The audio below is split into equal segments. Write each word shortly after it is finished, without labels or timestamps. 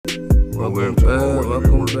Welcome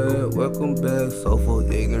back,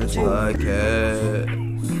 Soulful Ignorance Podcast.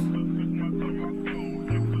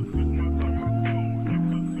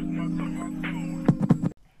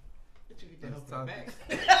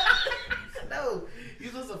 No, you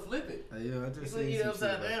supposed to flip it. Yeah, I just you supposed to eat it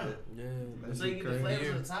upside down. Yeah, So you get the flavors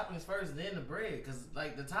of the toppings first, then the bread. Cause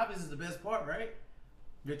like the toppings is the best part, right?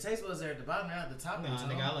 Your taste buds are at the bottom, now the toppings. Nah,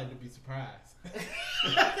 nigga, I like to be surprised.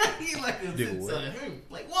 You like to Dude,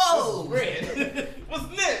 like, whoa, Bread. What's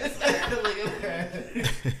next? Like, okay.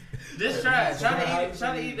 Just try it.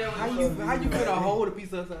 Try to eat that. How you put a whole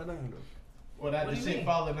piece upside down though? Well, that What the do you shit mean?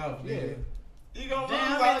 falling off. Yeah. You gonna lose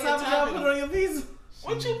Damn, all how many your toppings y'all put toppings. on your pizza?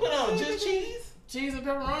 What you put on? Just cheese? Cheese and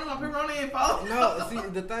pepperoni. My pepperoni ain't falling. No, see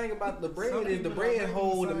the thing about the bread is the bread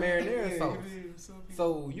hold the marinara sauce.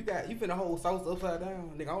 So you finna hold sauce upside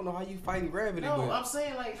down. Nigga, I don't know how you fighting gravity. No, but I'm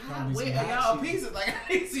saying like, how Probably wait, some hot y'all shit. pieces? Like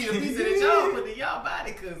I didn't see the pizza that y'all put in y'all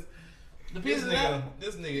body, cause the This pizza that.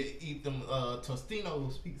 nigga eat them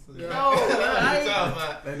Tostino's pizzas. No, I ain't.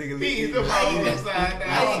 that nigga He eat them all upside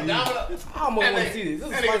down. I almost want to see this. This is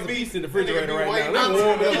that a nigga piece in the that nigga refrigerator be right waiting now. on Let's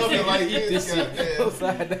warm to it the up oven and like eat this this, shit goddamn.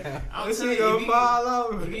 upside down. I'm This telling shit you, gonna fall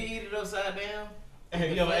over. if you eat it upside down. Have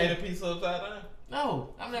you ever ate a pizza upside down? No,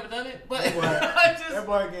 I've never done it, but That boy, I just. that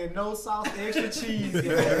boy getting no sauce, extra cheese. This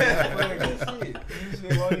shit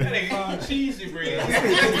won't That even nigga fall. eating cheesy bread.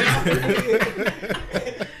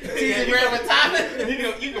 Cheesy bread with topping.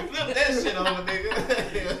 You can flip that shit over,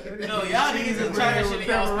 nigga. No, y'all niggas just try that shit in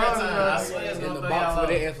y'all spare time. I swear it's In gonna the throw box y'all where off.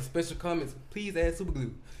 they ask for special comments, please add super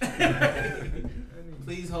glue.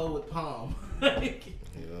 Please hold with palm. Hell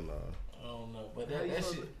no. I don't know, but How that you shit.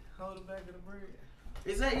 supposed to hold the back of the bread?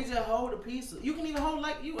 Is that you just hold a piece? You can even hold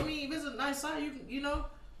like you. I mean, if it's a nice size, you can. You know,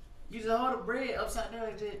 you just hold the bread upside down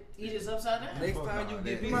and just eat it upside down. Next time you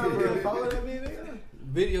get You might as well pizza, fold that bitch in.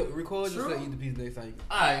 video record True. yourself eat the pizza next time you get.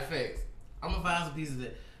 All right, facts. I'm gonna find some pieces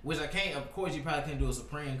that, which I can't. Of course, you probably can't do a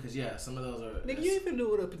supreme because yeah, some of those are. Nigga, you ain't finna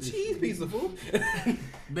do it up a cheese pizza, fool.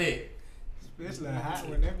 big. Especially a hot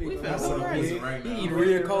one. That We bitch found gonna some so pizza big. right You now. eat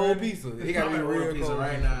real cold pizza. It gotta be I'm gonna order real pizza cold.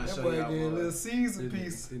 right now and That show boy y'all. getting a boy. little Caesar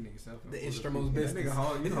piece. The instrument's best. You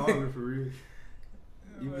hungry for real?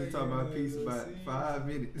 You That been boy talking about getting a pizza little about Caesar. 5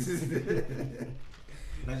 minutes.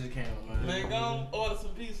 That just came to mind. Man, go order some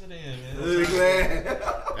pizza then, man. Look, man.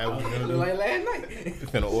 That was Look gonna like last night. do.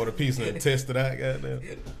 Finna order pizza and test it out, goddamn.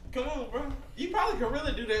 Come on, bro. You probably could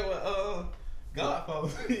really do that with Godfather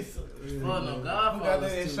pizza. Oh no, We God, got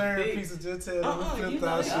that insurance piece of just tell them we You flipped know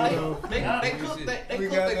our they, shit on. they cook they We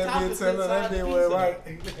cook got the that bitch toppings telling that inside the bitch went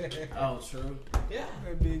pizza. right. Oh, true. Yeah.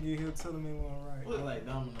 That bitch get here telling me went right. I like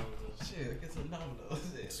Domino's. Shit, get some Domino's.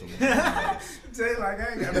 Jay like I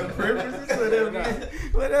ain't got no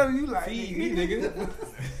preferences. Whatever you like. Feed me, nigga.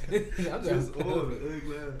 I'm just Order.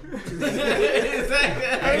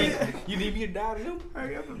 Exactly. You need me to die to them?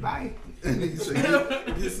 Hurry up and buy.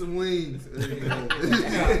 Get some wings.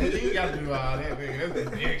 You gotta do all that, nigga. That's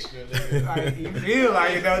the extra, nigga. Like, you feel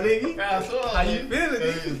like it though, nigga. How you feeling,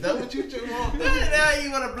 nigga? Is that what you two want? Now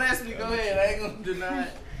you wanna blast me? Go ahead. I ain't gonna deny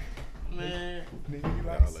it, man. Nigga, you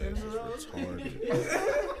like Y'all cinnamon rolls?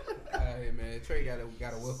 Hey man, Trey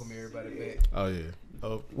gotta welcome everybody back. Oh yeah.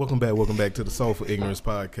 Welcome back to the Soulful Ignorance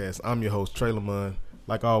Podcast. I'm your host, Trey Lamont.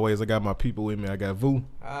 Like always, I got my people with me. I got Vu,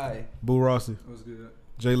 Hi. Boo Rossi, What's good?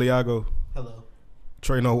 Jay Liago, Hello.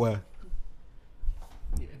 Trey No Why.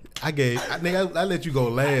 I let you go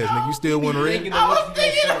last, nigga. You still want to read? I was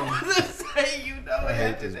thinking I was gonna say, you know, I it hate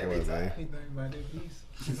happens this every boy, time. man. He think about that piece.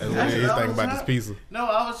 That's what he's thinking about this pizza. No,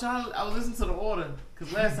 I was listening to the order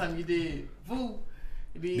because last time you did Fu,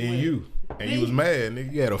 Then you. And you was mad,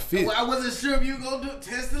 nigga. You had a fit. Well, I wasn't sure if you were gonna do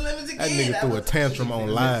test the limits again. That nigga threw a tantrum on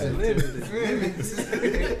live.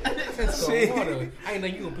 Shit. I ain't know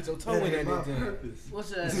you gonna put your toe in that nigga. Purpose.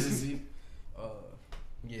 What's your address, Z?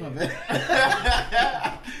 Yeah.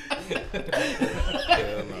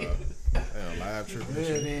 Hell no. Damn, live tripping.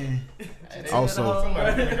 Yeah, then. Also,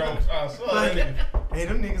 Hey,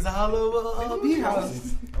 them niggas all over beat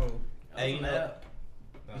houses. Hey, you know.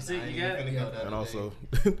 You see, you got it? and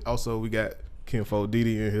also we got Kinfolk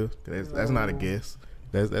Didi in here. That's not a guess.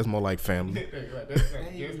 That's more like family.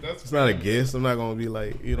 It's not a guess. I'm not gonna be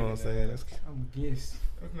like, you know what I'm saying. I'm guess.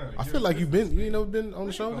 I feel like you ain't never been on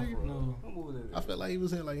the show, nigga. No. What movie that is? I felt like he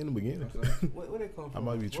was here like in the beginning. Where they come from? I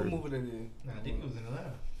might be What tripping. movie that is? Nah, I think it was in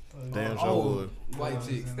Atlanta. Damn sure Oh, would. White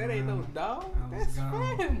Chicks. That ain't no dog. I was That's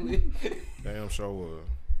gone. family. Damn sure would.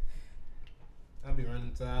 I be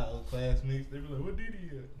running to our old classmates. They be like, "What did he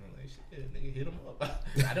at?" I'm like, "Shit, nigga, hit him up."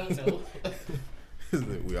 I don't know.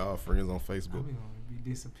 We all friends on I Facebook. be gonna be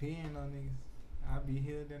disappearing on niggas. I be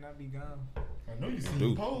here, then I be gone. I know you do. seen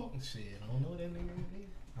the poll. Shit, I don't know what that nigga is.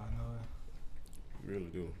 I know it.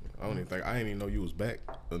 do. I don't even think I didn't even know you was back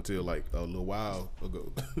until like a little while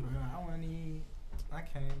ago. Bro, I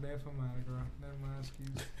came back from Mardi Gras. That's my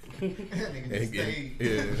excuse. That nigga just stayed.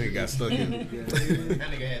 Yeah, nigga got stuck in it. That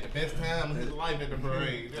nigga had the best time of his life at the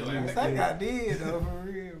parade. They're I like, think I did though, for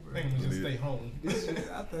real, bro. nigga just stay home. This shit,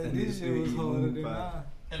 I think this shit was harder than mine.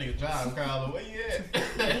 That nigga job caller, where you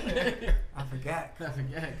at? I forgot. I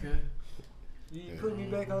forgot, cuz. You put me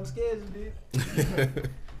back on the schedule, dude.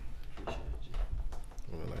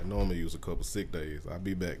 Well, like normally use a couple sick days. I'll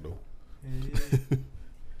be back though. Yeah.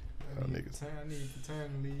 Y'all niggas. I need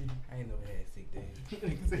paternity leave. I ain't never had sick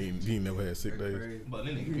days. He ain't never had sick days. But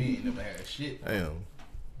that nigga ain't never had shit. Damn.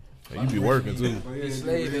 And you be working too. Oh, yeah, It's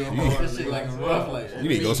slave yeah, in yeah. This shit like a rough like. You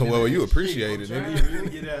need to go somewhere where you appreciate it, nigga. Really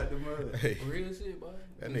get out the mud. Hey, Real shit, boy.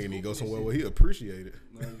 that nigga need to go somewhere where he appreciate it.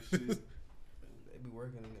 No shit. They be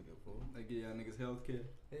working a nigga, fool. They give y'all niggas health care.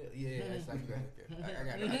 Yeah, that's like I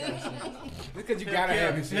got it. Because you gotta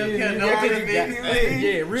have it. Healthcare, Shit. no benefits.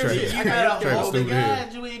 Yeah, real Travis. shit. You I gotta got Travis hold the stupid here.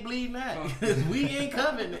 God you ain't bleeding out. Cause we ain't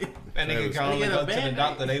covering it. That nigga Travis. can only They get a go to the Band-Aid.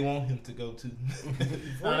 doctor they want him to go to.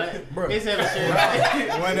 Bro. His health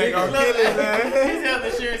insurance. When they gonna kill his ass. His health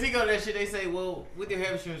insurance, he go to that shit. They say, well, with your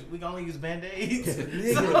health insurance, we can only use Band-Aids.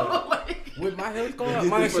 So, like, With my health card,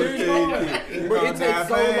 my insurance card, bro, it takes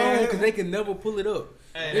so long because they can never pull it up.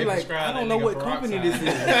 Hey, They're like, prescribe I don't that know nigga what company peroxide.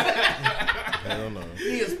 this is. Hell no.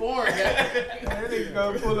 he is foreign, guy. That nigga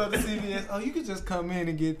gonna pull up the CVS. Oh, you can just come in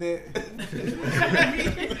and get that.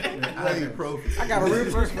 Ibuprofen. I got a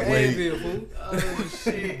reimbursement for Wait. Advil, fool. Oh,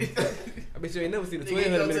 shit. I bet you ain't never seen the Nigga, he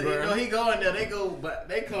 1200 go to- milligram. he go in there, they go, but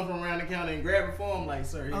they come from around the county and grab it for him, like,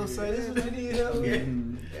 sir. Oh, here so it this is. is what you need help with? Yeah.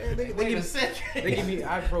 Yeah, they Wait a give second. they give me Nigga,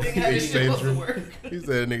 how this ibuprofen. shit supposed to Excedrin. work? He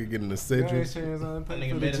said nigga getting the Your Excedrin. insurance on That for nigga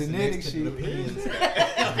the medicine genetic next to the shit. pins.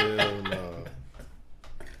 Hell no.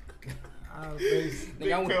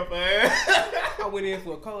 Nigga, I went in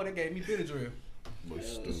for a call. They gave me Benadryl. Boy, Oh,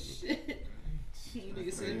 stupid. shit.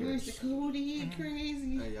 Nigga said, where's the code? He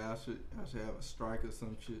crazy. Hey, y'all should have a strike or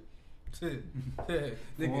some shit. Form a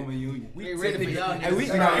Nigga, union. They ready for y'all Hey, we,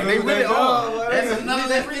 niggas. they really are. That's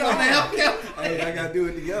another thing on the healthcare. Hey, I gotta do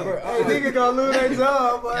it together. Bro, Hey, nigga gonna lose their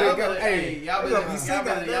job, boy. Y'all go- better, hey, y'all we gonna be better, sick y'all out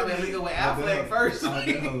better, there. y'all better go with Affleck first. Oh,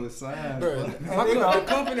 that hoe is signed. Bro, the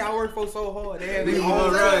company I work for so hard, they have We their all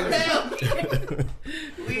own right.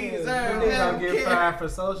 We They deserve gonna get healthcare. fired for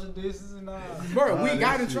social distance and all. Bro, we that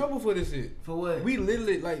got in shit. trouble for this shit. For what? We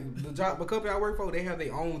literally the company I work for, they have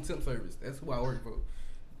their own temp service. That's who I work for.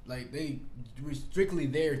 Like they strictly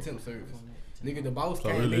their temp service. Nigga, the boss So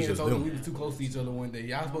came really in it's and just told us them. we was too close to each other one day.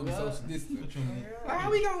 Y'all supposed to be social distance. Like, how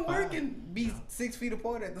we gonna work and be 6 feet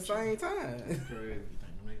apart at the same time? Crazy.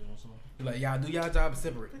 Be like, y'all do y'all job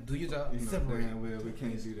separate. Do your job You know separate. damn well we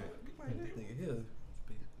can't do that. Like, this nigga here.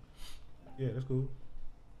 Yeah, that's cool.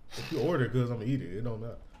 If you order it, cause I'm gonna eat it. It don't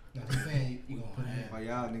matter. I'm saying you gonna have. Why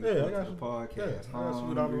y'all niggas Yeah, I put got the some- podcast yeah, I got some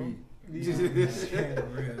food out there. hungry. Real Y'all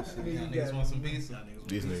shit. niggas want some pizza?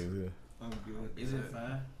 These niggas, yeah. I'm good. Is it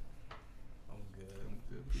fine? I'm good. I'm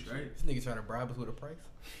good. Straight. This nigga trying to bribe us with a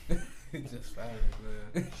price. It's just fine,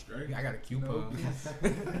 man. Straight. I got a coupon. I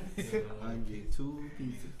can get 2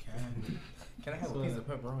 pieces. Can I have a piece of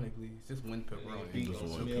pepperoni, please? Just one pepperoni. Just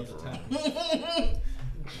one Smell the pepperoni. time.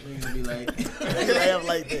 Niggas be like, Laugh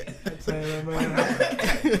like that.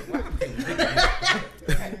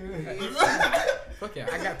 Fuck yeah,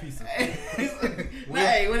 I got pieces.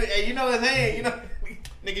 hey, you know his hand, you know.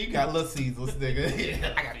 Nigga, you got little Caesars,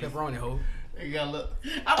 nigga. I got pepperoni, ho. You got little.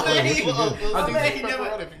 I'm glad he. I'm glad he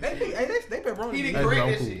never. They pepperoni. He nigga. didn't correct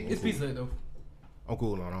I'm that cool. shit. It's pizza Hut, though. I'm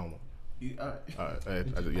cool on home. You- Alright, I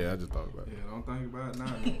just thought about it. Yeah, don't think about it now.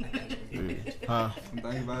 nigga. Yeah. Huh?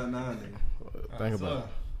 Don't think about it now, nigga. Think about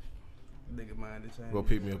it. Nigga mind the change. Go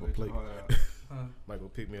pick me up a Let plate. your heart out. Huh? Might go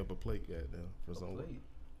pick me up a plate, goddamn, for somewhere. Plate.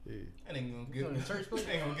 Yeah. That ain't gonna You on the get. church plate?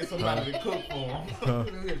 Ain't gonna get somebody to cook for him. Huh?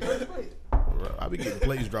 Church plate. Bro, I be getting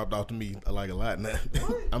plates dropped off to me like a lot now.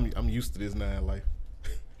 I'm used to this now in life.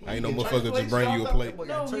 I ain't no You get motherfucker church just bring you a plates plate. Boy,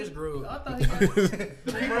 No, got church grub. I thought he got.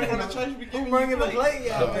 People from the church be Who giving bringing you the plates. plate, The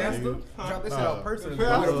y'all? pastor. Drop this shit out personally. With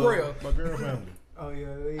Pastor. a prayer. My girl family. Oh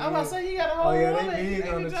yeah, I'm about to say he got a whole. Oh yeah, woman. they big They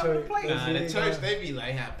on be the dropping church. plate. Nah, the They church, big they be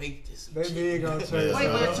like, "How big this?" They big on church. Yeah. Wait,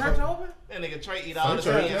 but church open? That nigga Trey eat all the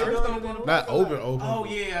Some church- church. Church don't go to Not open. Oh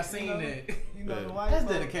yeah, I seen that. You know the Yeah. white That's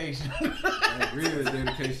folk- dedication. That's real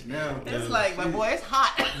dedication now. It's like, my boy, it's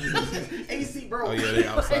hot. AC, bro. Oh yeah, they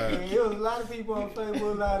outside. Man, there was a lot of people on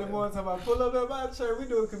Facebook Live that morning talking about pull up at my church. We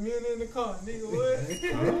do a communion in the car, nigga.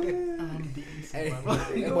 What? Hey, that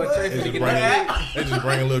boy Trey They finna just get bring, that. they just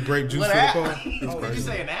bring a little grape juice What to the app? car. It's Did you crazy.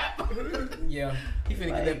 say an app? Yeah, he finna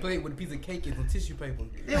get that plate with a piece of cake and some tissue paper.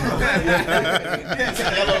 Yellow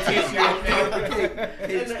tissue.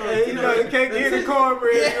 Hey, you know the cake in the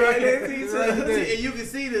cornbread right there. And you can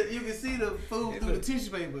see the food through the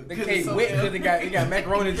tissue paper. The cake wet because it got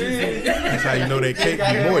macaroni juice in it. That's how you know that cake be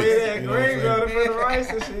moist. Yeah, You know what I'm green butter saying? for the rice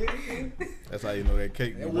and shit. That's how you know that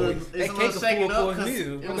cake be That moist. was- It's a That little cake a shaken full up course 'cause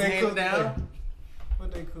meal. it What was they handed cook? down.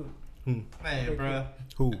 What they cook? Man, bro.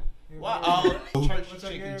 Who? Why all church What's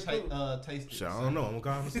your chicken favorite taste Shit, I don't know. I'm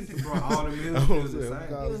gonna call him. Bro, all the I meals don't is the know. same. I'm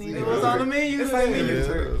gonna call him. It was on the menu. It's like menu. Yeah.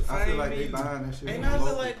 I feel like they buying that shit. And from I was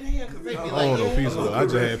local. like, damn, because they be I like, don't want no yeah, pizza. I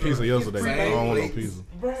just had pizza yesterday. I don't want no pizza.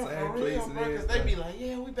 Bro, Same for real, place bro, and because they be like,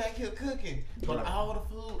 yeah, we back here cooking. But all the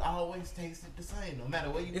food always tasted the same, no matter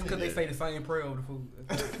where you It's put because they it. say the same prayer over the food.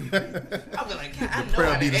 I be like, God, I know Prayer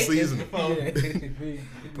I be done the ate this seasoning. before.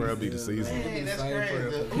 Prayer be the season. Man, that's Same prayer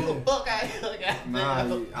crazy. for Who the food. fuck I Nah,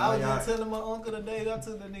 I was just telling my uncle today, I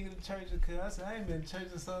took that nigga to church because I said, I ain't been to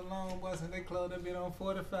church in so long, boy, since they closed that bit on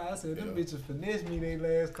 45. I said, them Yeah. bitches finessed me they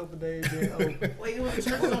last couple days been open. Wait, you went to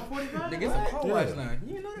church on 45? Nigga, it's a car wash Yeah. now.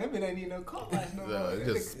 You know That bitch ain't need no car wash no Yeah, more. it's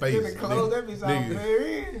That just nigga- space, They closed that bitch nigga. off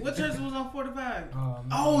there. What church was on 45? Oh,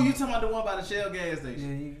 Oh, you talking about the one by the Shell gas yeah,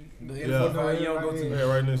 station? The Yeah. N45 you don't go to. Yeah,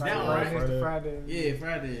 right next to That Right, one, right next to Friday. Friday. Yeah,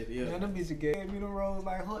 Friday. Yeah, Yeah. them bitches gave me the rolls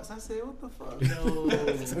like hearts. I said, what the fuck? No.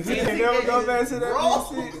 They never go back to that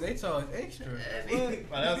bitch. They charge extra. Well,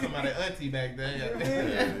 that was somebody auntie back there.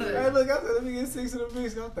 Hey, look, I said, let me get 6 of the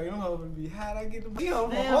bitch. I'm thinking, I'm hoping to be hot. I get the be on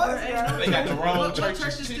my Damn, horse. bro, ain't guy. They got the wrong What church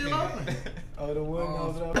church is still open? Oh, the one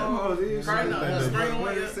over there. Oh, this Right shit. now, That's the spring what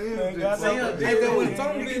one, it yeah. seems Man, to God, be. they- Hey, that when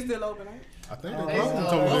Tony is still open, ain't I think Oh, they They closed still in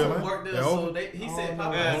Tomville, man. work there, They so open. he said Oh,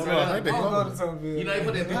 Papa. no. I don't know. I think they I don't go to closed. Tomville. You know, he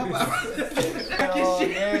put that Papa.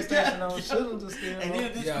 Gas station on Shilling just still. And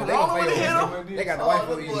then this Yeah, they Corona gonna would pay hit them. him. They got the Oh, white them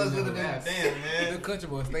folks boys eating look them. at that. Damn, The man. country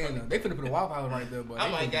boys staying there. They finna put a Waffle House right there, but I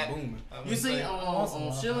they might finna got booming. You seen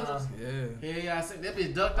on Shillings? Yeah. Yeah, I seen that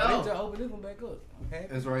bitch ducked Oh, they out. just opened this one back up. Okay.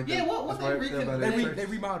 It's right there. Yeah, what It's they right there by recon- that church. They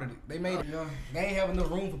remodeled it. They made it. They ain't have enough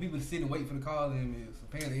room for people to sit and wait for the call in. So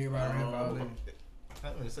apparently everybody ran call in. I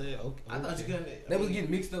would say, okay. I thought you couldn't. They was getting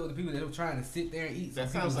mixed up with the people that were trying to sit there and eat. That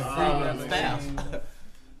So people sounds was like like, staff.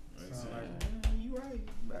 You right, you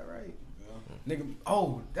about right. Nigga,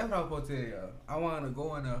 oh, that's what I was supposed to tell y'all. I wanted to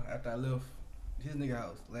go in there after I left his nigga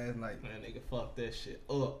house last night. Man, nigga, fuck that shit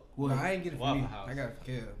up. Well, I ain't get it for Waffle me. House. I got it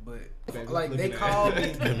for Kev, but Baby, like look they at that. called me,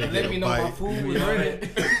 and let me know my Bite. food was ready.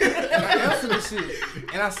 And I answered the shit,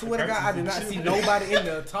 and I swear to God, I did not see nobody in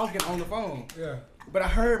there talking on the phone. Yeah. But I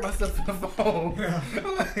heard myself in the phone.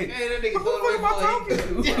 I'm like, Hey, that nigga who the fuck am I talking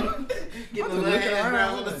to? Get the I'm little just looking hands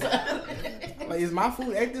around. on the side. Like, is my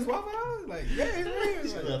food at this Waffle House? Like, yeah,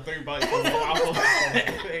 it's real. Like, 3 bites from the waffle.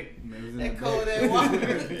 That cold ass water.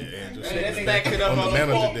 Yeah, Hey, just that Stack it up on on the the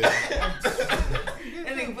manager fork. desk.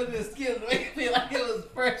 That nigga put it in the skills to make it feel like it was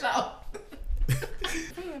fresh out.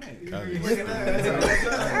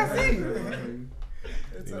 I see you.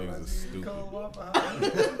 It's These all niggas like are these stupid. cold Waffle House. Who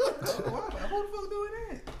the fuck doing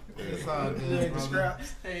that? It's all You good, ain't the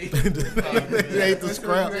scraps. Hey. They ate the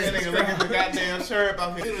scraps. That nigga look at the goddamn shirt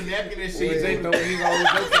off his little napkin and shit. CJ know he always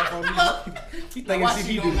jokes off on me. He Now thinking why shit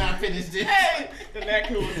she he gonna do. not finish this? Hey, the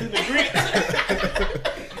napkin was in the grits.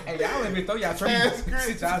 Hey, y'all let me throw y'all treats. That's great.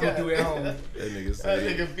 Shit y'all gonna do at home. That nigga That said,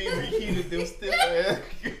 nigga feet reheated them stiff ass.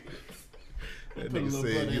 that Put a nigga little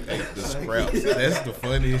said butter you in ate the there. scraps. That's the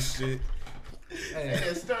funniest shit. Hey,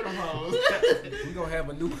 And stir them hoes. we gonna have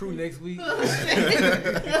a new crew next week. Oh,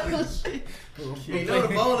 shit. You know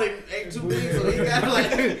the bowl ain't too big, so he got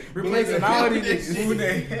like Replacing all these Shit.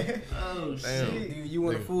 niggas. Oh Damn. shit. You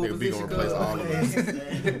want a full Nigga be position? gonna replace all of us. That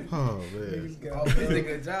Oh man. Niggas Oh, got this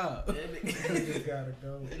nigga a job. nigga, niggas gotta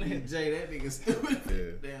go. Jay, that nigga stupid.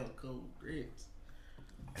 Yeah. Damn cold grits.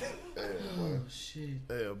 Yeah, Oh shit.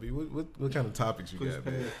 yeah, B, what kind of topics you Push got,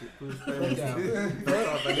 past man? it. Push past Y'all.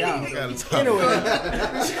 it. Y'all. What kind of topics? Anyway,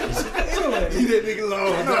 Leave that nigga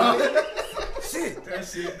alone, dog. shit. That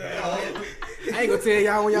shit down. I ain't gonna tell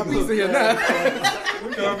y'all when y'all pizza here now.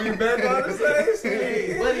 We gonna be back on the same Hey,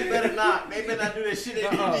 shit. buddy better not. They better not do that shit they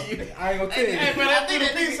did to you. I ain't gonna tell Hey, you. but I think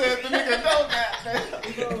that nigga said the nigga know that.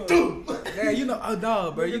 Yeah, you know, oh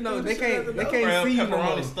dog, bro, you know they can't Bro, see you no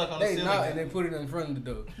pepperoni more. stuck on the They ceiling. not, and they put it in front of the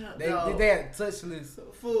door. No. They had touchless.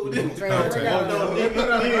 Food. Contact. No, let me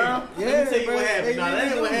tell you bro, what happened. they No, that really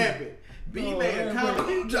ain't what do. happened. B made a comment.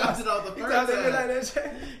 He dropped it off the He talked first to me like time. that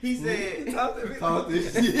shit. He said, Talk to me. Talk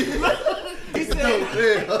this shit. he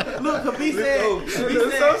said, look, 'cause he said, Some shit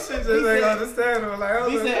just ain't understandable. Like, I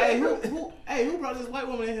was he like, said, who brought this white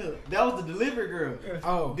woman in here? That was the delivery girl.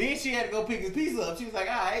 Oh, Then she had to go pick his pizza up. She was like,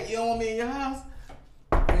 all right, you don't want me in your house?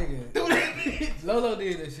 nigga. threw that bitch. Lolo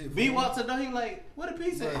did that shit. B walked to the door, he like, what a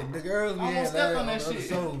piece at? The girls we Almost had stepped on on that the other shit.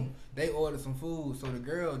 show, they ordered some food, so the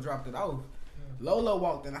girl dropped it off. Lolo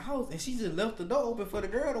walked in the house and she just left the door open for the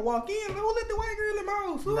girl to walk in. Who let the white girl in my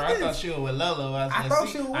house? Who Bro, is I this? thought she was with Lolo. I thought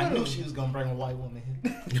she was I with knew him. she was gonna bring a white woman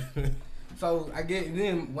here. So I get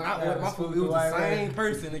then when I Yeah, ordered my food, it was the same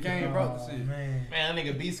person that came and brought the shit. Man. Man, that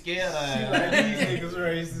nigga be scared. She like these niggas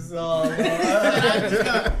racist all.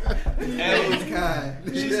 Those kind.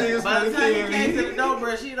 She says By the for time he the came to kid, the door,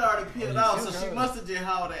 bro, she'd already peeled Yeah, off, she so was she out. must have just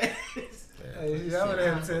hauled ass. hey, I would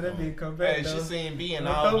have tell that nigga come back Hey, she though. seen B in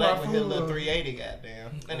Don't all throw black my with his food little on. 380,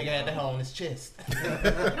 goddamn. That nigga had the hole on his chest.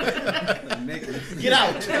 Niggas. Get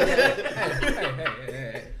out.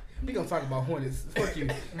 Hey. We gonna talk about hornets. Fuck you.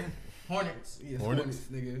 Hornets. Yes, Hornets?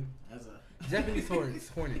 nigga. That's a Japanese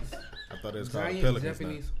hornets. I thought it was called Giant Pelicans.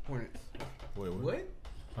 Japanese hornets. Wait, what? What?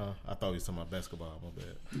 Huh? I thought he was talking about basketball. My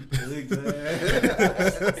bad.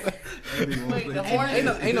 Wait, the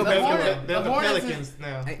Hornets. Ain't no the basketball. Hornets- They're the Hornets is- Pelicans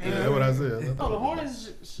now. Ain't Yeah, that's what I said. Oh, the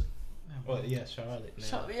Hornets. Well, yeah, Charlotte now.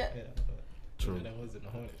 Charlotte, yeah. True. That wasn't the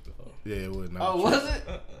Hornets before. Yeah, it was not. Oh, was it?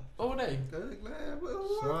 What were they?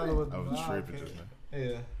 Charlotte was I was the tripping Wildcats. just now.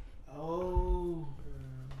 Yeah. Oh.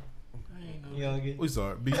 I ain't know. You don't get We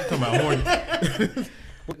sorry. B, you talking about Hornets?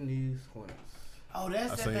 Japanese hornets. Oh,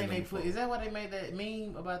 that's I that seen thing them they put. before. Is that why they made that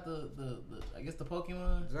meme about the I guess the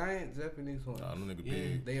Pokemon? Giant Japanese hornets. Nah, them nigga Yeah.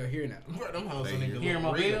 big. They are here now. Bro, them hoes They don't here. even Here in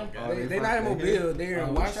look Mobile? real. Oh, They're not in Mobile. They're Oh,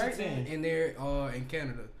 in we straight Washington then. and they're in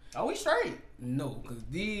Canada. Oh, we straight. No, because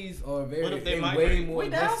these are very What if they way migrate? more We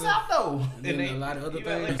down aggressive south though. than they- a lot of other you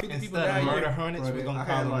got, things. like, 50 people instead of die murder here. hornets, we're gonna I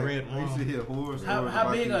call had them like, red I used to rum. hear horror stories How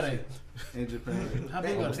about big this are they? shit in Japan. How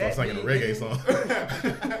big are Almost they? starts singing a reggae song.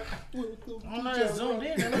 I don't know. It's zoomed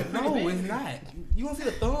in. They look No, pretty it's big. not. You don't see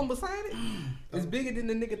the thumb beside it? It's bigger than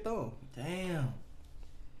the nigga thumb. Damn.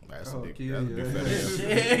 That's Oh, a big, kill that's a you. big fat ass.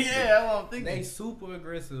 Yeah, yeah. That's what I'm They thinking. super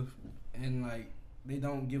aggressive and like they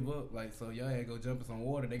don't give up. Like so, y'all ain't go jump in some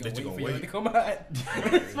water. They They gonna just wait for gonna y'all wait. to come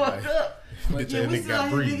out. It's fucked up. But Bitch Yeah, ass we nigga still got out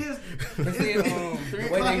here breathe. niggas. But then, 3 the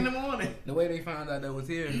way o'clock in the they morning. the way they found out that was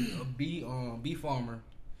here, a bee farmer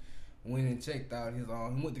went and checked out his he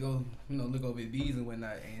went to go look over his bees and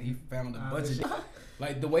whatnot, and he found a bunch of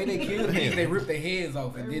like the way they kill the bees, they rip their heads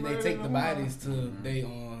off and then they take the bodies to they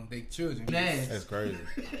children. Nasty. That's crazy.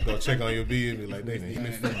 Go check on your bee and be like, they done eat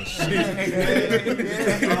me from the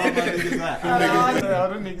shit. All my niggas out. All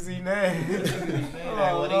them niggas eating ass. Hey,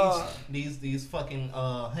 Oh, well, Lord. these fucking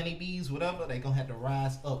honeybees, whatever, they gonna have to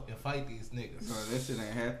rise up and fight these niggas. Bro, that shit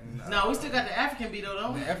ain't happening. No, we still got the African bee though,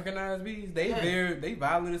 don't we? The Africanized bees, they Yeah. they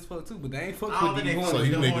violent as fuck too, but they ain't fuck I don't with think these they So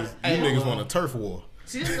hornets. you Hey, niggas well, want a turf war.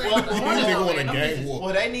 See, this thing, Well, the you hornets nigga don't want a man, them gang bitches- war.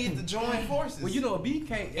 Well, they need to join forces. Well, you know, a bee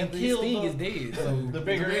can't And and the kill sting the- is dead. So the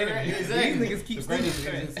bigger enemy. Exactly. These niggas keep The stinging. greatest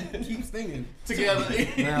They threat. just keep stinging. together.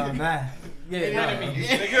 No, nah. Yeah, nah. Enemies,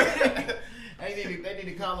 nigga. They need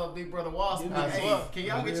to call up Big Brother Wasp. I Hey, swear. can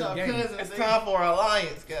y'all get y'all Gang. cousins? It's nigga? time for an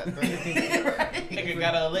alliance, goddamn. Right. Nigga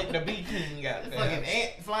gotta elect the bee king, Fucking goddamn.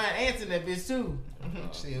 flying ants in that bitch too.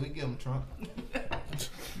 Shit, we give him Trump.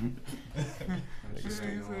 That shit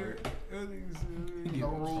ain't gonna work.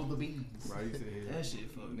 Don't rule the bees. Bro, I used to hear That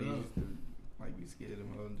shit fucked niggas up. used to like be scared of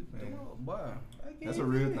them hoes in Japan. Boy, That's a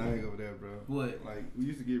real thing over there, bro. What? Like we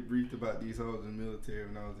used to get briefed about these hoes in the military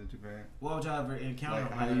when I was in Japan. What would y'all ever encounter?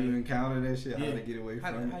 Like how you encounter that shit, how Yeah. to get away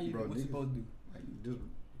How from it, you bro. what you niggas- supposed to do? Like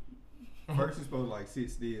just first you're supposed to like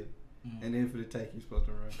sit still, Mm. and then for the take you're supposed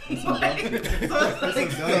to run.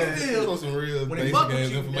 For some real When they basic fuck with ass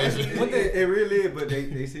you, information. What it really is, but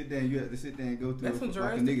they sit there and you have to sit there and go through That's it, some like a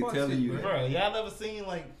Jurassic nigga Park telling shit, you bro. that. Bro, y'all ever seen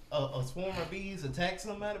like a swarm of bees attack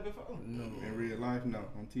somebody before? No. In real life, no.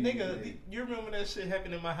 On TV, Nigga, yeah. you remember that shit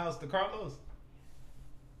happened in my house to Carlos?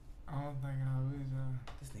 I don't think I was.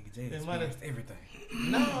 This nigga Jay It might have- experienced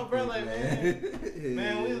everything. No, bro, like man,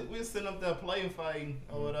 Man, we was sitting up there play fighting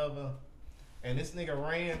or whatever, and this nigga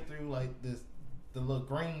ran through like the little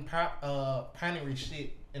green pinery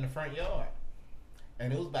shit in the front yard,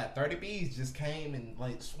 and it was about 30 bees just came and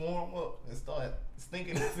like swarm up and started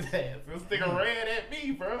stinking his ass. This nigga ran at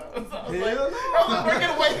me, bro. So I was like, Hell I was like,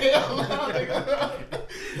 get away, hell no, nigga.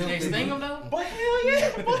 They sting him though? But hell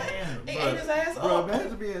yeah, boy. Damn. He ate his ass Bro, up.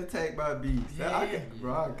 imagine being attacked by bees. Yeah. I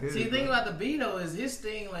could. See, the thing about the bee though is his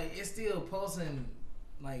sting, like, it's still pulsing,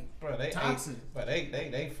 like, Bro, they toxin. But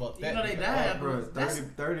they fucked You that. know they nigga died, up. Bro, bro.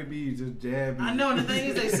 30 bees just jabbing. I know, and the thing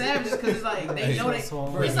is, they savages because it's like they know they.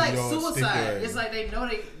 Bro, It's like you don't stick your suicide. ass. It's like they know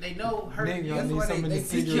hurt. Nigga, you. I That's need why so they many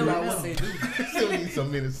teach you about what cigarettes. they do. Still need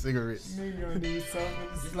some minute cigarettes. Nigga gonna need something.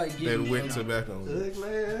 It's like That getting wet tobacco. Ugly ass.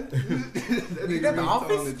 That Is nigga that the really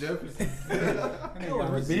office? Thomas Jefferson. Nigga got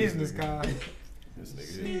a business card. This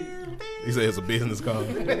nigga. He said it's a business card.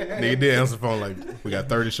 Nigga did answer the phone like, we got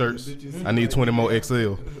 30 shirts. I need 20 more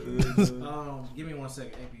XL. Give me 1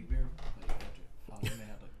 second. AP, bear. I'm gonna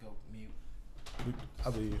have to go mute. I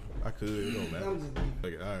mean, I could. It don't matter.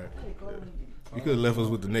 Okay, all right. Yeah. You could have left us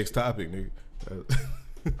with the next topic, nigga.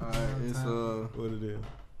 Alright, it's What it is?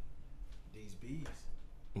 These bees.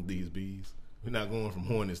 These bees. We're not going from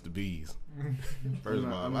hornets to bees. First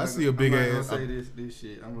of all, I'm I not see a gonna- big I'm not ass. gonna say this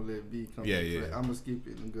shit. I'm gonna let B come. Yeah, in. yeah. I'm gonna skip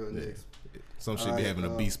it and go next. Some shit be Alright, having a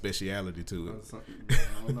bee speciality to it. I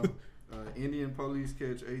don't know. Indian police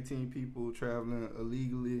catch 18 people traveling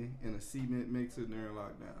illegally in a cement mixer during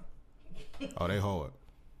lockdown. Oh, they hard.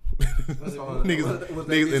 That's all- Niggas, was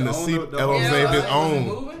that niggas in the bitch seat. on That's what I'm saying. If it's was it on,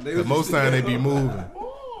 moving? They 'cause was most just- time they be moving.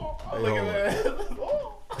 Oh, They look hard. at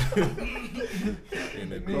that.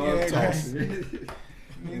 And that Nigga bitch ain't tossed.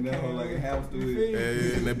 And that whole like a hamster.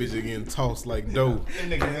 And that bitch is getting tossed like dough. Them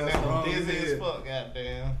niggas in that strong hole dizzy as as hell. fuck,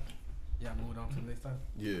 goddamn. Y'all moved on to the next time.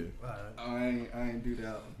 Yeah. I ain't do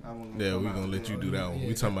that. I wasn't Yeah, come we out gonna to let that. you do that one. Yeah,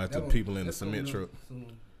 We talking about that the one- people in the that's cement coming truck. up soon,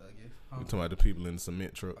 I guess. Huh? We talking about the people in the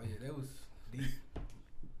cement truck. Oh yeah, that was deep.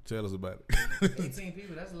 Tell us about it. 18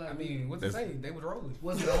 people. That's a lot. I mean, what's it That's- say? They was rolling.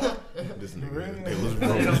 Was it on? This nigga, Really? they was They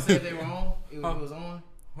don't rolling. say they were on. It was on.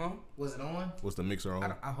 Huh? Was it on? What's the mixer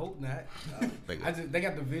on? I hope not. They They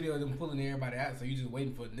got the video of them pulling everybody out, so you just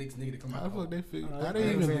waiting for the next nigga to come How out. the fuck they figure? Oh, How they they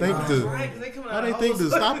even been think on. to? Right, 'cause they coming How out they of think to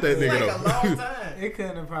holes. stop that It's nigga like a though? long time. It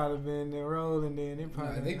couldn't have probably been there rolling then. It Nah,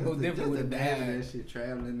 probably they both definitely would have Imagine died. that shit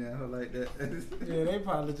traveling that hoe like that. yeah, they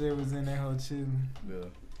probably just was in that whole chilling.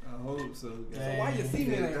 I hope so. So why your cement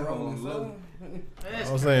Yeah, ain't that rolling, hoe low. son?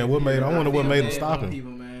 I was saying, what made? I wonder what made them stop him.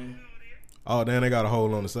 People, man. Oh, then they got a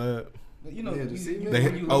hole on the side. You know, Yeah, the cement. They,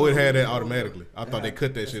 you oh, it load had that you automatically. I thought they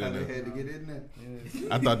cut that That's shit how in they there. had to get in there. Yeah.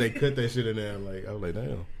 I thought they cut that shit in there. Like I was like,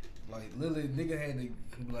 damn. Like literally, nigga had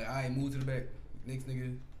to be like, all right, move to the back. Next nigga,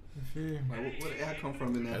 You feel me? Like, where the air come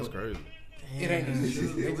from in that That's hoe? crazy. it ain't they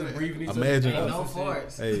just breathing each other. Imagine- out. No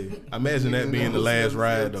farts. Hey, imagine that being the last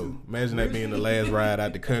ride though. Imagine that being the last ride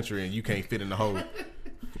out the country and you can't fit in the hole.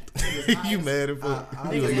 You mad at fuck?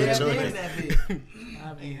 I- You a Niggas little halfway in chunky. that bitch.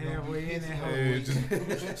 I be halfway in that hole. Hey,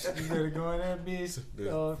 just You better go in that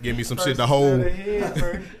bitch. give me some first shit to hold. instead of head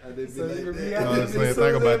first. I did be So like you can be that. out You know what there I'm saying? as soon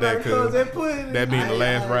Think as about that, everybody close cuz that pudding. that being the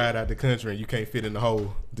last Aye, ride out the country and you can't fit in the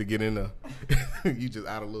hole to get in there. You just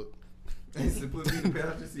out of look. They used to put me in the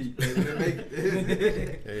passenger seat. They make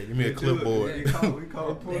it. Hey, give me a clipboard. We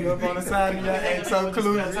call Pull up on the side of your ass so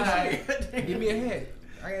close. Give me a hat.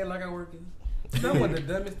 I act like I working. That was the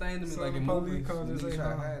dumbest thing to me. So like the in police movies, come when to niggas say try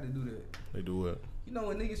hi. hard to do that. They do what? You know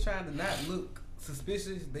when niggas trying to not look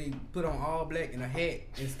suspicious, they put on all black and a hat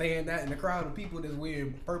and stand out in the crowd of people that's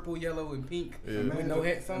wearing purple, yellow, and pink Yeah. with no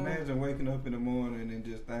hats on. Imagine waking up in the morning and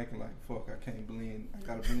just thinking like, "Fuck, I can't blend. I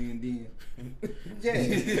gotta blend in."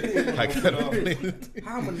 Yeah. I gotta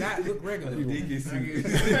How I'ma not look regular? Dicky suit.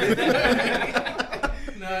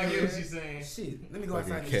 Nah, I get what she's saying. Shit, let me go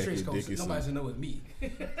Fucking outside this khaki trench coat so Dickinson. nobody should know it's me.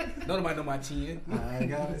 Nobody know my chin. I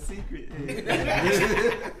got a secret.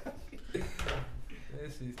 That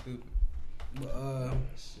shit stupid. But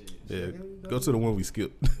Yeah, go to the one we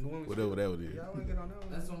skipped. the one we Whatever that was. Y'all wanna get on that one?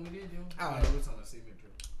 That's what we did, yo. Alright. We're talking about cement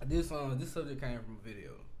trip. This subject came from a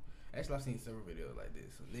video. Actually, I've seen several videos like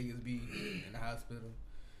this. So niggas be in the hospital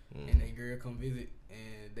and they girl come visit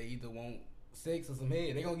and they either want sex or some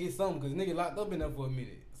head. They gonna get something because nigga locked up in there for a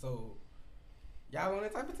minute. So y'all on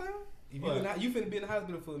that type of time? If you What? you finna be in the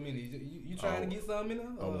hospital for a minute, you trying to get something in there?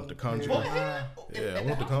 I want the What? conjugal. Yeah, Yeah, I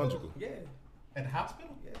want the conjugal. Yeah, At the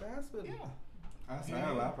hospital? yeah, the hospital. Yeah. I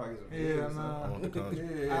sound like I probably some Yeah, videos, nah. I want the conjugal.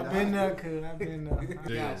 Yeah, I've been there, cuz. I've been there.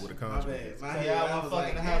 Yeah, with the conjugal. My So head, y'all I want was fuck like,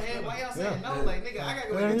 in the yeah, hospital? why y'all saying no? Like, nigga, I gotta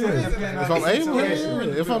go Yeah, get yeah. this. If I'm able,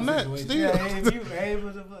 yeah. If I'm not, Situation. still. Yeah, if you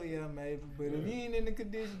able to fuck, yeah, I'm able. But if you ain't in the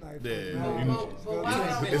condition, like, fuck, Yeah, no, you know, just but go why take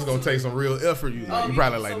not? it. It's gonna take some real effort. You Oh,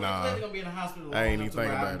 probably so like, we nah. really gonna be in the hospital. I ain't long even enough to think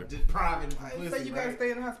where about I'm it. just private I pussy, say you gotta right?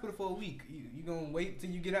 stay in the hospital for a week. You gonna wait till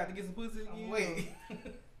you get out to get some pussy? You Wait.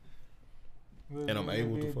 And I'm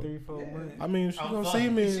able to fuck. 3-4 months. I mean, she I'm gonna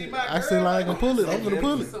fucking. see She me. my I still girl. like I can pull it. I'm gonna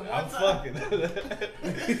pull it. I'm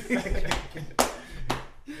fucking.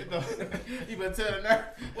 You better tell the nurse.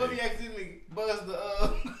 What if you accidentally buzz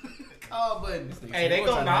the call button? Hey, they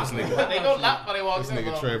gon' knock. They gon' knock when they walk This in.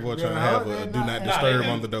 nigga Trevor trying to Yeah, have they a do not- not nah, disturb they-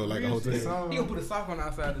 on the door like a hotel. Some- He gonna put a sock on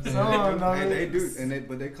outside the door. some- no, And they it's- do,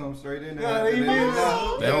 but they come straight in there. Yeah, after they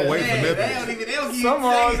do. They don't wait for Yeah, nothing. They don't give you Some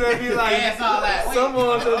ones that be like, ass all that. Wait. some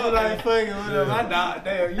ones that be like, fucking whatever. I doubt,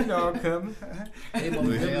 damn, you know I'm coming. They most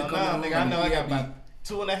definitely Hell come no, in nigga. I know I got be- about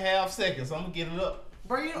 2.5 seconds. I'm gonna get it up.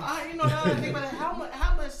 Bro, you know the other thing about it,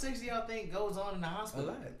 how much sex do y'all think goes on in the A hospital?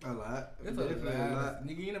 lot. A lot. It's Definitely a lot.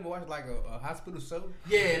 Nigga, you never watched like a hospital show?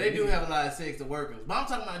 Yeah, they do have a lot of sex to workers. But I'm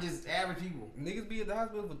talking about just average people. Niggas be at the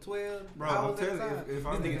hospital for 12 Bro, hours I'm at a telling you, time. if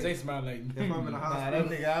I'm This in- nigga Jay smile like, If I'm in a Nah, hospital,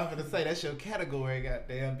 that nigga, I'm gonna say that's your category.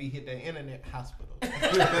 Goddamn, be hit that internet hospital.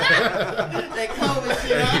 That COVID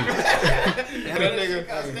shit, huh? That nigga,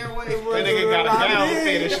 Stairway. that nigga got a gown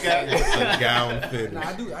fetish. A gown fitting. Nah, I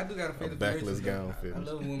do got a A fetish. backless for gown I fitting.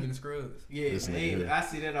 love women in scrubs. Yeah, This man, nigga. I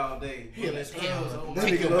see that all day. Yeah, that's that Take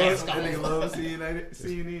nigga your loves mask off.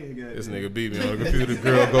 CNN. Goddamn. This nigga beat me on the computer.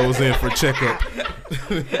 Girl goes in for checkup.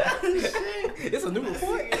 It's a new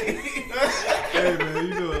report. Hey man,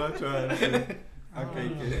 you know what I'm trying to say. I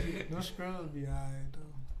can't get it. No scrubs be alright though.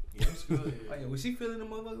 Yeah, that's good. Oh, yeah, was she feeling the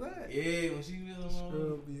motherfucker's ass? Yeah, when she feels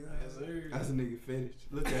Scrubs be Yes, alright. sir. That's a nigga fetish.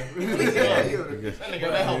 Look at That him. nigga,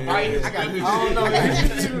 that whole bite. I got I don't know.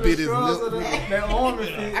 Either Bit the his scrubs lip. or that arm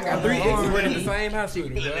fit. I got 3 exes running the same hospital,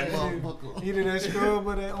 bro. Either that scrub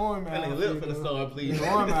or that arm That nigga outfit. lip for the though. store, please. The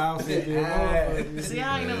arm outfit be a motherfucker. See, I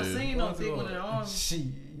ain't never seen no thick one in the arms. Shit,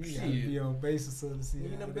 you gotta be on basis of the see. You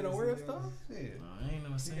never been on World Star? I ain't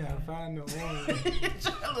never You seen gotta that. find the arm.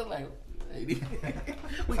 I look like,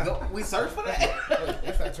 we search for that.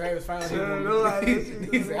 That's how Travis found Yeah, him. no, I didn't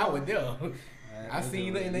see He said, I was there. I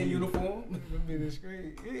seen her in that uniform. Them be the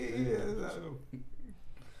screen. Yeah, that's how-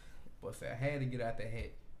 But said, I had to get out the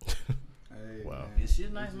hat. Hey, Wow. man. This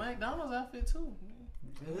shit nice McDonald's outfit too.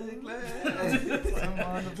 Someone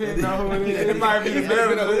depending on who it is. It might be the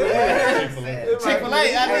better.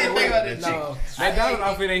 Chick-fil-A, I didn't think about that. No, that dollar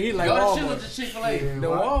outfit ain't hit like Go to Walmart. Chili's to Chick-fil-A. The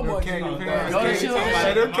Walmart khaki joint. pants. Go to Chili's.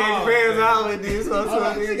 Hey, them khaki pants always did something. Hold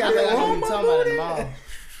on, you got that what we talking about in the mall.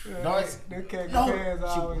 No, it's- Them khaki No. pants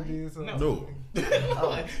always did something. No.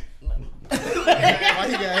 Oh. Why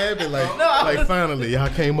you got happy? Like finally, y'all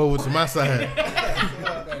came over to my side.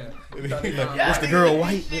 He like, what's the girl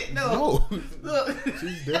white? Shit, No. Look.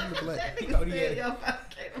 She's definitely black. That thought nigga he said had- y'all found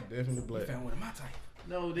Definitely black. Found one of my type.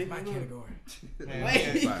 No, they My category.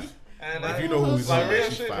 Wait. And If you know who he's like on, real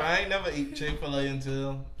she's shit, fine. I ain't never eat Chick-fil-A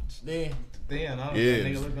until Then, then. I don't Yeah. know.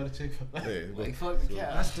 Nigga, look go to Chick-fil-A. Yeah, go, like, fuck the I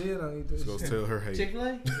cow. still don't eat this go shit. tell her hey.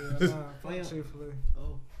 Chick-fil-A? Yeah, nah, fuck Damn. Chick-fil-A.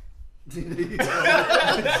 Oh.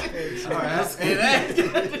 Alright, Hey, that.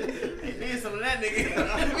 They did some of that nigga.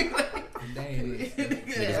 Dang it.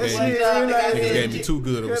 Niggas gave me too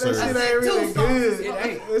good of a Yeah, that shit service. ain't really good. It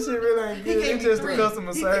ain't. That shit really ain't He good. gave It's me just the 3.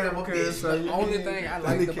 customer He gave service. him a Cause bitch. so The you only can- thing I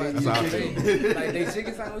liked about That's how I feel. like they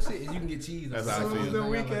chicken sandwich shit is you can get cheese. That's on how I it. Soon as feel. them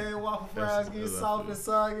weekend waffle fries get That's soft and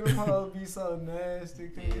soggy, them hoes be so nasty.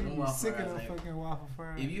 Cause Yeah, you them be waffle sick of fries them ain't- fucking waffle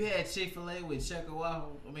fries. If you had Chick-fil-A with checker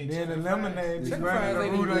waffle, Then the chicken lemonade be Chicken burning the fries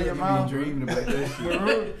ain't root of even your good. mouth. dreaming about that The shit.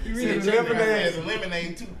 root, you See, feel the Chick-fil-A has lemonade.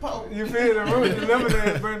 lemonade too poke. You feel the root, the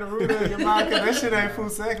lemonade burn the root of your mouth. Cause that shit ain't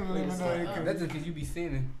food second lemonade. That's just because you be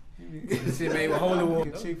sinning. The shit made with holy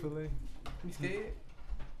water. Chick-fil-A. You scared?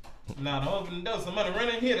 Nah, don't open the door. Somebody run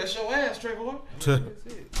in here. That's your ass, Trevor. That's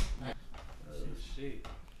it. Shit.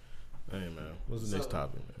 Hey man, what's the next So-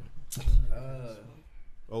 topic, man?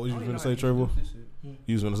 Oh, what you I don't finna know say, how Trevor? to use this shit.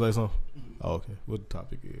 You was finna say something? Oh, okay. What the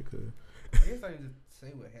topic is? Cause I guess I can just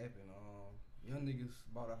say what happened. Young niggas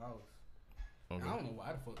bought a house. okay. I don't know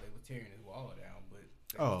why the fuck they was tearing this wall down, but they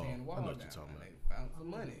Oh, was tearing the wall I know down. what you're talking and they found some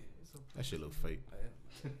money. That shit look fake.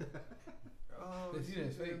 Oh, Let's see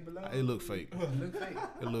that fake. It look fake. It look fake.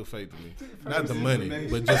 It look fake to me. Not the money,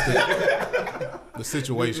 but just the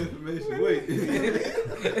situation. Wait.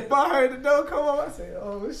 If I heard the door come on, I said,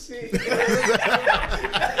 "Oh shit!"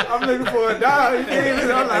 I'm looking for a dog. You feel me?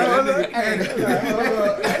 I'm like, "Hold up,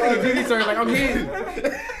 hold He turned like, I'm here.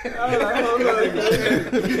 I'm like, "Hold up."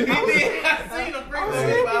 I seen him bring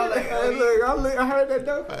this I was like, Hey, look, I heard that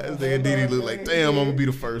door. This nigga Didi look like, damn, I'm gonna be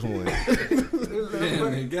the first one.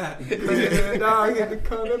 Damn, they got it. The dog get the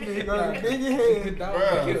color big on the big The head. dog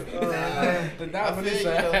Bruh. the I dog on feel this you,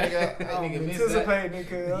 though, side. nigga. That I'm nigga missed that. anticipating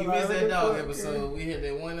because You missed that dog episode. We had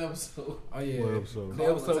that one episode. Oh yeah. What episode? The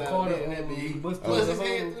episode Carter That big. Bust Bust his the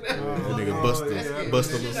head through that. That nigga Oh, busted, yeah.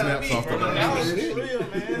 busted the snaps off the That was line. real, Man,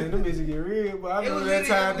 man. them bitches get real, but I It know was that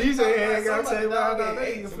time literally- DJ had got somebody taken dog out. That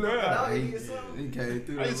ate nigga some flip dog out. ate something. He came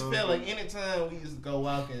through I used to that feel like anytime we used to go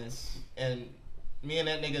walking and me and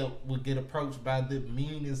that nigga would get approached by the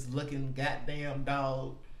meanest looking goddamn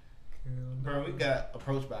dog. Bro, we got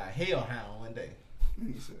approached by a hellhound one day.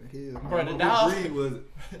 He said, hell, Bro, the what dog- breed was it?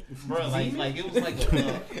 Bro, like it was like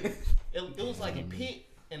a it was like a pit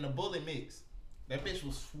and a bully mix. That bitch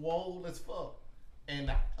was swole as fuck.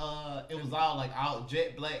 And it was all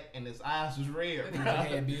jet black and his eyes was red, That bro. nigga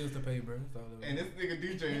had bills to pay, bro. That's all it was. And this nigga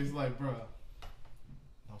DJ is like, bro,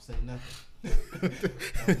 don't say nothing.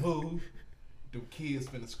 Don't move. the kids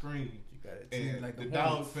finna scream. And like the the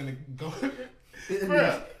dog finna go.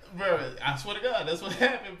 Bro, I swear to God, that's what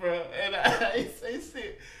happened, bro. And I say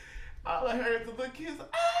shit. All I heard the little kids,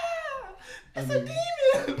 it's a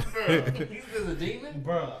demon, bro. He's a demon,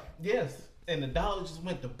 Bro, yes. And the dog just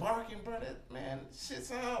went to barking, bro. That man, shit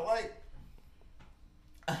sound like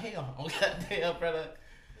a hell. Oh goddamn, brother.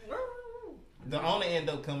 The owner ended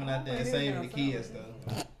up coming out there and saving the kids, though.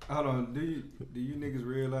 Hold on, do you niggas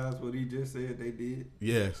realize what he just said they did?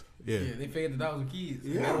 Yes. Yeah. Yeah, they fed the dogs and kids.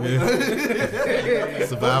 Yeah.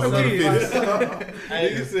 Survival of the fittest.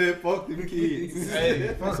 Nigga said fuck them kids.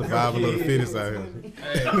 Hey, Survival of the fittest out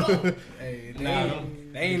here. Hey, nah,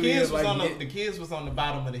 they ain't the kids live was like on that. the kids was on the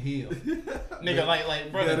bottom of the hill. Nigga,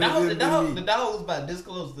 like, bro, Yeah, the dog they was about this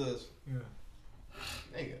close to us. Yeah.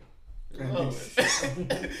 Nigga. It's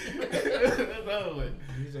over.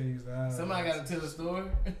 DJ used to have Somebody got to tell the story.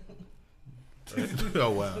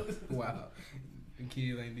 Oh wow. Wow. The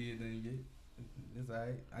kids ain't did nothing yet. It's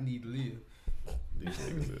alright. I need to live. These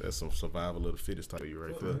niggas, that's some survival of the fittest type of you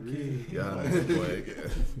right there. Okay. Y'all boy.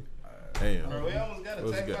 Damn. Bro, we almost got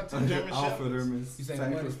What's attacked good? by two German Offer shepherds. them You say the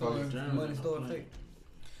money store, sacrifice. money store fake.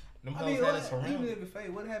 Them I hoes mean, had what, us even surrounded. if it's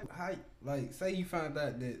fake, what happened? How, like, say you found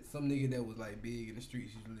out that some nigga that was like big in the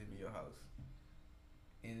streets used to live in your house,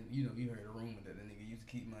 and you know you heard a rumor that the nigga used to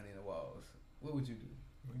keep money in the walls. What would you do?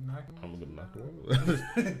 We knock him. I'm gonna knock the wall.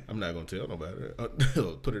 I'm not gonna tell nobody.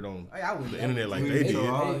 Put it on I wouldn't. the internet like We they ain't did.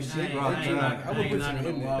 all shit right now. I would put some in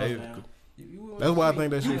there. They- You That's why I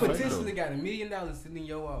think that you shit fake potentially though. got $1 million sitting in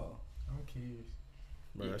your wall. I'm kids.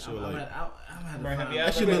 Bro, that shit I'm like Bro, have you that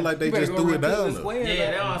ever- shit look like they You better just go threw it around to the down. Though. square, Yeah, like-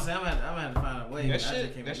 that's what I'm saying. I'm gonna have to find a way. That I just shit,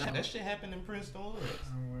 can't that shit, remember. that shit happened in Princeton Woods.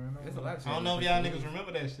 There's a lot of shit. I don't know if y'all niggas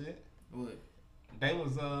remember that shit. What? They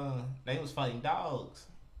was fighting dogs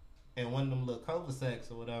in one of them little cul-de-sacs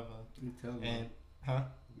or whatever. You tell them. And huh?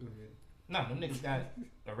 Go ahead. No, them niggas got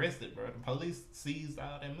arrested, bro. The police seized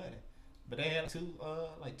all that money, but they had $2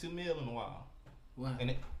 million in the wall. What?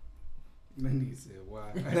 And it, That nigga said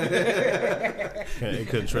why? They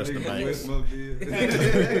couldn't trust the Nigga banks. Westmobile.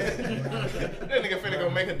 that nigga finna go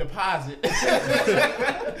make a deposit.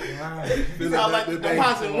 Right. Fill I'd out like the to bank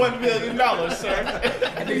deposit form. $1 million, sir.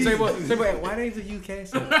 And nigga say what? Why didn't you use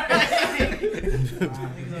cash?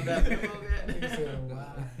 He said,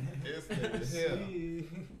 wow. It's the hell.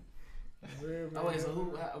 Oh wait, so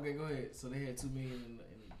who? Okay, go ahead. So they had $2 million in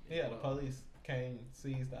Yeah, the police came,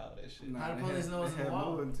 seized all that shit. Nah, How the they police had- know it's they in the had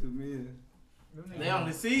wall? more than 2 million. They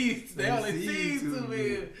only seized. They only seized seized $2 $2 million.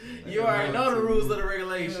 million. You already know the rules of the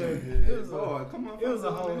regulation. It was Boy, come on. It was a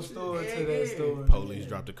fuck all whole that shit. story Yeah, to that yeah. story. Police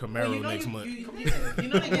dropped a Camaro Well, you know next you, month. you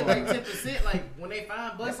know they get like 10%. Like when they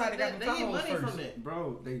find bus That's how like they got that, the they get Tahoes money first. from that.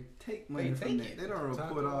 Bro, they take money They from take that. it. They don't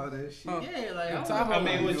report all that shit. Huh. Yeah, like Yeah, I Tahoe. I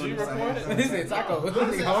mean, would you report it? He said taco. I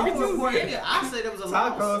said, I don't report any. I said there was a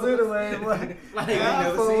Tacos loss. anyway, but Like, I ain't I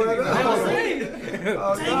never for seen it. it. never Oh, seen it.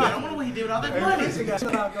 oh, Dang it, I wonder what he did with all that money. She got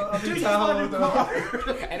taco. I mean, Dude, Tahoe, he's though.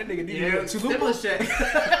 And that nigga did Yeah, it. stimulus check.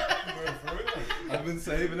 I've been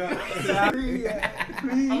saving up. I mean,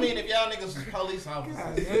 if y'all niggas was police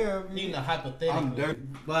officers, Damn, you know, hypothetically. I'm dirty.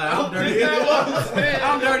 But I'm dirty.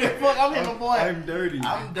 I'm dirty as fuck. I'm hitting my boy. I'm dirty. I'm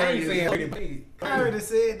I ain't dirty. saying as fuck. anything. I already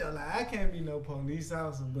said though, like I can't be no police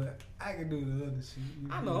officer, but I can do the other shit. You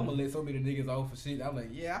I know I'm gonna let so many niggas off for shit. I'm like,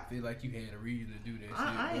 yeah, I feel like you had a reason to do that I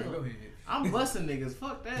shit. ain't- Bro. Go ahead. I'm busting niggas.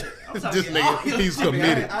 Fuck that. I'm trying This to get all nigga, your he's shit.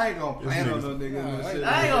 committed. I ain't gonna plan This on nigga's- no nigga Nah, no shit.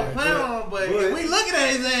 I ain't gonna like plan that. on him, but But- we looking at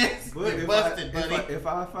his ass. But Get if busted, I, buddy. if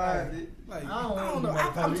I find it, Like, I don't, I don't know. know.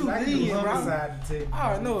 I'm too I can do lenient, bro. homicide detective.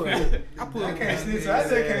 I know. I put I can't snitch. I just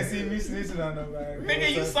can't see me snitching on nobody. Nigga,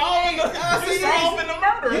 you So- solving the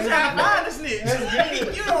murder. You trying to find a snitch.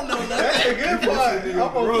 You don't know That's nothing. the good part.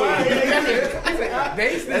 I'm gonna find it.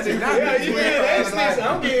 They snitching not Yeah, me. you get that snitch.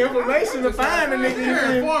 I'm getting information to find the nigga. You You're feel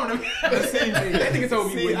me? informing him. That nigga told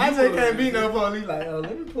me See, when I you just was- can't be no police. Like, oh,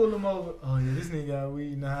 let me pull him over. Oh yeah, this nigga got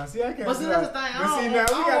weed now. See, I can't. But see, be that's like, the thing. I But don't see,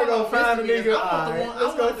 want- now we I gotta don't go want find a no nigga. misdemeanors. I want the Alright, one- I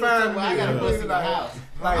let's go want the find stuff where I gotta a bust nigga. in the house.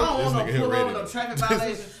 I Like, don't want This no nigga pull over, ready. no traffic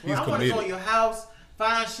violations. He's I want to go committed. in your house,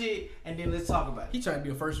 find shit, and then let's talk about it. He trying to be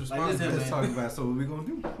a first Like responder. this here, let's man. talk about. So what we gonna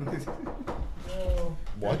do? oh,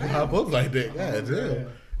 Why you hop up like that? God damn. yeah.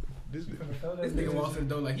 This You finna throw that This nigga bitch. walks in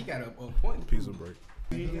the door like he got a point. piece of break.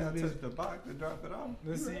 You gotta touch the box to drop it off.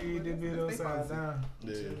 Let's see you eat that bitch upside down.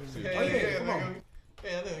 Yeah. Yeah, come on.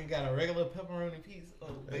 Yeah, then we got a regular pepperoni pizza. Oh,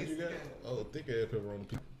 You got oh thick ass pepperoni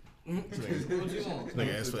pizza. What you want? This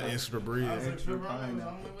nigga asked for extra bread. Extra That's the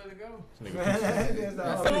pineapple. only way to go. This nigga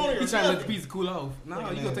That's all. He trying to let the pizza cool off. No,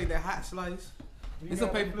 you gonna take that hot slice. You It's some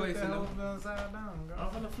gotta paper flip plates that in whole there. bitch upside down. I'm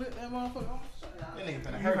finna flip that motherfucker. That nigga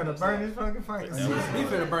finna You hurt finna himself. burn his fucking fingers. He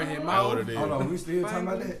finna burn his Know what mouth. it is. Hold on, we still talking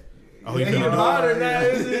about that? Oh, he He finna do harder it. now.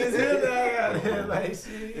 It's him now. Like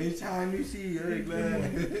shit. Anytime you see her,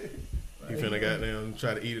 glad. He finna goddamn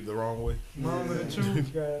try to eat it the wrong way. Moment of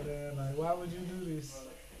truth, goddamn. Like, why would you do this?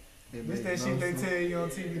 This that shit they tell you on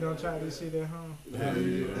TV. Don't try this shit at home.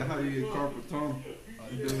 That's how you get carpal tunnel.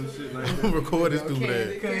 You doing shit like that. Record this stupid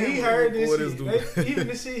ass. Cause he heard this Record shit. this dude. Even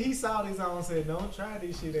the shit he saw this on said, don't try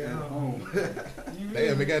this shit at At home. home. You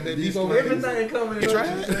Damn, they got that deep over there. everything coming You in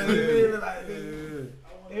tried? instructions. Like,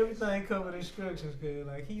 everything covered instructions, cause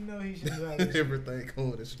like he know he should try this shit. Everything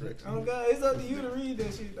cool with instructions. Oh God, it's up to you to read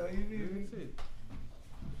that shit though. You feel me?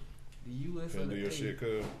 The U.S. Finna do your shit,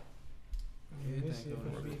 cuz. Yeah, this shit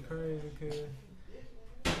gonna be crazy,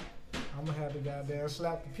 cause I'm gonna have to goddamn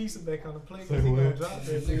slap the pizza back on the plate. Cause Say he gonna what? drop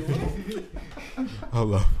that shit.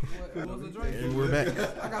 Hold on. What was the drink? And we're back.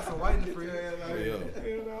 I got some white in the fridge. Hey, yo.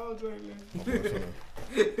 Hell no, I'll drink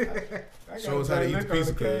that. I Show us how to eat the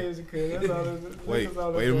pizza, cuz. Wait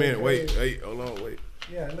a minute. Wait, hold on, wait.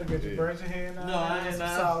 Yeah, look at you, Yeah. burnt your hand out. No, I ain't some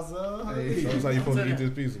not. salsa. Hey. Show us how you supposed to eat this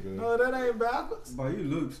pizza, cuz. No, that ain't backwards. Boy, you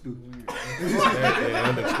look stupid. Hey,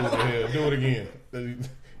 I'm stupid in here. Do it again.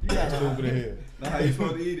 You got Stupid in here. Now how you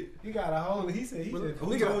supposed to eat it? You got to hold it. He said he But just.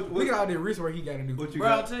 look at all the wrist work he got to do. What you Bro,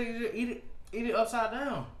 I'll got? tell you, just eat it upside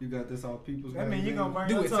down. You got this all people's. That mean you gonna burn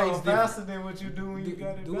Do your it tongue taste faster than what you do when you Do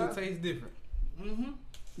got it it back. taste different. Mm-hmm.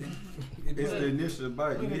 It's the initial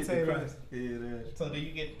bite. You Let me hit tell the you crust. Yeah, that. So do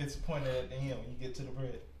you get disappointed at the end when you get to the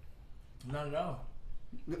bread? Not at all.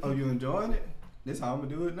 Oh, you enjoying it? This how I'm gonna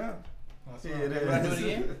do it now. That's Yeah, right. that. Wanna do it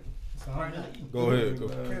again? So I'm not eating. Go ahead. Go.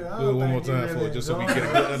 Yeah, I Do it don't one more think you time for really it, just so we get enjoy a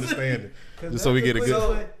it. good understanding. 'Cause Just so we that's get a the good. quickest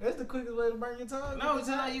way- That's the quickest way to burn your tongue. No, it's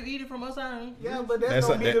how you eat it from upside down. Yeah, but that's That's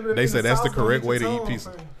gonna a- be the they said that's the sauce gonna correct hit way to your eat tongue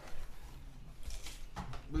pizza. first.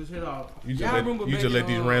 But shit off. You Y'all remember just back let in,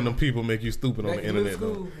 these random people make you stupid on Back the in middle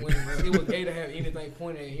internet, school, though. when it was gay to have anything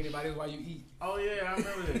pointed at anybody else while you eat. Oh yeah, I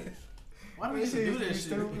remember that. Why do we This used to do shit that is shit?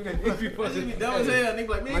 stupid. That shit be dumb as hell. Nigga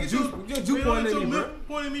like, man, Like get juice- your get juice man, pointing get at your me, bro. lip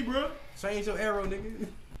pointing at me, bro. Change your arrow, nigga.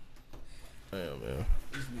 Damn, man.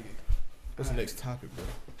 This nigga. What's the next topic, bro?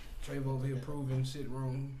 Trave over here proving shit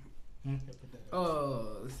wrong.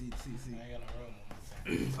 Let's see. I ain't got no room on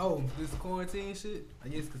my side. Oh, this quarantine shit. I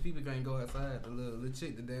guess because people can't go outside. The little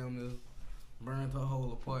chick that down there burned her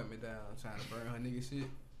whole apartment down trying to burn her nigga shit.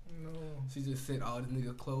 No. She just set all this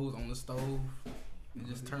nigga clothes on the stove and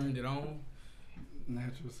just turned it on.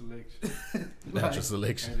 Natural selection. Natural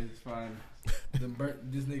selection. That is fine. Then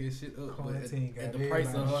burnt this nigga shit up. But Quarantine at got the price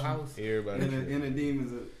of everybody her shit. house. Everybody. And the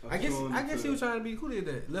demons are I guess showing she was trying to be. Who did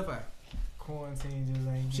that? Left Eye. Quarantine just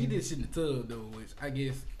ain't. She did shit in the tub though, which I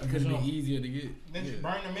guess could have been easier to get. Didn't you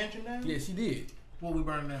burn the mansion down? Yeah, she did. What we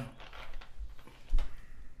burn down?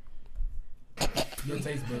 Your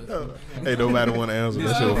taste buds. Hey, nobody want to answer.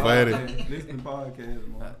 That shit was funny. Listen to podcasts,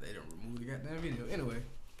 man. They don't remove the goddamn video. Anyway,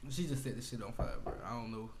 she just set the shit on fire, bro. I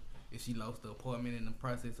don't know if she lost the apartment in the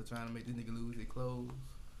process of trying to make this nigga lose his clothes.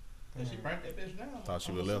 And she burnt that bitch down. Thought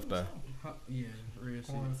she was left eye. Huh, yeah, real shit.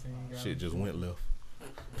 Quarantine got Shit just went left.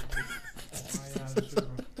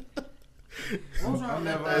 What was I wrong with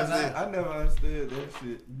never that? understood. I never understood that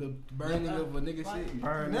shit. The burning of a nigga shit.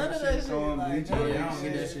 Burn None that of that shit, shit, throwing like, bleach yeah, on I that don't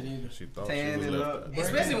get that shit. shit either. She thought Tan she it was up. left eye.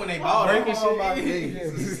 Especially when they bought it. Breaking shit about You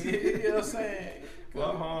things. know what I'm saying?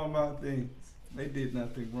 What harm about things? They did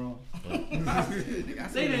nothing wrong.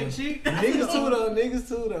 They didn't cheat. Niggas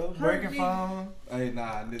too though. Breaking me. phone. Hey,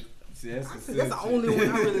 nah, see, that's the That's the only one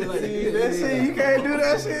I really like. See, that shit, you can't do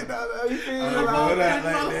that shit though. You feel me? Like Like,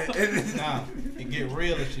 that. Nah, it get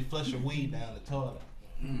real if she flush her weed down the toilet.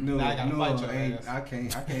 No, Now I gotta fight your ain't, ass. I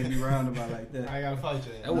can't be roundabout like that. I gotta fight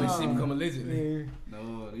you. That when shit become a legend. yeah.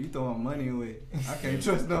 No, you throwing money away. I can't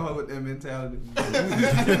trust no one with that mentality. You could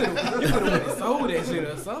have went and sold that shit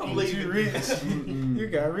or something. Leave You it. rich. Mm-mm. You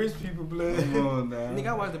got rich people blood. Come on now. Nigga,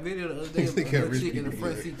 I watched the video the other day of They got a rich chick in the people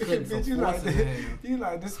front seat cutting some Bitch, you like forces that? in half. You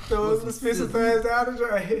like this throw With the some Spencer scissors. fans down the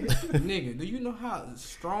drain. Nigga, do you know how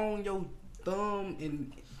strong your thumb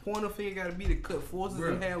and pointer finger gotta be to cut forces in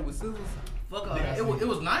Bruh. half with scissors? Fuck off. It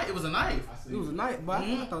was knife. It was a knife. It was a knife, but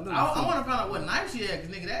I thought that I was want to find out what knife she had,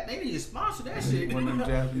 cause nigga, that they need to sponsor that shit. One of them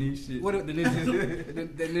Japanese shit. what the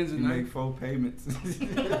ninja, the ninja You knife. make 4 payments.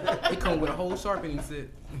 It come with a whole sharpening set.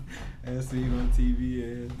 As seen on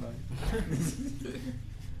TV ass like.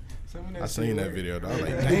 Some of I seen that shit video. Though. I was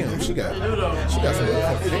like, damn, she got got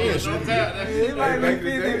some hands. work. It might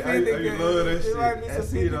be Back in the day, 50-50. I love that It might be shit. I some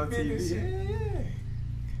see it on 50-50 TV. shit. Yeah.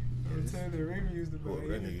 I'm telling you, Remy used to buy Boy,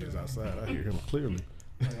 that nigga is anything. outside. I hear him clearly.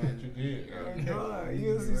 You good. Oh, God,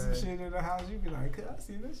 you'll see some shit in the house, you be like, I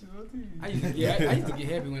seen that shit on TV. I used to get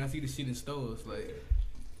happy when I see the shit in stores. Like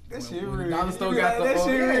That shit when the real. dollar store You be got like, the that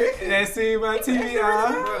shit real. That scene by TV,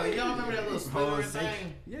 Bro, y'all remember that little splitter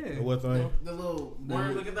thing? Yeah. What thing? The little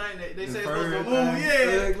bird looking thing that they The say it's supposed to fur move. thing.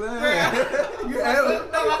 Yeah. You No,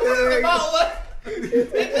 ever? the ball was.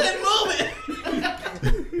 They couldn't move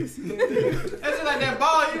it. That's just like that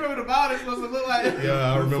ball. You remember the ball that's supposed to look like?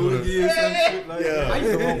 Yeah, I remember that. Yeah, some shit like Yeah. I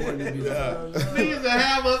used to want one of these. Yeah. They used to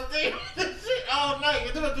have us think this shit all night.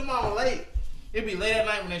 It was too mama late. It'd be late at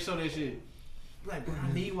night when they show that shit. Like, bro,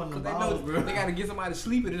 I need one of Cause them they know balls, bro. they gotta get somebody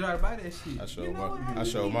sleeping to try to buy that shit. I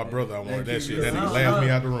showed my brother I wanted that shit. That Yeah. nigga laughed me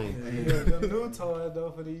out the room. Yeah, the new toys though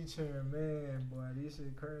for these children, man, boy, this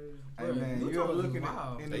shit crazy. Hey man, Blue you ever toys looking is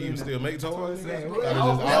wild. at They even still make toys. Man, That what- was just That all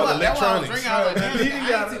was- that was electronics. drinking. I was like, damn, Ladidi I ain't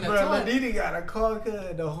got seen a, a bro, toy. Ladidi got a car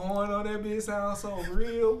cut. The horn on that bitch sound so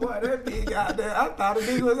real, boy. That bitch got that. I thought the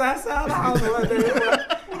nigga was outside the house one day.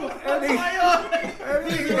 Boy. That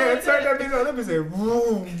nigga had turned that bitch on. That bitch said,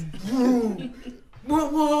 vroom, vroom.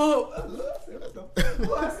 Whoop, whoop. I said, what the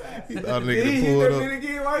fuck? I said, He thought a nigga he to hit pull that it bitch up.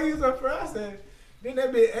 again. Why you so fast? I said, then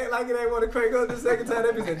that bitch act like it ain't want to crank up the second time.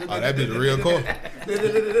 That bitch said, Oh, that bitch a real car.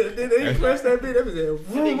 then they pressed that bitch. That bitch said,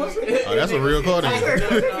 vroom. I said, Oh, that's a real car I said,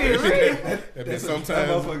 then. that bitch real. That bitch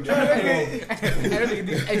sometimes.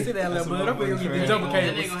 Hey, sit down, little bud. I'm gonna get the jumper That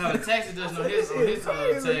cables. nigga gonna have a taxi just on his text.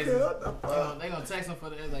 What the fuck? They gonna text him for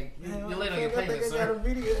the like Man, you're late on your I think payment, I got a sir.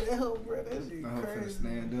 video of that hoe, bro. That shit I hope I crazy.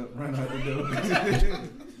 stand up, run out the door.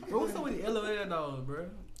 Bro, what's up with the LOL dogs, bro?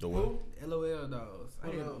 The what? LOL dogs. I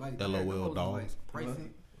ain't like LOL dogs. Pricey.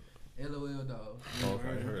 LOL dogs. Oh, okay,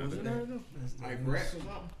 I heard You that. never know. Like rap or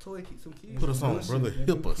something. Toy some kids. Put us on, brother. That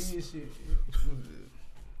Hip new us. kid shit.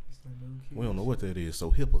 It's that new kid We don't know what that is, so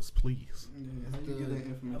hip us, please. How you get that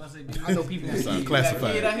information? What I say, I know people It's that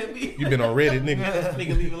classified. Kid out here be. You been on Reddit, nigga.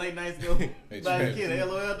 Nigga leaving late nights go. Hey, Buy a Travis. kid,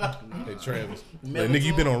 LOL dog. Hey, Travis. Like, nigga,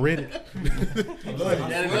 you been on Reddit? That Been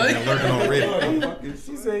lurking on Reddit.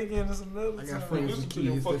 She said he getting us another I time. got friends with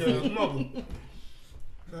kids. that-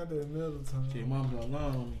 Not that another time. Shit, mom been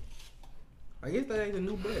alone on me. I guess they ain't the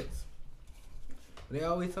new bets. They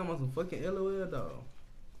always talking about some fucking LOL dog.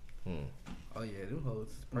 Hmm. Oh yeah, them hoes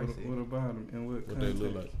is What pricey. about them and what What they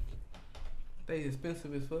look context? like? They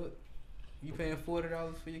expensive as fuck. You paying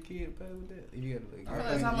 $40 for your kid to play with that? You gotta like. I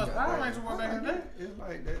feel like how much Power Rangers were back in the day. It's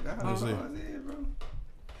like that. That's how Let's see. it is, bro.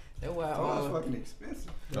 That's why. Toys fucking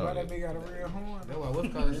expensive. Oh, Why yeah. that bitch got a real horn? That's why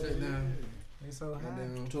what's called shut down. They so high.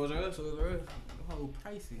 Goddamn. Towards us. Toys R Us. The whole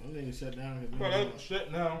pricey. Them niggas shut down. Well, that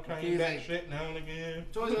shut down, came Kids back, ain't- shut down again.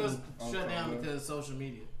 Toys R Us Oh, shut down okay. because of social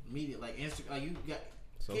media. Media like Instagram. Like you got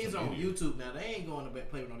Social kids on media. YouTube now. They ain't going to bed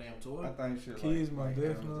play with no damn toy. I think shit Kids like most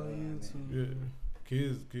definitely on Amazon YouTube. Yeah.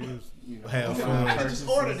 Kids you know, have online fun. purchases. Just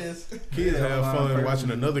order this. Kids Yeah, have online fun purchases.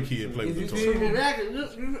 watching another kid play with the Is toy. it Exactly.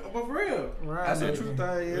 But for real. Right. That's the truth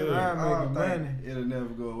out here. Yeah. I don't Making think money. it'll never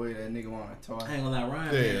go away. That nigga want a toy. I ain't gonna lie,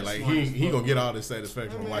 Ryan. Yeah, man, like smart as he fuck. gonna get all this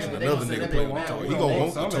satisfaction from watching Yeah, they another gonna say nigga that play nigga with the mad. toy. We He gonna gonna want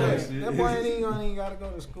want the some of toy. that shit. That boy ain't gotta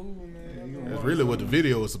go to school, man. That boy- That's really what the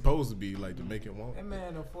video is supposed to be, like to make him want. That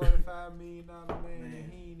man a $45 million man, and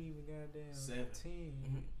he ain't even goddamn 7.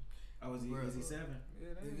 10. Oh, is he 7? Yeah,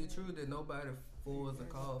 that Is it true that nobody forwards a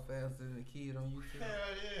call faster than a kid on YouTube?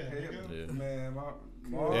 Hell yeah. nigga. Yeah. Man,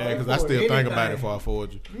 Yeah, because I still think about it before I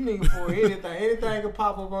forward you. You nigga for anything can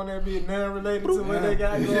pop up on that bitch non-related to what they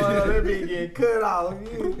got going on. That bitch get cut off.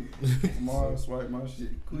 Yeah. Tomorrow swipe my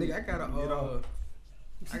shit. Quick. Nigga,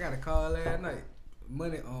 I got a call last night.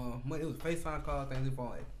 Money, it was a FaceTime call. Things it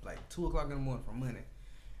phone at like 2:00 in the morning from Money.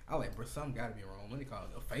 I was like, bro, something gotta be wrong. Money called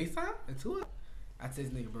a FaceTime at 2:00. I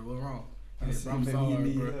text nigga, bro, what's wrong? He said, bro, I'm Maybe you sorry,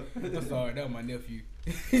 need bro. help. I'm sorry, that was my nephew.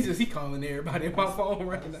 he calling everybody in my phone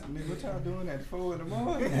right now. Nigga, what y'all doing at 4 in the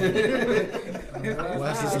morning?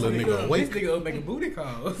 Why is this little nigga This awake? nigga up making booty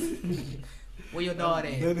calls. Where your daughter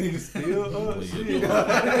at? That nigga still up.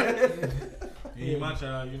 Shit. He ain't my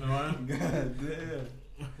child, you know what? God damn.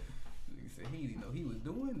 Nigga said he didn't know he was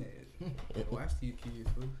doing that. Watch these kids,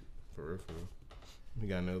 bro. For real, for real. We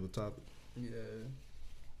got another topic. Yeah.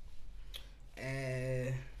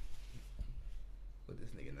 And what this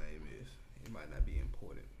nigga name is? It might not be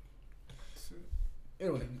important.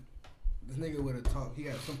 Anyway, this nigga with a talk, he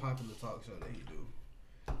got some popular talk show that he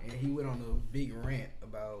do, and he went on a big rant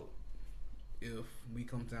about if we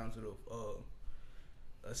come down to the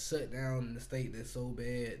a shutdown in the state that's so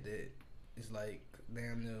bad that it's like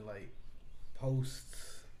damn near like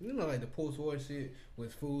like the post-war shit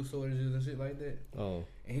with food shortages and shit like that. Oh,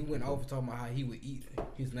 And he went off talking about how he would eat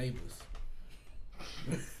his neighbors.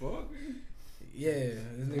 Fuck. Yeah,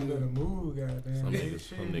 this Nigga nigga. gonna move, goddamn. some niggas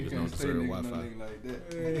don't Can't say deserve nigga Wi-Fi. no nigga like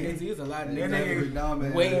that. It's a lot of That niggas.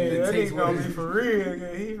 nigga- Wait, Hey, that takes nigga gonna what be is- for real.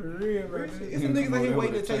 Yeah, he for real, bro. It's some niggas out here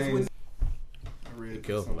waiting to chase with. Real ribs.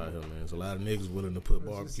 Be careful out here, man. There's a lot of niggas willing to put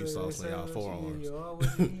barbecue sauce on y'all forearms.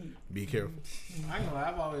 Be careful. I ain't gonna lie,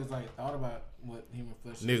 I've always like thought about what human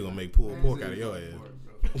flesh. Nigga gonna make pulled pork out of your ass.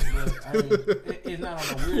 But, I mean, it's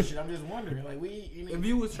not on no weird shit. I'm just wondering, like, If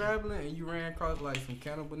you was traveling and you ran across like some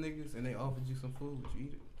cannibal niggas and they offered you some food, would you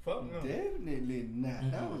eat it? Fuck no. Definitely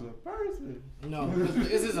not. That was a person. no,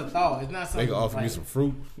 this is a thought. It's not something. They can offer like, me some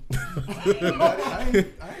fruit. I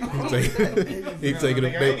ain't He taking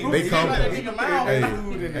it. They compost.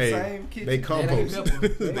 Hey, they compost.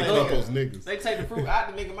 They compost niggas. They take the fruit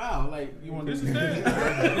out the nigga mouth. Like, you want this?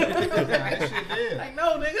 That shit dead. Like,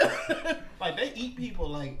 no, nigga. Like they eat people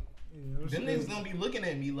like them niggas gonna be looking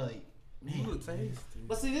at me like, You look tasty.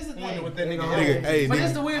 But see, this is the wonder thing. what that nigga Nigga, hey, But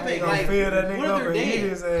that's nigga, the weird thing. Gonna Like, feel that what nigga if up they're and eat dead?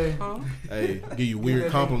 his ass. Huh? hey, give you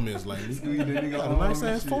weird compliments like, Squeeze that nigga got a arm nice and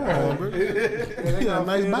ass shit. forearm, bro. You got a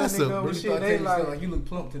nice bicep, bro. Really start They telling you like- stuff like you look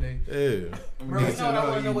plump today. Yeah. Bro, you know what I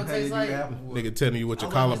want to know what tastes like? Nigga telling you what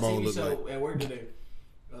your I watched a collarbone TV look show like. at work today.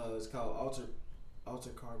 It's called Alter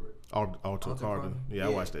Carbon. Alto Carter. Yeah, I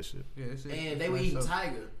Yeah. watched that shit. Yeah, that shit. And they were eating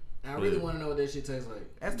tiger. And I really Yeah. want to know what that shit tastes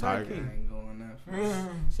like. That's Tiger. Tiger. I ain't going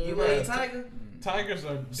there. You ever ate tiger? tigers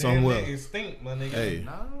are damn Somewhere. near extinct, my nigga. Hey,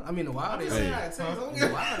 Nah, I mean the wild I'm is. just saying Hey. how it tastes. I'm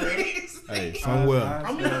just wild, hey,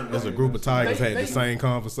 somewhere. There's a group of tigers They- had they- the same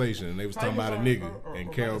conversation, and they was talking about a Tigers nigga, are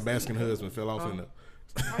and Carol about Baskin husband fell off in the.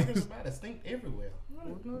 Tigers are about extinct everywhere.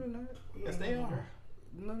 No, they're not. Yes, they are.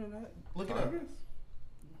 No, they're not. Look it up.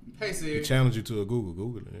 Hey, He Siri. challenge you to a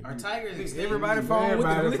Google it. Are tigers extinct? Everybody phone with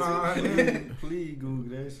Everybody the fine. Please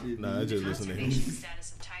Google that shit. Nah, I just listen to him. Conservation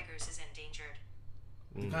status of tigers is endangered.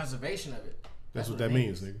 The conservation of it. That's what that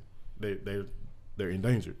means, nigga. They're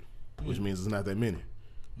endangered, which means it's not that many.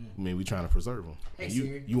 I mean, we trying to preserve them. Hey, And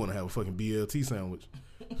Siri. you want to have a fucking BLT sandwich?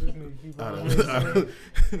 This nigga keep Out on of- out of-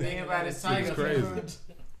 Everybody's Shit tiger. is crazy.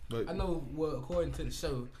 But I know. Well, according to the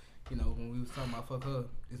show, you know, when we was talking about fuck her,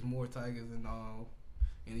 it's more tigers in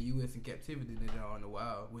the U.S. in captivity than there are in the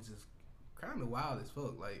wild, which is kind of wild as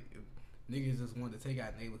fuck. Like if niggas just want to take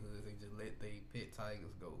out neighborhoods and just let they pet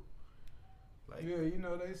tigers go. Like Yeah, you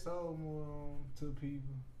know they sold more to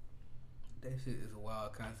people. that shit is a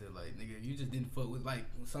wild concept. Like nigga, you just didn't fuck with like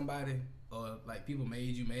somebody or like people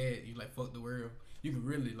made you mad. You like fuck the world. You could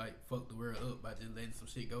really like fuck the world up by just letting some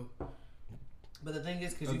shit go. But the thing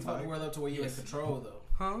is, because you fuck the world up to where you in control, though.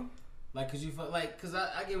 Huh? Like, because you fuck, like, because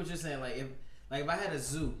I get what you're saying. Like, if I had a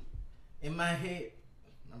zoo, in my head,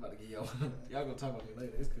 I'm about to get y'all gonna talk about me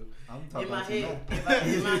later. It's cool. I'm talking In my about you head, now.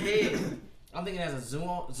 in my head, I'm thinking as a zoo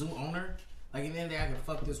owner, like, in the end of the day, I can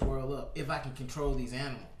fuck this world up if I can control these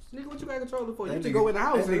animals. Nigga, what you got control it for? You That can nigga- go in the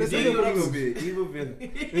house that and let nigga the evil nigga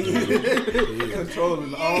evil villain.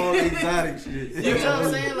 Controlling all exotic shit. You know what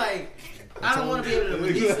I'm saying? Like, I don't want to be able to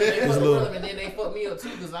release them. They fuck the world up and then they fuck me up too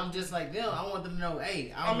because I'm just like them. I want them to know,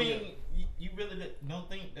 hey, I mean, you really don't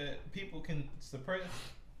think that people can suppress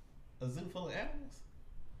a zoo full of animals?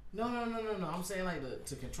 no. I'm saying like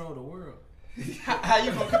to control the world. How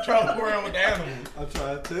you gonna control the world with the animals? I'm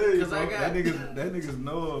trying to tell you, 'Cause bro. I got- That nigga's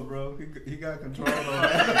Noah, bro. He got control of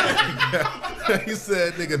that. he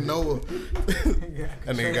said, "Nigga Noah."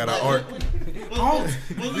 That nigga got an arc. You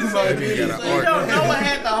That nigga got an You arc. don't know what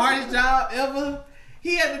had the hardest job ever?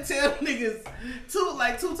 He had to tell niggas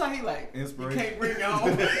two times. He like, you Inspiration. can't bring your own.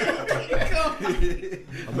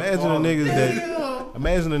 Imagine a nigga that.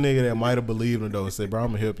 Imagine a nigga that might have believed him though and said, "Bro, I'm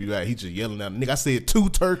gonna help you out." He just yelling at him. Nigga, I said 2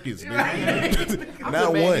 turkeys, nigga. Not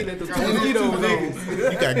Man, he one. let the 2 mosquitoes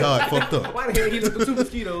on. You got God fucked up. Why the hell he let the 2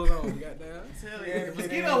 mosquitoes on? Goddamn. The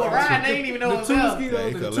mosquito was riding. They didn't even know The it was 2 there. mosquitoes Yeah, he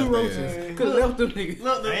and the could've 2 left their roaches. Could have left them niggas.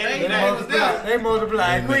 Look, they They was there. They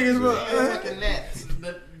multiply quick as They fuck. fucking gnats.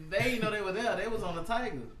 They didn't know they were there. They was on the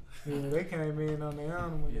tiger. Yeah, they came in on their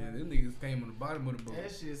animal. Yeah, them niggas came on the bottom of the boat.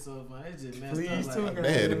 That shit so funny. It's just messed Please up. too, Like, guys.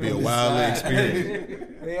 That had to be a wild experience.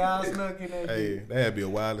 They all snuck in that Hey, bitch. that had to be a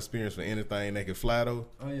wild experience for anything that could fly though.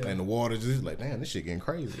 Oh, yeah. And the water just like, damn, this shit getting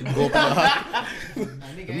crazy. Go up in the hot. Them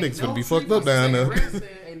niggas finna be fucked up down there.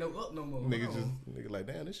 Ain't no up no more. Nigga just nigga like,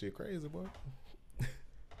 damn, this shit crazy, boy.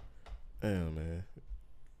 Damn, man.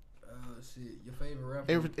 Shit, your favorite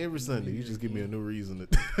rapper? Every Sunday, you just give me a new reason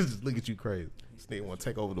to just look at you crazy. This nigga want to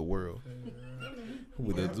take over the world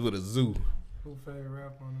with a zoo. Who favorite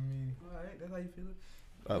rapper on the media? Alright, that's how you feel it?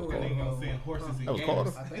 That was They Carter. gonna send horses and That was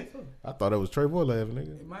camels. Carter. I think so. I thought that was Trey Boy laughing, It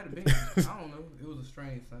nigga. might have been. I don't know. It was a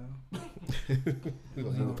strange sound. We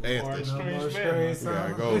gonna move past Or that. No strange more man. strange We gotta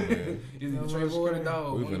sound. go, man. Is No it Trey more Boy or the strange.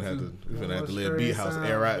 dog? We One finna or have two. to let straight B House sound,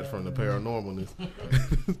 air out man. from the paranormalness.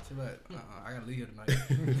 Chill out. I gotta leave here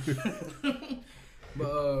tonight.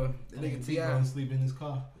 But that nigga Nigga T T.I. gonna sleep in his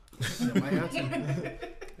car. Shit, might have to.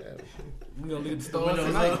 We gonna leave the stars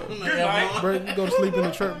tonight. Bro, you go to sleep in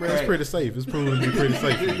the truck, bro. It's pretty safe. It's proven to be pretty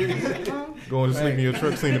safe for you. Going to sleep in your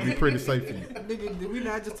truck seems to be pretty safe for you. Nigga, did we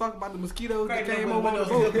not just talk about the mosquitoes that came over on the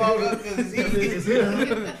boat. boat? Them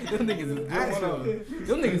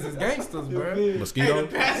niggas is gangsters, bro. Mosquito?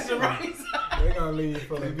 Pastor Rice. They gonna leave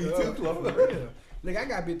for Be too close. Nigga, I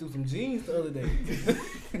got bit through some jeans the other day.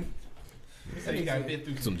 So you got bit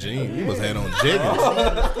through Some jeans. You must have had on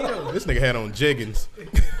jeggings. This nigga had on jeggings.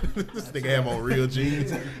 This nigga have on real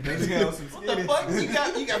jeans. What the fuck?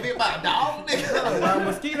 You got bit by a dog, nigga?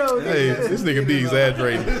 Mosquitoes. Hey, this nigga be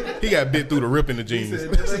exaggerating. He got bit through the rip in the jeans. This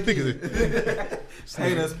nigga,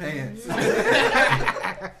 Hate us pants.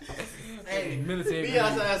 Hey, Military. be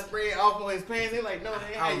outside spraying off on his pants. They like, no, they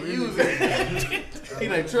ain't how you use it. He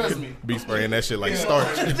like, trust me. be spraying that shit like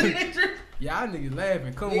starch. Y'all niggas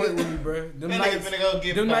laughing. Come work with me, bro. Them That nigga nights, finna go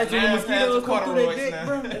get them about nights when the 9 mosquitoes pounds of come through their corduroys dick, now.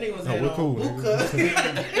 bro. That nigga was Oh, we're cool.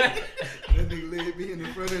 That nigga leg be in the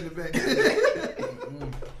front and the back.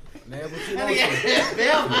 Laugh what you That know. nigga had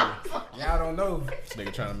velvet. Y'all don't know. This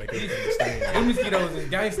nigga trying to make everything understand. Them mosquitoes is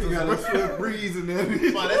gangsters, You got bro. a swift breeze in there. Man,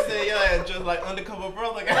 they said y'all had just like undercover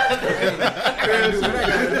brother. I gotta do what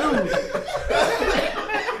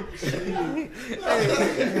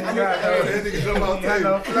I gotta That nigga jump out got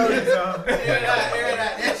no floaties on. Air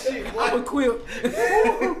that shit. do. I'm equipped.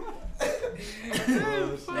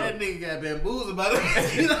 That nigga got bamboozled by the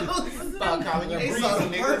mosquitoes. Start calling you They breeze, saw the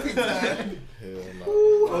nigga. perfect time. Hell no.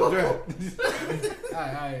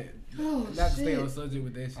 Alright. Not to stay on subject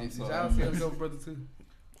with that shit. Did y'all see Undercover Brother 2?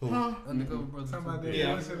 Who? Undercover Brother 2. Somebody did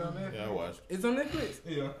Yeah. shit on that. Yeah, I watched. It's on Netflix.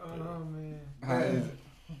 Yeah. Oh man. How is it?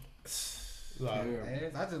 I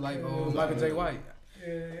just like Michael J. White.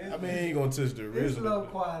 Yeah, I mean, you gonna touch the it's original. low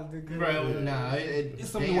quality good. Bro, nah, It's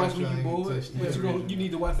something to watch when you bored. But you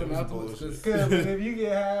need to watch something afterwards. bullshit. Good, but if you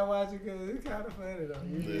get high watching, cause it's kind of funny though.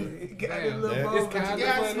 You got Damn, this little that- moment. it's kinda You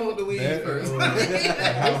gotta smoke the weed That, first.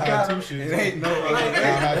 how to shit. It ain't no Like,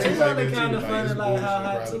 How Hot it's Two like only that kind too, of like, funny, it's like how bullshit, hot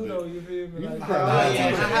probably. too though. You feel me? Like, probably- how Oh,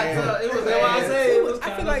 yeah, hot it was that's why I say it was I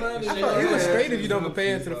feel kind like of funny. it was Yeah. straight if you don't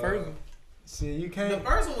compare it to the first one. Shit, you The can't.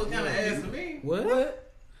 first one was kind of ass to me. What?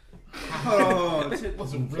 Oh, What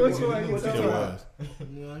you like? What's your eyes?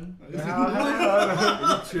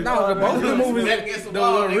 No, the both the movies, Back against the the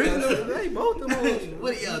wall, nigga. original, they both the movies.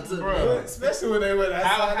 What are y'all took? Bro. Especially when they went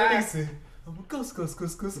How outside. high- That nigga said, I'm a goose. That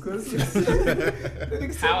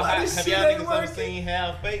nigga said, How "Why high this have shit y'all ain't niggas ever working?" seen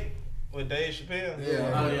Half Baked with Dave Chappelle? Yeah.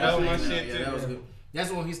 Oh, yeah, That was my I seen shit that. too. That was good.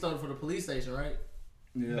 That's when he started for the police station, right?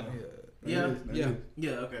 yeah. Yeah. Yeah.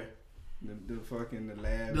 Yeah, okay. The fucking the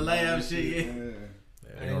lab. The lab shit, yeah.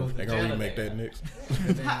 They gonna remake that next.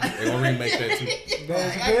 They gonna remake that too.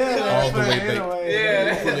 That's good. All the way That's back. funny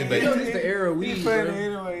anyway. Fully This baked. is the era He weed, funny bro.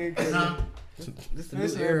 anyway. 'Cause Huh? This the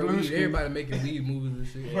Especially new era Blue weed. Street. Everybody making weed movies and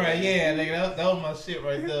shit. Bro, yeah, nigga, that was my shit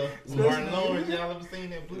right there. Martin Lawrence, y'all ever seen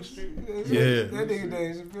that Blue Street? Yeah. That nigga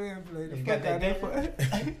Dave Chappelle played the He fuck got out that that part.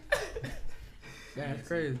 That's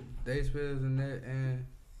crazy. Dave Chappelle's in that, and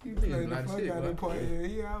He Niggas played the not fuck shit, out bro. that part. Yeah,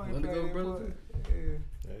 he always Wanna played go, that brother, part. too?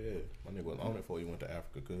 Yeah. Yeah. My nigga was on it before he went to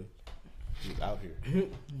Africa, cause he was out here.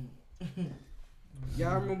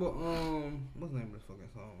 y'all remember what's the name of this fucking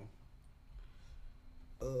song?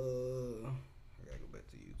 I gotta go back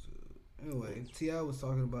to YouTube. Anyway, T.I. was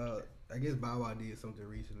talking about, I guess Bow Wow did something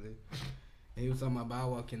recently, and he was talking about Bow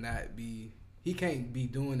Wow he can't be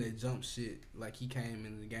doing that jump shit like he came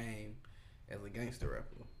in the game as a gangster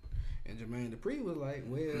rapper. And Jermaine Dupri was like,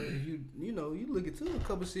 well, if you know, you look into a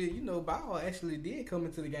couple shit, you know, Bow Wow actually did come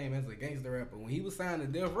into the game as a gangster rapper. When he was signed to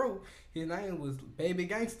Death Row, his name was Baby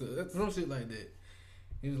Gangster, some shit like that.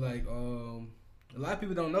 He was like, a lot of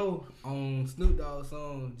people don't know on Snoop Dogg's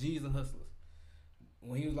song G's and Hustlers,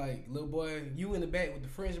 when he was like, little boy, you in the back with the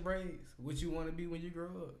French braids, what you want to be when you grow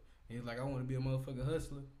up? He was like, I want to be a motherfucking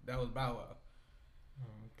hustler. That was Bow Wow.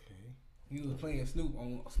 Okay. He was playing Snoop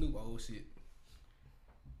on Snoop old shit.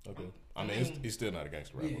 Okay. I mean, he's still not a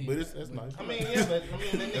gangster rapper, Yeah, but it's nice. I mean, yeah, but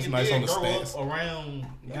that That's nigga nice did on the grow stats. up around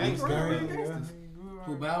Yeah, gangsters. around Yeah. gangsters.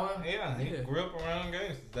 Who, Bow Wow? Yeah, he Yeah. grew up around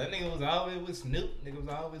gangsters. That nigga was always with Snoop. Nigga was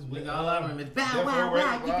always with. Nigga, all I remember is Bow Death Wow Row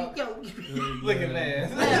Wow, Records, yo. Look at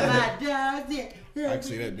that. My dogs, yeah. I can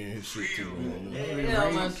see that being his shit too. Man. Yeah,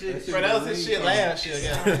 my shit. Bro, that was his shit last year.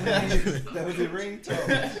 Yeah. That was his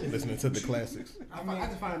ringtone. Listening to the classics. I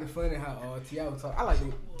just find it funny how T.I. was talk. I like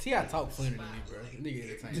T.I. talk funny to me, bro.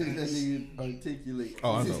 Nigga entertaining. That nigga articulate.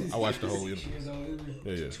 Oh, I know. I watched the whole interview. You know,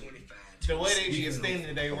 Yeah, yeah. The way they be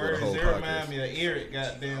extending their words, whole it remind podcast. me of Eric.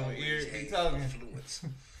 Goddamn, when Eric be talking. Influence.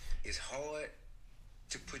 It's hard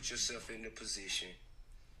to put yourself in the position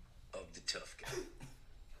of the tough guy.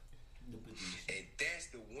 And that's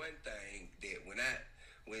the one thing that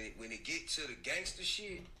when it get to the gangster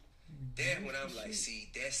shit, that when I'm like, see,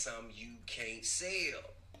 that's something you can't sell.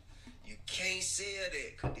 You can't sell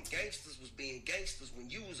that because the gangsters was being gangsters when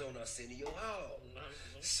you was on Arsenio Hall.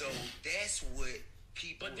 So that's what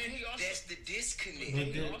people. But then he also, that's the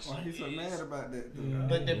disconnect. Why he so mad about that? Dude?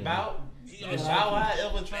 But the Bow Wow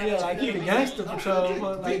ever trying Yeah, like he the gangster patrol,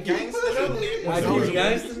 but like gangster. like he the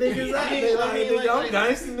gangster niggas out there. Like nigga, I'm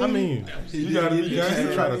gangster. Nigga. I mean, you gotta be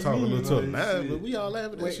gangster. Try to talk a little tough. Nah, Shit. but we all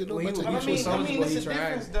laughing at that shit. When he Nobody was take with that Soulja shit Boy, it's he a tried.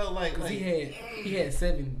 difference though. Like Cause he had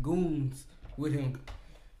 7 goons with him.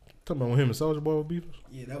 Talking about when him and Soulja Boy were beefing.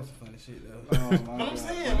 Yeah, that was some funny shit though. Oh, my But I'm God.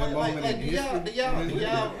 saying, That like, moment in do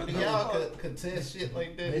y'all contest shit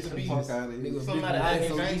like that Get to the be fuck out of here. Nigga, somebody Big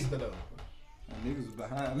acting Bang gangster though? Niggas was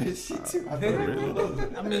behind that shit too.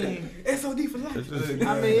 I mean, SOD for life.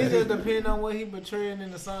 I mean, it just depends on what he portraying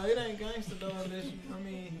in the song. It ain't gangster though, unless you, I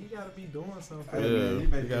mean, he gotta be doing something. Hey, man, Yeah, he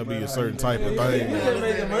make you gotta it be a behind certain you. type of Yeah, thing. you just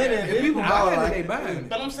making money. If people I buy it, like they it. buy it.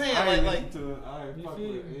 But I'm saying, I ain't like listen to it. I ain't You fuck feel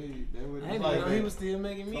with it. me? Hey, that was I ain't like even know he that. was still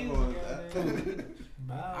making music. Come on, goddamn.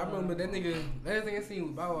 I remember that nigga. Last thing I seen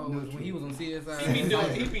with Bow Wow was when he was on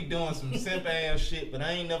CSI. he be doing some simp ass shit, but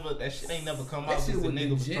that shit ain't never come That out shit because the was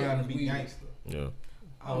nigga was legit trying to be weird. gangster. Yeah.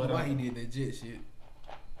 I don't know why he did that jet shit.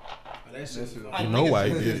 that shit. That shit. Like, You know why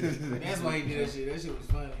he niggas- did it. That's why he did that shit. That shit was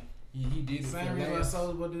funny. He did it. Same for reason why laughs.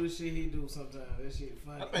 Soulja Boy do the shit he do sometimes. That shit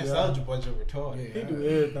funny. I think Soulja Boy just retarded. Yeah. He do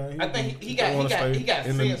everything. I think he wanna got stay sense,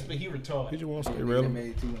 in the- but he He retarded. just want to stay They relevant.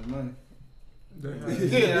 made too much money.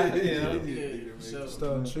 Sure.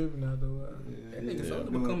 Start tripping out the way. That nigga Yeah.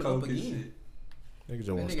 Soulja Boy coming up again. Nigga just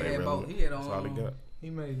That want to nigga stay had relevant. he had That's all he got. He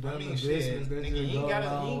made I dumb mean, investments. shit, That nigga, just you ain't go a gotta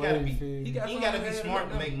long be. way, feel. He got You ain't gotta be something smart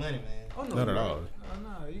to had make money, man. Oh no, Not at all.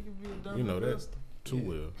 Oh, no, you can be a dumb You know that investor. too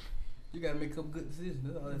well. You gotta make a couple good decisions.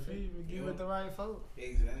 That's all You that feel me? Give it the right folk.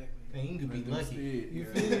 Exactly. And you can be lucky. You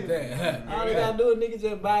feel me? That. All they gotta do is nigga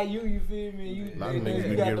just buy you. You feel me? You, A lot of niggas you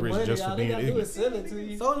been got getting the rich money. just for All they being gotta do ignorant. is sell it to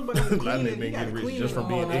you. Soulja Boy A lot of clean niggas it. been He got getting rich clean just it from on.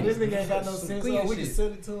 being Nah, this nigga ain't got no Some sense. clean So we can shit. sell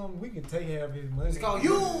it to him. We can take half his money. It's called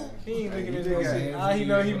you. He ain't looking at Hey, that you shit. got All he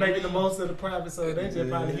know he MTV. making the most of the profit, so they just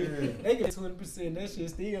probably Yeah. they get 20%. That shit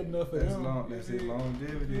still enough for That's them. long. That's his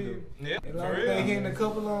longevity. though. Yeah, And for like real. they hitting a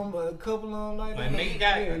couple on like Like that.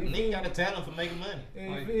 nigga got a talent for making money. Yeah, you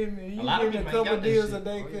Like, feel me? You a lot of getting a people ain't couple got that deals shit. a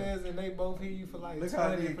day, Oh, yeah. cuz, and they both hit you for like Look how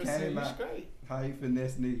nigga 20%. came You out. straight. How he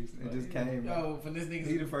finesse niggas and just came out. Yo, for this He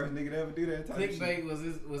nigga, the first nigga to ever do that type of shit. clickbait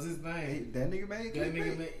was his Hey, thing. that nigga made That nigga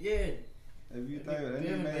clickbait. made, yeah. If you think that Them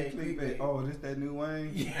nigga made made clickbait, clickbait. oh, this that new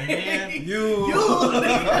Wayne? man, You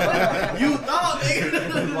You thought,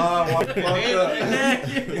 nigga. Mom, fucked up.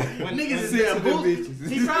 When niggas is Six there, of them boo. bitches.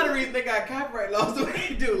 He probably the reason they got copyright laws the way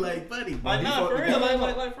they do. Like, funny. like he nah, fucked for the real, game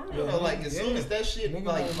like for real. Yeah. though. Like as soon Yeah. as that shit Nigga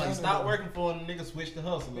like made money stopped though. working for him, nigga switched to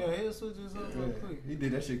hustle. Yeah, he'll switch his up real Yeah, quick. he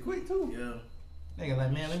did that shit quick too. Yeah. Nigga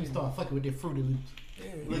like, man, let me start fucking with that Fruity Loops. Yeah,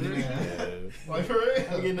 Look at Yeah. that. Like for I'm real.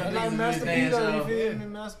 getting them And like niggas Master to P dance though, you off. feel me?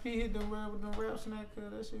 Master P hit them rap with them rap snack,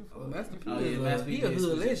 that shit Oh, for Master P Oh, yeah, is Master P he a did hood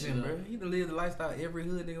switch that legend, shit bro. up. He done lived the lifestyle every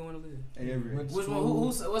hood nigga want to live. Every. Which one?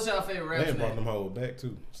 What's y'all favorite rap They brought snack? them hoes back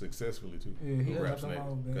too, successfully too. Yeah, he Rap got them snack.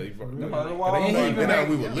 all back. Cause he For brought- real. Them all the Cause Walmart. they And even been out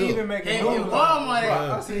we were he little. even making And moves. Walmart.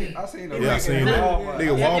 Yeah. I seen them. Yeah, I seen that. Walmart.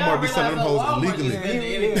 Nigga, Y'all Walmart be selling them realize hoes Walmart illegally. just into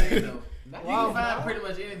Yeah. anything, though. You can Walmart. find pretty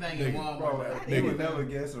much anything in Nigga, Walmart. Bro, bro. you would never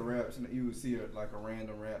guess a rap snack. You would see like a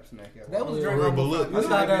random rap snack. At That was Walmart. during Real, but look, You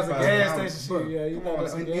thought that was a gas Bro, station shit, yeah. You come know on,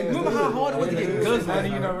 that's a in gas the- station. Remember how hard it was to get Yeah, guns now back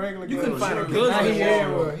you then? know regular You gas couldn't find a station. gun Now he at Walmart.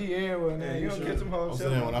 everywhere. He everywhere now. Yeah, you You don't sure? get them hoes. I'm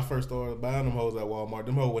saying when I first started buying them hoes at Walmart,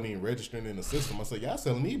 them hoes wasn't even registering in the system. I said, y'all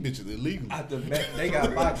selling these bitches illegally. At the back, they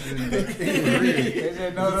got boxes in the real. They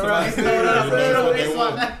just know the right Yeah, stuff. that's what they It's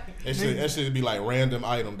want. like- That shit be like random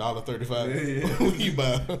item, $1.35. Yeah. When you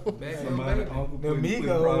buy. Back Somebody, in the uncle The put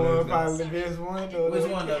Migo products one probably out. the best one though. Which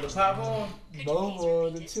one though? The popcorn? Both or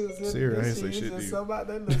the chips. Serious, I ain't say It's shit to just you. something about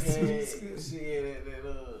that little Yeah, sweet. shit,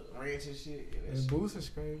 that ranch and shit. Yeah, that And shit. Booster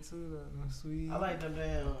scrape too, though. No sweet. I like them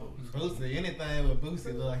damn. Boosie, anything with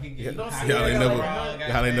Boosie, look like he get. Don't Y'all see ain't it, never, like,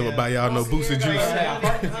 y'all ain't never buy y'all no Booster juice.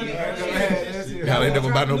 Y'all ain't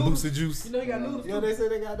never buy no Booster juice. You know he got noodles Yeah, too. they say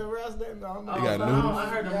they got the rest that. No, I'm not. They got no, noodles? I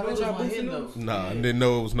heard the Yeah, noodles they got one Boosie hitting noodles. though. Nah, I didn't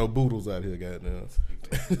know it was no boodles out here, goddamn.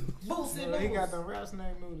 Boosie No, he got noodles. them rap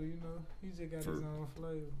snack noodle, you know. He just got For- his own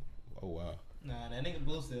flavor. Oh wow. Nah, that nigga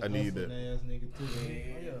Boosie, I need that that. ass nigga too.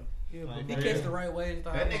 Yeah. He'll Like, He promote- catch the right way. and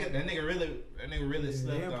start- That nigga really Yeah,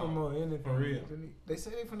 slept he'll on. promote anything. For real. They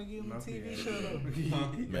say they finna give him a TV show though.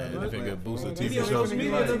 Man, What? if they get Booster They TV get shows, him He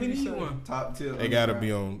in need the one. He need show. one. Top tier. they gotta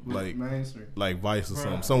be on like like mainstream. like Vice or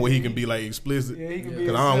something, Right. somewhere he can be like explicit. Yeah, he can Yeah. be.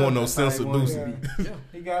 Cause I don't want no That's how he censored wanna Boosie. Yeah. Yeah.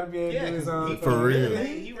 He He gotta be able to do his own he, thing. For real.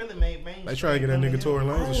 He really made mainstream. They try to get that nigga Tory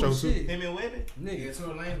Lanez a show too. shit. Him and Webby. Yeah, Nigga.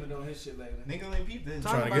 Tory Lanez been doing his shit lately. Niggas ain't peep this.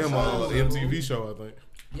 Trying to get him on the MTV show, I think.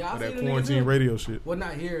 Yeah, I Or that seen the quarantine niggas radio shit. Well,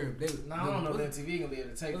 not here. They, No, I don't know if MTV gonna be able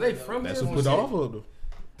to take They that, from though. That's here? what put the offer up though.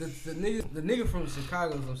 The nigga from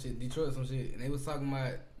Chicago, some shit, Detroit, some shit, and they was talking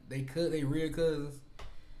about they real cousins.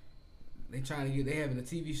 They having a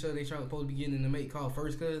TV show they supposed to be getting to make called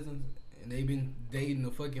First Cousins, and they been dating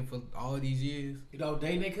or fucking for all these years. You know,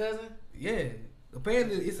 dating their cousin? Yeah,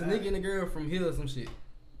 apparently it's a nigga and a girl from here or some shit.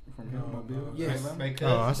 From Hillmobile. Yes,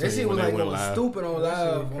 Oh, I that seen shit when was they like went going live. stupid on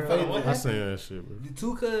live on crazy. Facebook. I seen that shit, bro. The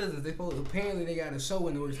two cousins, apparently they got a show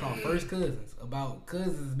in there it's called First Cousins about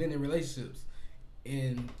cousins been in relationships,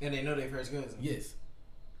 and And they know they first cousin. yes,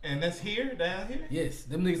 And that's here, down here. yes,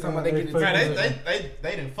 them niggas talking about they getting Bro, into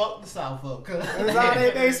they done fucked the South up. Cause That's all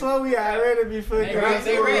they swear we already be fucking.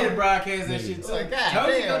 They ready to broadcast that shit It's too. like, God Told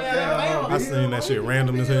you go down damn. Alabama. I seen that shit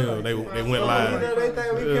random as hell. They went You know, live. they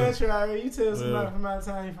think we Yeah. country already. You tell somebody Yeah. from out of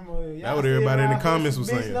town you from over there. That what everybody in the comments was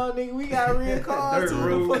saying. No, nigga, we got real cars Dirt too.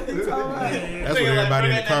 road. What the fuck you talking about? That's what everybody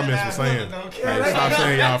in the comments was saying. Hey, stop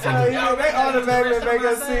saying y'all from Hey, here. yo, they automatically make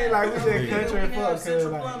us seem like we just Yeah. country and Yeah. fuck. Cause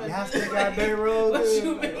Central like, Plumbing. y'all still got that road. What you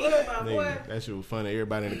good. mean, my boy? Nigga, that shit was funny.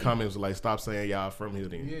 Everybody in the comments was like, stop saying y'all from here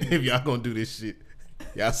then. Yeah. If y'all gonna do this shit,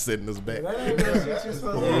 y'all setting us back. That ain't no shit you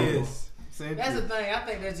supposed to do. Yes. Same That's the shit. thing. I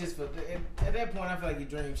think that's just for. At that point, I feel like you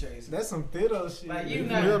dream chasing. That's some Theodore shit. Like you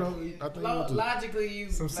Yeah, not though. I think you do. logically you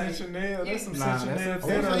Some like, Central Nail. That's some Nah, Central Nail that's- I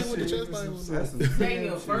Theodore was with the shit. chest thing was- That's some dating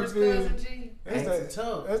your first cousin, G. That's That's that-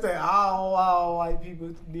 tough. That's that all white people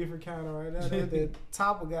different kind of right there. That's that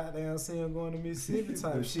top of goddamn Sam going to Mississippi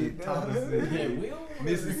type shit. Top of there. Yeah, Will.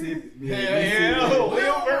 Mississippi. Yeah.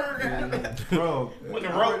 Bro. With the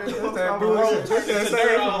rope. That's that bullshit. They can't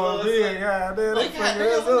say it from a big goddamn. They Like, fucking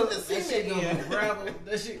goddamn, us look up. at the That shit go cement from gravel.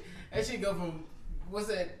 That shit go from what's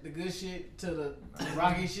that? The good shit to the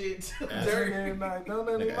rocky shit to the dirt. Nigga, like, don't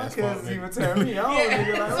let Nigga, my asphalt, cousins nigga. even turn me on.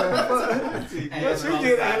 Nigga, like, what the fuck? What you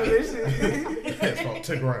get out of this shit? Asphalt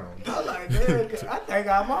to ground. I'm like, damn, I think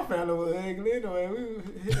all my family was ugly anyway.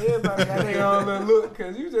 Everybody got their own little look,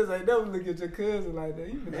 cause you just ain't never look at your cousin like that.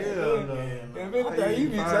 You be like, Hell damn. no. If anything, you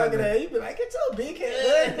be Fine. talking that, you be like, get your big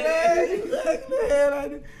head ugly, you ugly head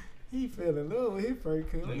like that. He fell in love with his first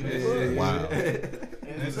cousin. Wow.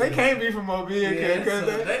 They can't be from Mobile, Yeah, cause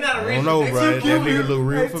so they not I original. don't know, They bro. too That cute. nigga look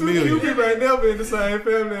real Two familiar. people ain't never been in the same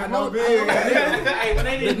family I in know- Mobile. Hey, when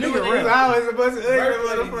they need to do it, There's always a bunch of ugly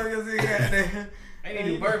Birthplace. motherfuckers in goddamn. they need to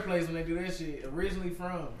do birthplace when they do that shit. Originally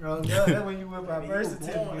from. Oh, yeah, that's when you whip out You birth were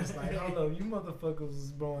born. certificates. Like, hold up, you motherfuckers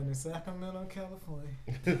was born in Sacramento, California.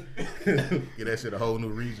 Get that shit a whole new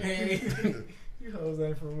region. Damn. You hoes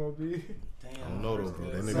ain't from Mobile. I don't know though, bro.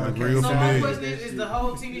 That So nigga look I real So my familiar. question is the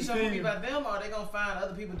whole TV show gonna be about them, or are they gonna find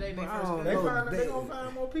other people dating their first Wow. They cousin? they gonna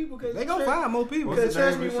find more people. Cause They gonna find more people. Because What's the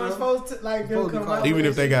trust name me, of the once show? folks like them Supposed to come be out. Even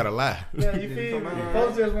if they got gotta lie. yeah, you feel me? Come out.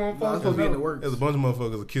 Folks just want It's folks supposed to be in the know. works. There's a bunch of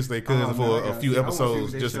motherfuckers that kiss their cousin Oh, for man, I a gotta few see. I wanna see episodes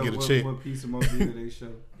what they just to show, get a check. What piece of Mobile they show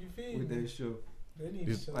You feel with me? that show? They need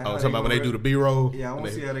to show. Like Oh, how talking about when they do the B-roll. Yeah, I want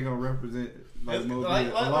to see how they gonna represent like It's Mobile like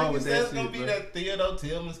along you with said, that it's gonna shit. be Bro. that Theodore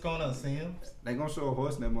Tillman's corner of Sims. They gonna show a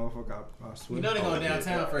horse in that motherfucker. I swear. You know they going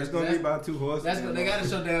downtown It's first. gonna be about two horses. That's in what that they gotta motherfucker.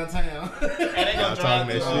 show downtown. And they Y'all gonna drive talking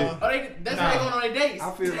that through, shit? Oh, that's why they going on their dates.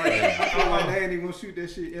 I feel like they ain't even gonna shoot that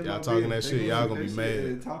shit in Y'all Mobile. talking that They shit, y'all shoot gonna be that mad. shit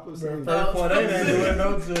at the top of Bro, something. first point, they ain't doing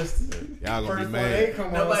no justice. Y'all gonna be First point, they mad. come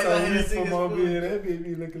on Nobody so gonna weak see from this Mobile. food. That bitch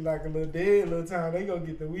be looking like a little dead little town. They gonna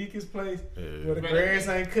get the weakest place where the Yeah. grass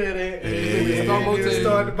ain't cut at. Yeah. And then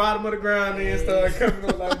start at the bottom of the ground and start coming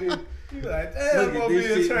up like this. You like, damn, Look at Mobile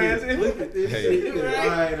this shit. transit. Look at this Hey. shit.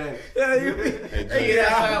 Alright, Yeah, you. Hey, They Jay,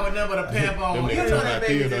 get outside with nothing but a pamp on. Them You niggas know out that there,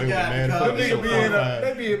 baby they just be got mad the as car. fuck. Them niggas be in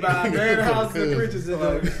they be by man houses and preachers and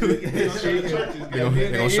They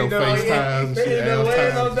gonna show FaceTimes and They shit, end up Al's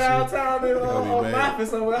laying times on and shit. downtown and They gonna be on mad. Memphis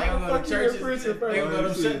somewhere. They How gonna the go fuck to you churches. been preaching They gonna go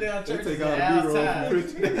first? to shut down They churches take at all the Al's B-roll time. from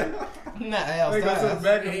preaching. Not They Al's go to the time.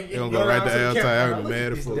 back. They gonna go right to Al's time. Look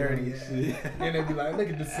mad as fuck. Dirty shit. Then they be like, look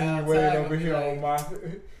at the scene Outside way gonna over be here like- on my.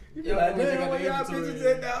 You be Yeah, like, we damn, got where the y'all inventory.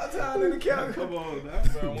 bitches at downtown in the county? Come on,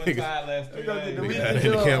 now. Bro, one time last They 3 gonna get the days. Nigga got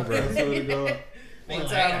in the campground. I swear to God. One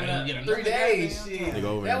time in 3 days, shit. Nigga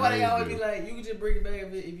over That's in why they always be Rainsville. like, you can just bring it back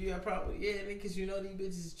if you have problem. Yeah, because you know these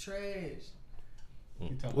bitches is trash. You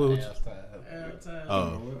talking Well, about Al's time. All the time.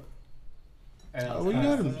 Oh, Oh, well, you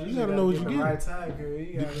gotta know what you the get. right time, girl.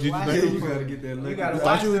 You gotta Did you watch think it. You gotta get that liquor. gotta I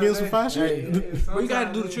thought you was watch getting some fire shit. But you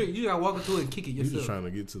gotta do the trick. You gotta walk into it and kick it You just yourself. trying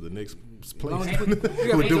to get to the next place. Long as With you put-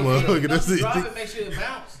 you gotta them motherfuckers, that's it. Drop it, make sure it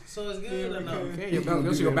bounce. So it's good or no? Okay, your bounce.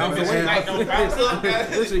 That shit gonna bounce That away. shit like gonna bounce up.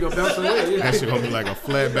 That shit gonna bounce away. That shit gonna be like a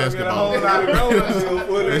flat Get a basketball. whole lot of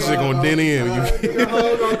gold. That shit gonna dent in. The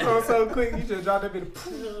hole gonna come so quick. You just drop that bit.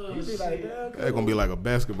 You be like, damn. That gonna be like a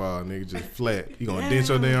basketball, nigga, just flat. You gonna dent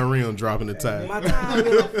your damn rim dropping the tire. My time.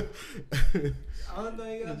 Only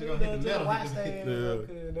thing you gotta do You're gonna hit is the just metal. watch that. Yeah.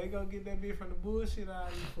 Cause they gonna get that bit from the bullshit out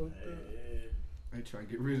of you. Fucked up. They trying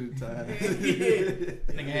to get rid of the tire.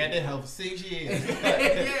 Nigga had that hoe for 6 years.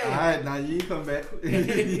 Alright, now you come back.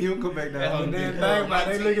 You don't come back That down. hoe And then been think about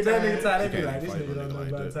it, they look at that nigga tire, they be You like, can't this fight nigga with a don't nigga know like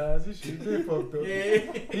about that. tires. This shit been fucked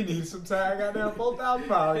up. He needs some tire, goddamn 4,000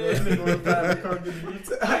 miles. This nigga want to come get a new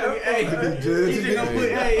tire. Hey, he just gonna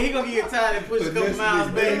put. Hey, he gonna get tired and push a couple miles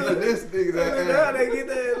For back. this nigga Now that they get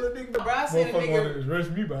that little nigga. Bro, I seen a Motherfucker nigga. wanted to rush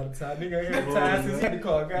me by the time. Nigga ain't had tires since he had the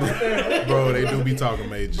car. Goddamn. Bro, they do be talking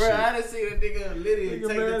major Bro, shit. I done seen a nigga literally Nigga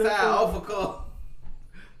take mad the as tire fuck. off a car,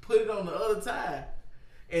 put it on the other tire,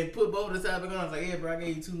 and put both of the tires back on. I was like, yeah, bro, I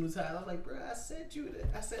gave you 2 new tires. I was like, bro, I sent you that.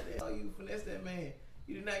 I said that. Oh, you finesse that man.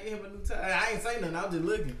 You did not get him a new tire. I ain't saying nothing. I was just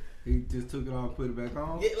looking. he just took it off and put it back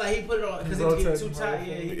on. Yeah, like he put it on because he Rotate was getting them 2 tires. motherfuckers.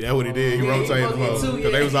 Yeah, he, That's what he did. He Yeah, he rotated fucking them too,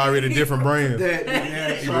 because they was yeah. already different brands.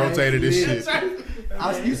 That He rotated this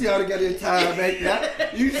shit. You see how they got that tire back there?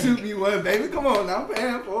 You shoot me one, baby. Come on, now, I'm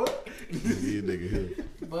paying for it. Yeah, nigga here.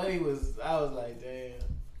 But I was like, damn.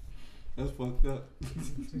 That's fucked up.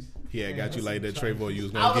 He had got you like that Trayvon. You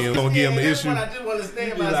was I was gonna give him an that's issue. when I just want to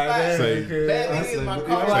stand Be by like, spot. damn, Say- because- Bad I nigga is said, my but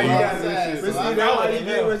car. so Like, you- outside, But so see, I that's why know you it.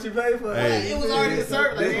 get what you pay for. Hey. It was already a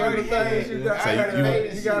service. That's They one of already the things paid. you got. So I gotta you-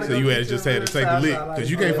 go- gotta So go you get had just your had to take a side lick shot like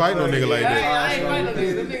because you that. can't fight no nigga like I that. ain't fighting no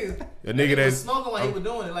niggas. Them niggas. A nigga was that's smoking while he was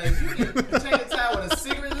doing it. Like, if you can change the tire with a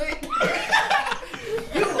cigarette lick,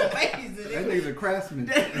 you amazing. That nigga's a craftsman.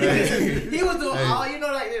 He was doing Hey. all, you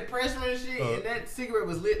know, like that pressure and shit, and that cigarette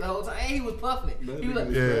was lit the whole time, and he was puffing it. He was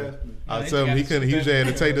like, Yeah, I tell him he couldn't. He just had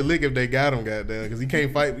to take the lick if they got him, goddamn, because he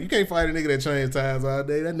can't fight. You can't fight a nigga that change tires all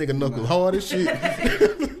day. That nigga knuckles hard as shit.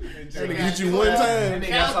 That nigga hit you one That time, nigga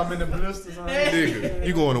got something in the blisters on it. nigga.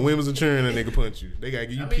 You going to women's insurance and that nigga punch you. They gotta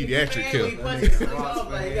give you pediatric He care. punched his off,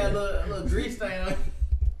 like he got a little grease stain on him.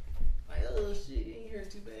 Like, oh shit, you ain't hear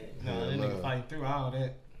too bad. No, that nigga fighting through all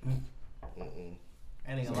that.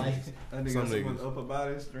 That nigga like That nigga Some got so much niggas. upper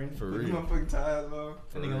body strength. For Put real. motherfucking tires on.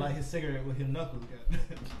 that nigga like his cigarette with his knuckles.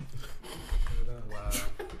 Wow.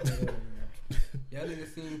 Y'all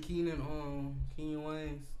niggas seen Keenan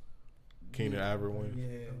Wayne's? Keenan Ivory win.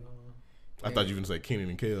 Yeah. I thought you were gonna say Keenan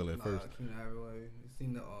and Kel at first. Keenan Ivory Wayne. You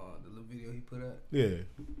seen the little video he put up? Yeah,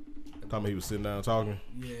 talking about he was sitting down talking,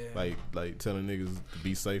 Yeah. like telling niggas to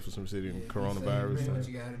be safe or some shit in Yeah, coronavirus. He said and- what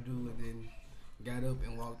you gotta do, and then got up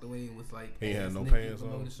and walked away and was like, He ain't had ass no naked pants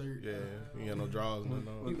below on. the shirt. Yeah, he ain't had no drawers,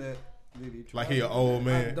 nothing With on. that video. Like he an old I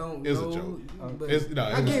man. don't It's know, a joke. but It's no, I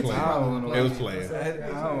it was get playing. you. I don't know. It was playing. I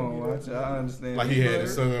don't watch it. I understand. Like he had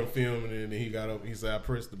his son filming it, and then he got up. He said, "I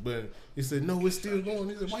pressed the button." He said, "No, it's still going."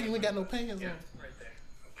 He said, "Why you ain't got no pants on?" Right there.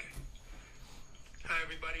 Okay. Hi,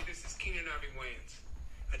 everybody. This is Keenan Ivory Wayans.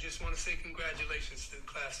 I just want to say congratulations to the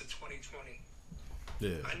class of 2020.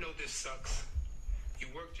 Yeah, I know this sucks. You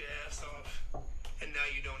worked your ass off, and now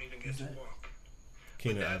you don't even get to walk.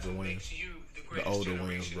 Keenan That's Ivory what Wayans, makes you the the greatest older Wayans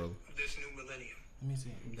generation brother. of this new millennium. Let me see.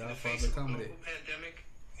 In the Godfather face of a comedy. global pandemic,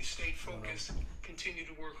 you stayed focused, continue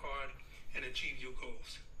to work hard, and achieve your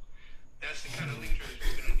goals. That's the kind of leaders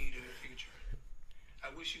we're going to need in the future. I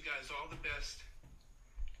wish you guys all the best.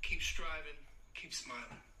 Keep striving. Keep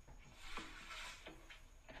smiling.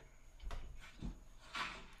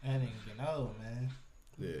 That nigga getting old, man.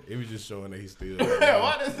 Yeah, it was just showing that he's still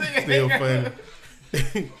Why this nigga still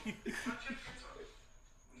funny.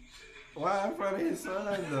 Why in front of his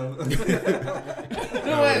son though?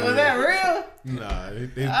 Wait, was that real? Nah, he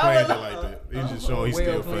playing it like that. He's just showing he's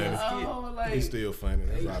still funny. Oh, like, He's still funny.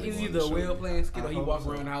 That's all he He's wanted either to a show. well playing skit or he I hope walk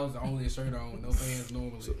so. around the house with only a shirt on with no pants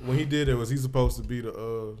normally. When he did it, was he supposed to be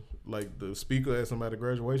the like the speaker at somebody's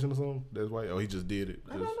graduation or something? That's why. Oh, he just did it.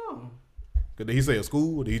 I don't know. Did he say a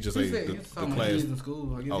school? Or did he just He say said the it's some class? kids in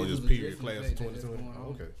school. I guess Oh, it just was period addressing the class fact that 2020. that's going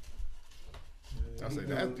on. Okay. I He say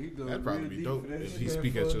go- that he go that'd probably real be deep dope for that if shit. he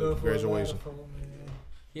speak at your graduation.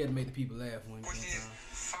 He had to make the people laugh one time.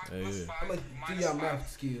 Yeah, yeah. I'm like, do y'all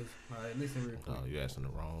math skills. All right, listen real quick. Oh, you asking the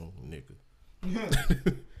wrong nigga.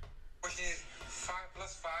 Question is 5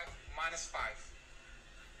 plus 5 minus 5.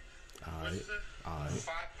 All right, all right.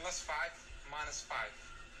 5 plus 5 minus 5.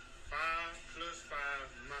 5 plus 5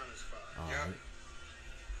 minus 5. All Yeah. right.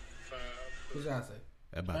 5 What y'all say?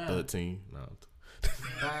 About 13. No.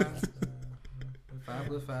 5. 5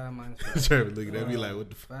 plus 5 minus 5. Trevor looking at me like, what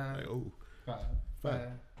the fuck? 5. Like, oh. 5. 5. Alright,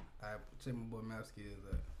 check my boy math skills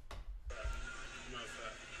up.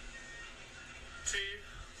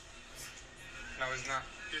 No, it's not.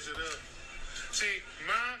 Is it up? See,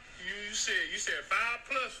 you said 5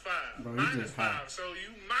 plus 5 Bro, you minus just high. 5. So you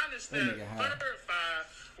minus That that nigga high. third 5,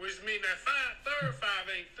 which means that third 5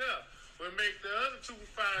 ain't there. Would make the other 2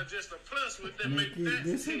 5 just a plus. Would then make Make it that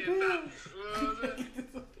disappear.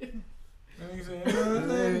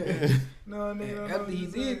 $10. No, nigga. After he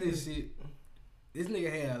did this shit, this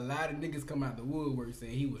nigga had a lot of niggas come out the woodwork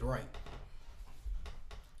saying he was right.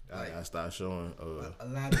 I start showing A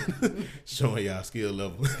lot of showing y'all skill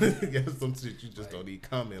level. That's some shit you just don't need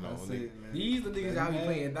comment on. Nigga. these the niggas y'all be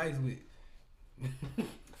playing dice with.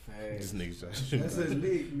 This nigga That's a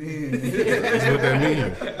leak, man. That's what that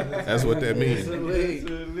means. That's what that means. That's a leak,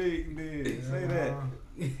 man. Say that.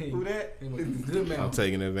 Who that? Good man. I'm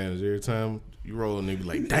taking advantage every time you roll and they be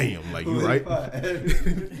like, damn, like you right.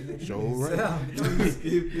 Show right.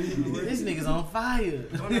 This nigga's on fire.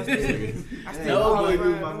 I still I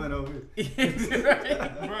do my money over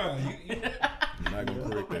here. Bro, you I'm not gonna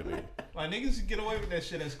correct that nigga. like niggas should get away with that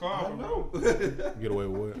shit at I Scarborough. know. Get away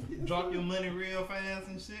with what? Drop your money real fast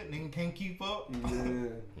and shit. Nigga can't keep up. Yeah.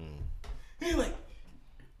 He like,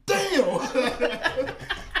 damn.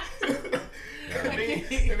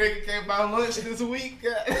 Nigga can't buy lunch this week.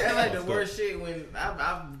 That's like the worst shit when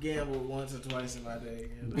I've gambled once or twice in my day.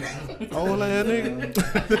 Old ass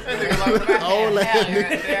nigga. Old ass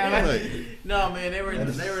nigga. No man, they were in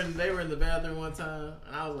the bathroom one time,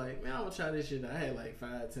 and I was like, man, I'm gonna try this shit. I had like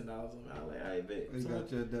 $5-10 on me. I was like, I bet. They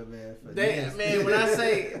got your dumb ass for They, this. man, when I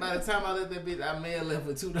say by the time I left that bitch, I may have left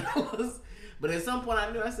with $2. But at some point,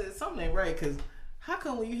 I knew I said something ain't right because how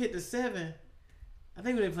come when you hit the 7, I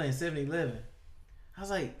think we were playing 7-11. I was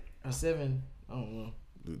like, or 7, I don't know.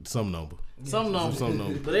 Some number. Some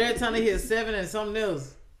number. But every time they hit 7 and something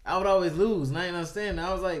else, I would always lose. And I ain't understand.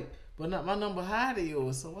 I was like, but not my number higher than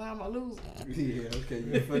yours, so why am I losing? Yeah, okay,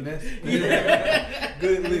 you finesse.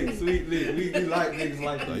 Good lick, sweet lick. We like niggas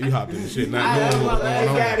like Like that. you hopped in the shit not knowing what's going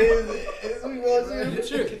on.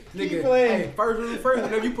 Nigga, hey, first,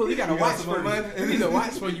 whenever you pull, you gotta You got watch some for more me. money? You need to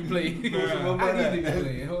watch for you play. some more I money? need to be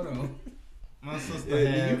playing. Hold on. My sister Yeah,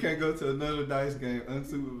 you had. can't go to another dice game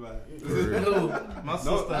unsupervised. For real. My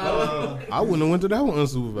sister. I wouldn't have went to that one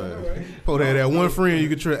unsupervised. Supposed to have that one friend you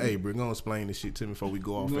could try. Hey, bro, gonna explain this shit to me before we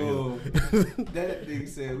go off of No, here. that nigga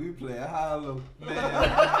said we play high low. Man,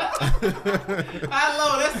 I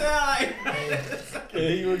know, that sound like. Yeah,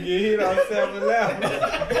 he would get hit on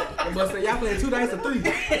 7-11. But say y'all playing 2 dice or 3. Two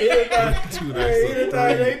Hey, dice.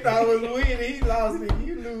 anytime they thought was winning, he lost it.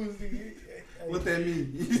 You lose it. what that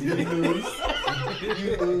mean? You lose.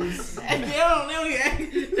 You lose. Hey, they don't know that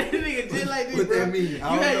nigga did like this, What bro. that mean? You I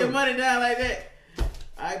don't had your know. money down like that.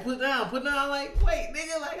 Alright, put down. I'm like, wait,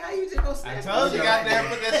 nigga, like how you just gonna I snatch told you, my goddamn,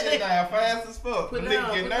 put that shit down fast as fuck. Put Them down,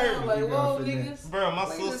 niggas get put down. nervous. Like, whoa, You got niggas. Bro, my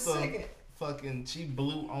Wait a sister second. fucking, she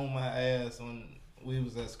blew on my ass when we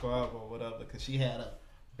was at Scarborough or whatever, because she had a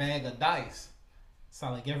bag of dice.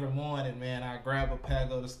 So like every morning, man, I grab a pack,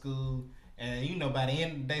 go to school, and you know by the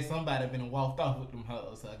end of the day, somebody been walked off with them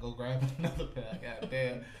hoes. So I go grab another pack,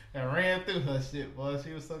 goddamn, and ran through her shit, boy.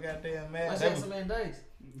 She was so goddamn mad. Why That she had was- so many dice?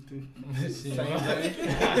 Shit, Same bro.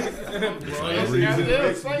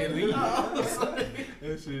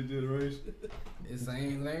 That shit generation. It's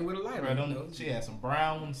same thing with a lighter. Bro, you them, know? she had some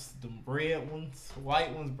brown ones, them red ones,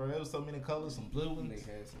 white ones, bro. There was so many colors, some blue ones.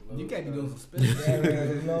 You can't be doing some special shit.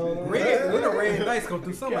 Red. Red, when the red dice come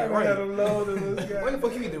through, somebody Gotta have right. them loaded. Where the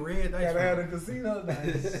fuck you get the red dice Gotta have from? the casino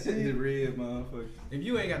dice. The red motherfucker. If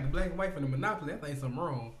you ain't got the black and white from the Monopoly, that ain't something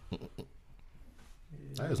wrong.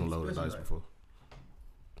 I had some loaded dice before.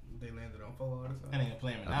 They landed on 4 all the I time. ain't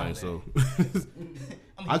playing I think so.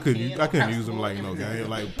 I'm I couldn't Ken, use them like no game,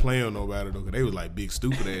 like playing on nobody though, cause they was like big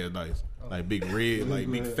stupid ass dice, like big red, like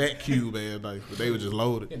big fat cube ass dice, but they were just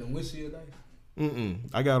loaded. And the windshield dice.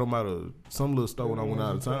 I got them out of some little store when I went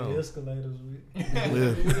out of town. Escalators with. Yeah.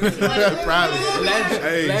 Probably.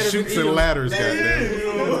 Hey, ladders shoots and and ladders, goddamn.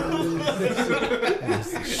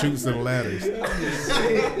 Shoots and ladders.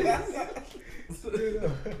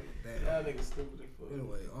 Y'all niggas stupid as fuck.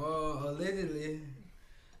 Anyway, allegedly,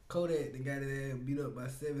 Kodak the guy that beat up by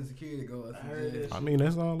 7 security guards. I heard this. I mean,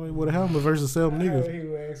 that's all they would have happened versus 7 I heard niggas. he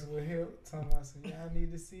was asking for help. Talking about, say, y'all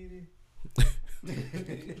need to see this. He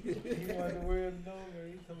wanted the world to know, but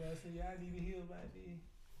he told me, I said, y'all need to hear about this.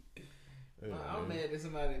 I'm mad that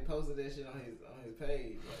somebody posted that shit on his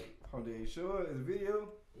page. Like, Oh, they ain't sure it's video.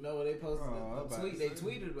 no, they posted Oh, a about tweet. to They say.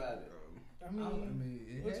 tweeted about it. I mean,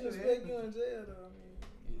 it what you had to expect happen. you in jail, though? I mean,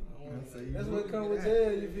 That's what comes with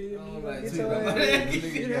jail. You feel me? You gonna get your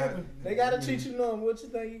ass. They gotta treat you normal. What you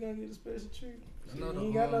think you gonna get a special treatment? You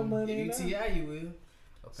ain't got no money in UTI, there. you will.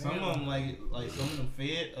 Some of them like some of them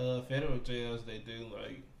federal jails they do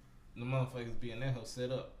like the motherfuckers be in that whole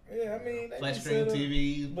set up. Yeah, I mean, they flat be screen set up,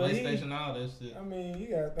 TVs, but PlayStation, all that shit. I mean, you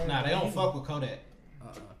gotta think. Nah, they don't fuck with Kodak.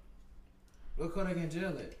 What Kodak in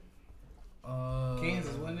jail at?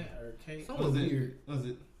 Kansas, wasn't it? Or K? Something weird. Was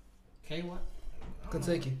it K what?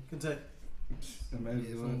 Kentucky.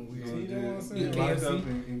 Imagine something weird. See, you know what I'm saying? you locked up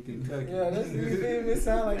in Kentucky. Yeah, that's you feel me? It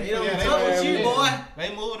sound like They you don't fucking fuck with you, bad boy. They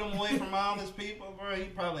moved him away from all his people, bro. He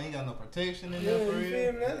probably ain't got no protection in Yeah, there for you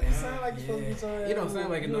feel real. me? It sound like you supposed to get your ass. It don't sound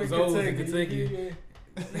like you no in zones in Kentucky. you feel me?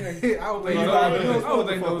 I don't think You those locked up.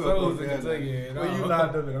 in Kentucky. Well, you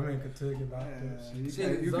locked up. I'm in Kentucky locked up. You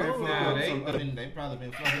can't fuck Nah, up they some- they probably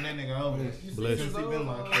been fucking that nigga over Bless since he been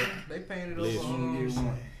locked up. They painted Bless over. only get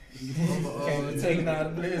one. Taking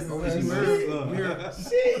out the blessings.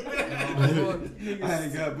 Shit. I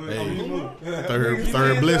ain't got but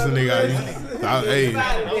Third blessing, nigga.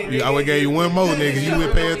 I would give you one more, nigga. You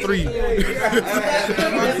would pay 3. You only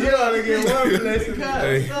get one blessing.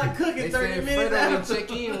 Start cooking They 30 said minutes Fredo out. didn't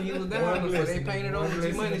check in when he was down, so they painted over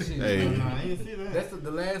G Money shit. Hey. Nah, I ain't see that. That's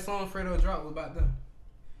the last song Fredo dropped was about them.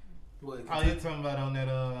 What? Oh, you talking about on that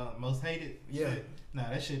most hated? Yeah. Shit? Nah,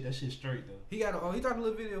 that shit straight though. He got he dropped a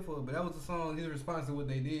little video for it, but that was the song. His response to what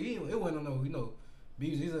they did. It wasn't no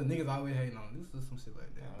beef. These are niggas always hating on. This is some shit like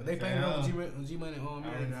that. But they painted over G Money on I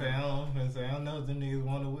don't know if them niggas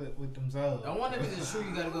want to with them souls. I wonder if it's true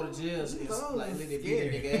you gotta go to jail. So it's like let it beat a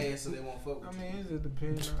nigga ass so they won't fuck I with mean, it just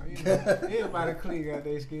depends on everybody. Clique got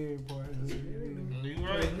their scary part. You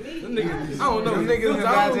right? Them niggas, I don't know. Them niggas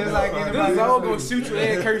got just like anybody all else. gonna shoot you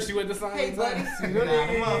and curse you at the same Hey, buddy. time. See, them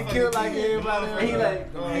niggas get killed like everybody else. He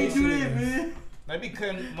like, hey, do this, man. They be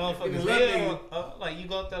cutting motherfuckers' Niggas heads off, like you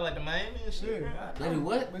go up there like the Miami and shit. Bro. They do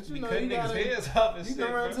what? But Be you know, cutting you niggas' gotta, heads off and you shit.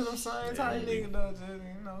 can run bro. to them same type niggas though, just,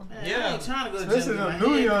 you know. Man, Yeah. I ain't trying to go to Especially jail. them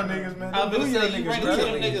New York niggas, man. I was Them gonna New York say you run niggas, into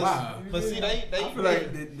them really. niggas, Wow. but see I they feel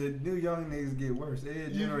like the new young niggas get worse.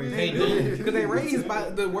 Every generation. They do. Because they raised by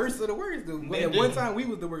the worst of the worst. They At do. one time we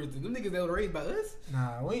was the worst. Them niggas that were raised by us.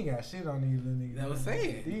 Nah, we ain't got shit on these little niggas. That was man.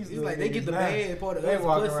 saying. These It's little like they get the niggas now, bad part of They us.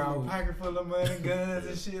 walk plus around some- pocket full of money, guns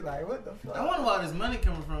and shit. Like, what the fuck? I wonder where all this money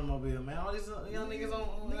coming from, Mobile, man. All these young niggas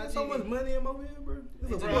on Nigga, so much money in Mobile, bro.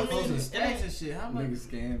 It's a They bro. posting stacks and shit. How much? Niggas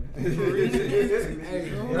scamming. Hey,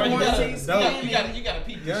 Bro, you Scam. gotta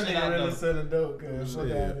peep Young this shit nigga out really though. selling dope, cuz. Fuck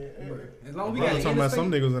Shit. out of here. as long as we Bro, got I'm talking about some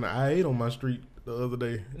interstate- niggas in the I-8 on my street the other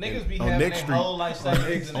day. Niggas be on having Next their Street. whole life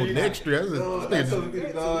savings in On their Next Street, that's That's a what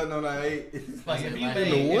niggas on I ate. Like if you Like,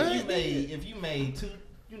 made, what? if you made two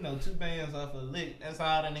bands off a lick, that's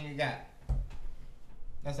all that nigga got.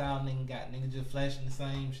 That's all nigga got. Nigga just flashing the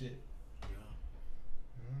same shit. I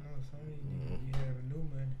don't know, some of these niggas be having new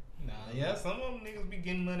money. Nah, yeah, some of them niggas be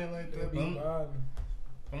getting money like They that. be But bothering.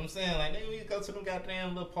 I'm saying, like, nigga, we go to them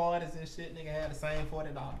goddamn little parties and shit, nigga had the same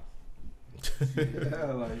 $40.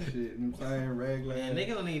 Yeah, like shit. Them same regular. Man,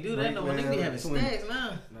 niggas don't even do that no more. Niggas be having stacks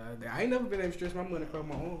now. Nah, I ain't never been able to stretch my money across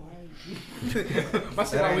my own. My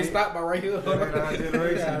shit always stop by right here. That ain't our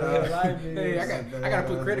generation, dog. Hey, I gotta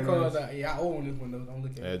put credit cards out. Yeah, I own this one though. Don't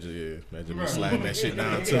look at it. Imagine me sliding that shit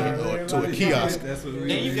down to a Yeah, kiosk. That's what we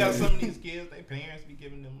Then you do. got some of these kids, their parents be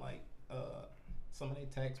giving them, like, some of their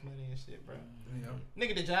tax money and shit, bro. Yeah.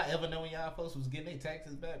 Nigga, did y'all ever know when y'all folks was getting their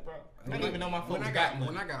taxes back, bro? I When didn't even know my folks when I got got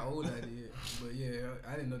money. when I got older, I did. But yeah,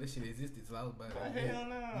 I didn't know this shit existed till I was about. But hell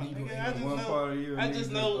no. Legal Nigga, I age. just One know, part of you. I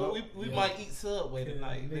just know we Yeah. might eat Subway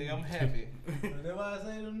tonight. Yeah, Nigga, I'm happy. But that's why I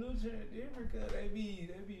say them new church different, cause they be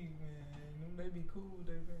man, they be cool with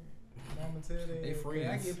their parents. Mama tell them, They friends.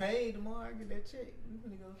 I get paid tomorrow, I get that check. We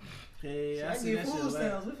finna go. Hey, I I see get that shit. food Like,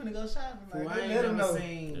 stamps. We finna go shopping. fool, Like, I they ain't let them never know.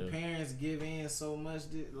 seen Yeah. parents give in so much.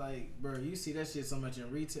 Like, bro, you see that shit so much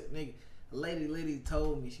in retail. Nigga, a lady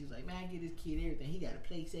told me, she was like, man, I get this kid everything. He got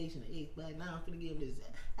a PlayStation, an Xbox. Now I'm finna give him this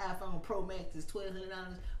iPhone Pro Max. It's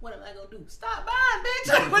 $1,200. What am I gonna do? Stop buying,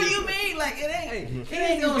 bitch. What do you mean? Like, it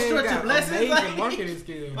ain't gonna stretch your blessings. Amazing Like, marketing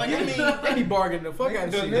skills. Like, I mean, they be bargaining the fuck out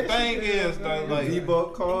of the shit. thing is, though, like,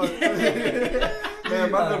 D-Buck card.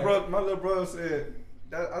 Man, my little brother said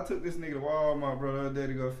that I took this nigga to Walmart, bro, the other day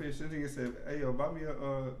to go fish. This nigga said, "Hey yo, buy me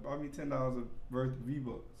 $10 worth of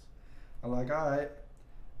V-Bucks." I'm like, all right.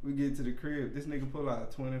 We get to the crib. This nigga pull out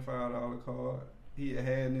a $25 card. He had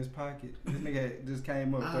in his pocket. This nigga just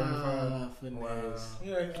came up $35. finesse.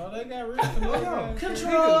 Yeah, oh, they got real finesse.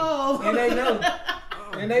 Control. And they know.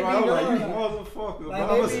 And they be Bro, I'm like, you knowing. motherfucker, Like,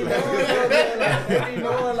 bro. they be knowing, they be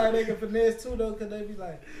knowing like they can finesse too though, cause they be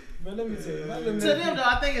like, But let me tell you, my little To nephew, them though,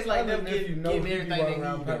 I think it's like my them little nephew getting know he everything be they walking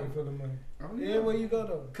around need. pocket though. full of money. Everywhere you go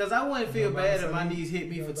though. Cause I wouldn't feel Nobody bad say if my you- niece hit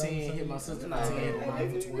me for nobody 10, say hit my you- sister for 10, but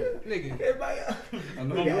mine for 20. Nigga. Everybody, I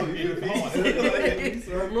know you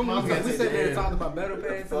Remember we sat there and talked about battle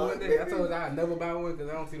pass one day. I told you I'd never buy one because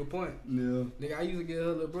I don't see the point. Yeah. Nigga, I used to get her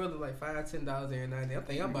little brother like $5-10 every night. I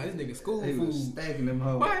think I'm buying this nigga school They was food. stacking them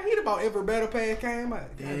hoes. Boy, he about every battle pass came out.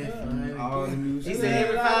 All the new He shit. said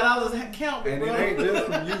every $5 count, big And it bro. ain't just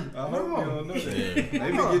from you. I hope you don't know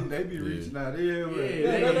that. They be reaching out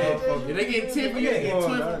everywhere. They get 10 for you, they get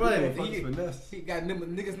 20 for buddy. He got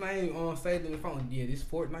niggas name saved in the phone. Yeah, this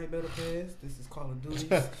Fortnite battle pass. This is Call of Duty.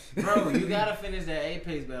 Bro, you gotta finish that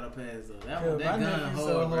Apex battle pass though. That gun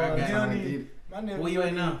hard, bro. My nephew Where you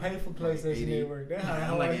at now? pay for PlayStation Network. That's how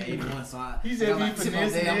I'm like hard at he 81, so I He just got be like 10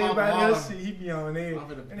 finessing days. I'm everybody off else all. shit. He be on there. I'm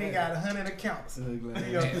finna And he pay. got 100 accounts.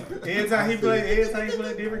 Every Every time he play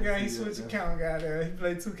a different game, he switch account. Goddamn, he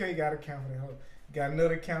play 2K, got account for that hoe. Got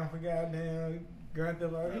another account for goddamn Grand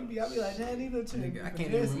Theft Auto. I be like, damn, these little chicks. I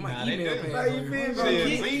can't even remember my email pass. Like you feel bro?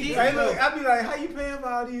 Shit, Hey, look, I be like, how you paying for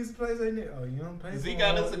all these plays? Oh, you don't pay for Z all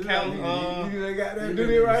got his this. account, You got that do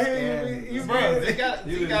it right here. You Bro, Z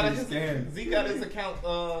feel- got his account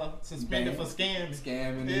suspended for scamming.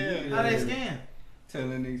 Scamming. Yeah. How they scam?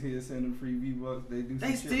 Telling niggas he'll send them free V-Bucks. They do some They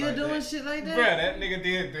shit still like doing that. shit like Bro, that? that nigga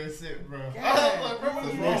did that shit, bro. God. I was like, bro,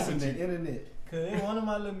 what's wrong Listen with to you? the internet. Cause one of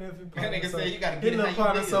my little nephew That nigga partners, said you gotta his get it little how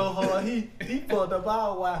partner you so live. hard, he fucked up our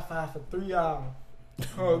Wi-Fi for 3 hours.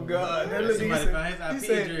 Oh God, that little Somebody nigga found his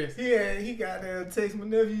said, IP address. he got there text my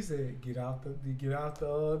nephew. He said, get out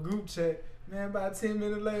the group chat. Man, about 10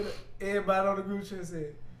 minutes later, everybody on the group chat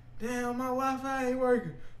said, damn, my Wi-Fi ain't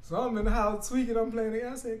working. So I'm in the house tweaking, I'm playing it.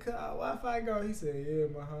 I said, cut our Wi-Fi go. He said, yeah,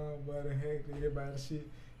 my homeboy done hacked everybody's shit.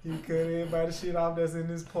 He cut everybody's shit off that's in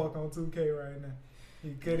this park on 2K right now.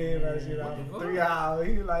 He cut everybody's shit off for 3 hours.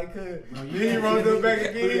 He was like, cut. Then he wrote it back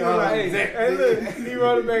again. He was like, hey, look, he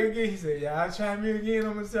wrote it back again. He said, y'all try me again.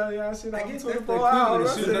 I'm going to tell y'all shit off for 24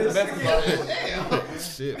 hours. I said,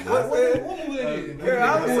 Shit, man. What movie that is?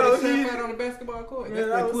 Yeah, I was so heated. on the basketball court. Man,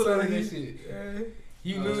 That's I they was put so on that heated. shit.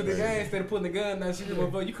 You lose the game instead of putting the gun down, shit,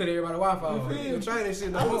 motherfucker. You cut everybody Wi-Fi off. You don't try that shit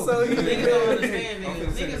no I more. was so heated. Niggas don't understand I'm niggas.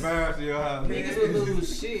 finna send the virus to your house. Niggas will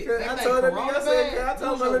lose shit. I told that nigga, I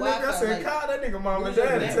told my little nigga, I said, call that nigga mama and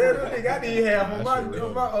daddy. Tell that nigga I need half on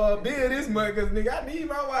my bill this month, cause nigga I need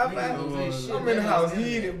my Wi-Fi. I'm in the house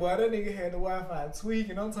heated, boy. That nigga had the Wi-Fi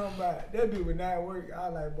tweaking. I'm talking about that dude would not work. I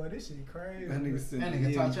was like, boy, this shit crazy. That nigga sent That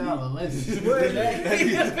me nigga taught y'all a lesson. What?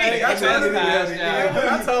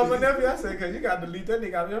 I told my Nigga, nephew, I said, cause you gotta delete that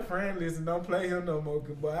nigga out of your friend list and don't play him no more.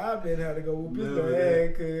 Cause boy, I been had to go whoop his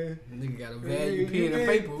ass. Cause Nigga got a value pen and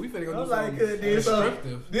paper. We finna go I'm do like, something this so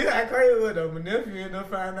destructive. this how crazy with though. My nephew ended up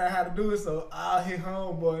finding out how to do it. So all his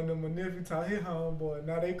homeboy and then my nephew taught his homeboy.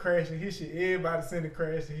 Now they crashing his shit. Everybody send it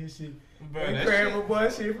crashing his shit. bro, They that crashed shit. my boy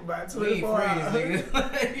shit for about We ain't 24 friends, hours.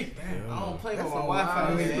 nigga. I don't play with my That's Wi-Fi.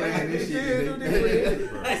 some nigga. wild This Yeah, shit, do they-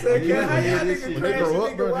 this. I said, "Cat, how y'all niggas When they crash grow a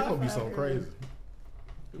up, nigga bro, they Wi-Fi?" gonna be something crazy.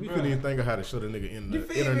 We couldn't even think of how to shut a nigga in the You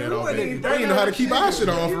feel me? internet We off. wouldn't We even didn't think know how to of keep that our shit. shit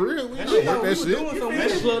on for real. We That didn't shit work that We shit. doing something. We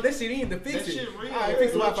should plug that shit in to fix That it. shit real. Alright,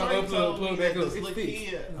 fix the Lil Wi-Fi, Trey upload, told plug me back that up. this It's little fixed.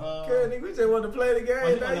 kid, Cause nigga, we just want to play the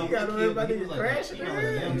game. Now you gotta worry about niggas crashing.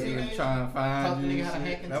 Niggas trying to find Talk to you. nigga how to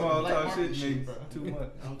hack into That's why the I black talk market shit shit, niggas bro. too much.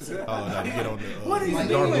 Oh, now to get on the What is dark he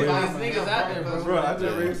doing? web. There's niggas out there, bro. Bro, I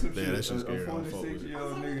just read some Yeah, shit. that shit's scary. A I don't fuck with it.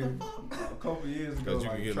 46-year-old nigga a couple years ago. Because you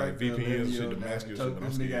can get like VPNs and shit to mask your shit, but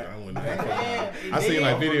I'm scared. I wouldn't. Yeah, I seen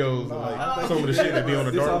like videos of like some of the shit that be on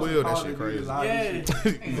the dark web. That shit crazy. Yeah.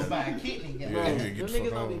 Ain't gonna buy a kidney, Yeah, guy. you Them get the niggas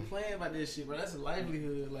fuck don't be on. playing about this shit, bro. That's a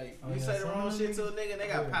livelihood. Like, Oh, you yeah, say the some wrong of shit them to a nigga, they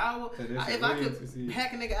got yeah. power. So that shit If I real could to see.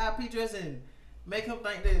 hack a nigga IP address and make him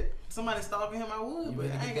think that somebody stalking him, I would. You But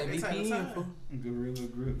better I ain't get got that that type of VPN, fool. time. Gorilla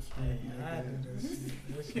grips. I did that shit.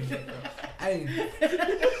 That shit. Hey,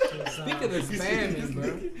 speaking of spamming,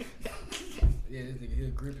 bro. Yeah, this nigga here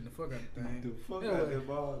gripping the fuck out the thing. The fuck Anyway. out that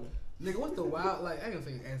ball. Nigga, what's the wild, like, I ain't gonna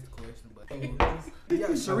say ask the question, but,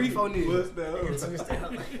 yeah, Sharif O'Neal. What's that?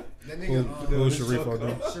 That nigga, Who's Sharif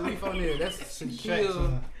O'Neal? Sharif O'Neal, that's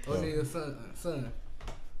Shaquille O'Neal's son.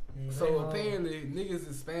 So apparently, niggas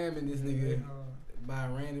is spamming this nigga by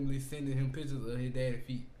randomly sending him pictures of his daddy's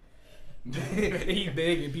feet. He's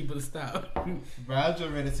begging people to stop. Bro, I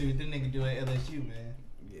just ready to see what this nigga do at LSU, man.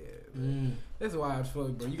 Yeah, that's why I was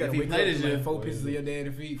fucked, bro. You gotta If he wake up played to this like year. 4 pictures of your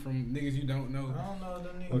daddy's feet from niggas you don't know. I don't know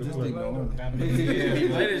them What niggas. you just think play on? them. Yeah, he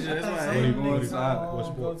played this shit. That's Some why. of you them going niggas to side? What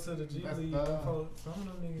go sport? to the G That's, League. Some of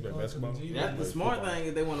them niggas That go to basketball? the G League. That's the smart thing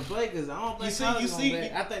if they want to play, because I don't think You see- college you gonna see-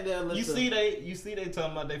 play. I think they'll let You see they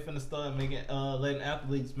talking about they finna start making letting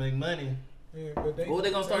athletes make money Yeah, but What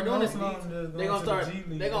they gonna start doing is most of them just they gonna to start. the G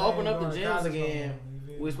League. They gonna open ain't up the going to gyms college no again. more, you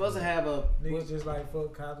feel We're me? supposed to have a Niggas just like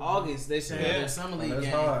fuck college. August. They should have their summer league That's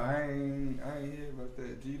game. hard. I ain't hear about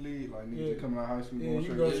that G League. Like niggas Yeah. coming out of high school, Yeah, going you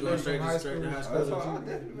straight go to straight straight from to high straight school. to high That's school. all. I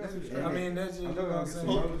definitely message you. I mean, that's just, you know what I'm saying?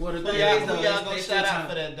 Well, the Who thing y'all, is, though, who y'all they gonna still shout out trying-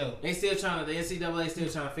 for that though? They still trying to. The NCAA still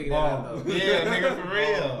trying to figure that out though. Yeah, nigga, for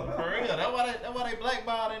real. For real. That's why they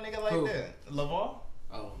blackballed that nigga like Who? that. LaVar. Oh,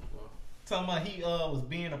 well. Talking about he was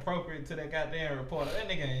being appropriate to that goddamn reporter. That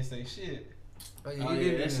nigga ain't say shit. Oh, Oh, he yeah,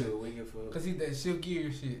 did that that shit was wicked for. Cause he that shift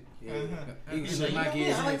gear shit. Yeah, Uh-huh. he can shake my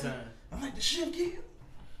gears anytime. I like the shift gear.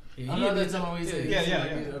 Yeah, I he know had that been- time when he said, Yeah, he yeah, shake my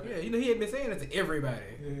yeah. gears, okay. Yeah, you know he had been saying that to everybody,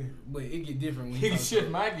 Yeah. but it get different when He he can talks shift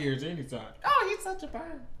my gears anytime. Oh, he's such a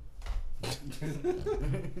bird.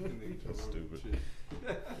 Stupid.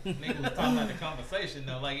 Nigga was talking about the conversation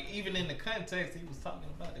though. Like even in the context, he was talking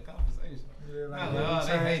about the conversation. Yeah, like, Not you like, know, oh,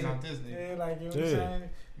 they hate changing- on this nigga. Yeah, like you know Yeah. what I'm saying?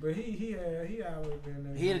 But he always been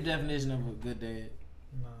there. He had a definition of a good dad.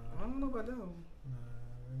 Nah, I don't know about that. nah,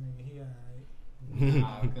 I mean, he alright.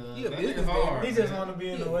 Nah, cuz He a that business nigga hard. He just man. want to be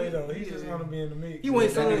in Yeah, the way though. He yeah. just want to be in the mix. He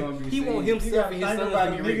wants That nigga something. gonna be He want seen. You himself gotta and his think sons about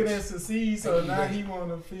to a be nigga that rich. succeed, so now he want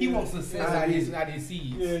to feel. He wants success Ah, out his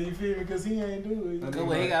seeds. Yeah, you feel me? Because he ain't do it. That Good nigga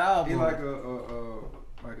way he got all He boys.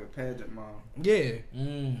 like a pageant mom. Yeah.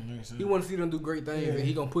 Mm, He want to see them do great things, Yeah. and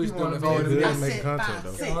he gonna push He them wanna as be hard a as Good he at can. making content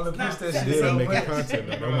though. All the push that shit Good so at making much. content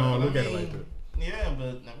though. Don't want to look at it like that. Yeah, but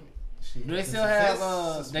I mean, shit. Do they The still have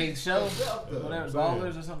success they show itself, though. whatever I'm saying.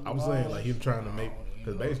 ballers or something? I was saying like him trying to make,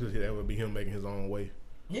 because basically that would be him making his own way.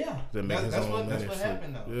 Yeah, To make his that's own what money. that's what and shit.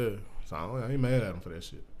 happened though. Yeah, so I ain't mad at him for that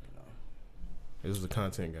shit. This is a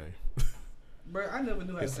content game. Bro, I never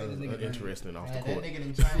knew how to It's say this nigga name. interesting off the Man, court. that nigga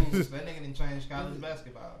didn't change. That nigga didn't change college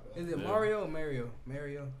basketball. Though. Is it Yeah. Mario or Mario?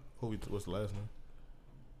 Mario, What's the last name?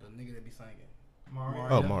 the nigga that be singing. Mario?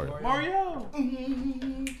 Oh, Mario. Mario.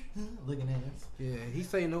 Looking at us. Yeah, he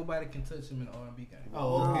say nobody can touch him in the R&B game.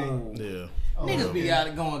 Oh, okay. Yeah. Oh, Niggas be okay.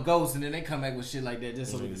 out going ghosts and then they come back with shit like that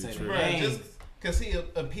just so we can say True. the Bruh, names. just because he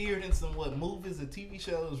appeared in some movies or TV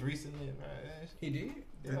shows recently, right? He did?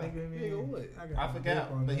 Yeah. That nigga Yeah, what? I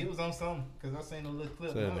forgot, but he was on something because I seen a little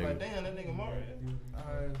clip. Say And I that was like, nigga. damn, that nigga Mario.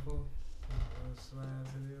 Alright, fool. Slide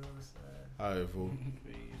to the other side. All right, fool.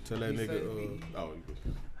 Tell that He nigga. say me. Oh,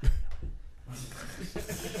 you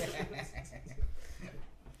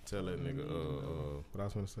Tell that nigga. What I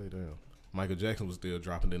was gonna say? Damn. Michael Jackson was still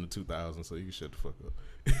dropping in the 2000s, so you can shut the fuck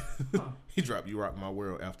up. He dropped "You Rock My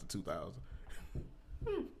World" after 2000.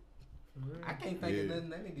 I can't think of nothing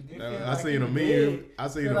that nigga did. I seen a meme. I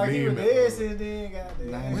seen Feel a like he meme. was dead since then,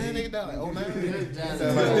 goddamn. When nigga died? Like, oh, man.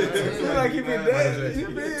 Feel like he been dead. You Jackson.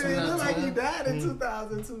 feel me? It look like he died in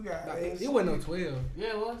 2002, Nah, goddamn. it wasn't no 12. Yeah,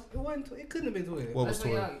 it was. It wasn't. It couldn't have been 12. What was That's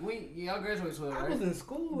when 12? y'all graduated 12, I right? was in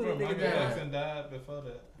school when Bro, that nigga Michael died. Jackson died before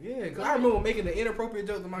that. Yeah, cause I remember making the inappropriate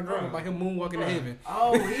joke to my grandma about him moonwalking to heaven.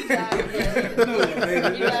 Oh, he died. He died in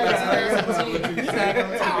 2017.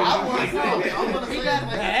 I want to say He died.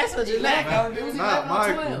 That's what you like. It was Not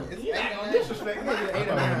 11 or Michael. 12. No disrespect.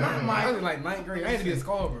 I was like 9th grade. I had to be a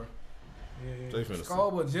Scarborough. They finna say.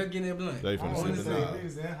 Scarborough just getting that blunt. They I finna want say to the say nah. we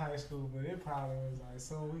was in high school, but it probably was like,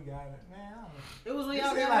 so we got it. Man, I don't know. It was when It y'all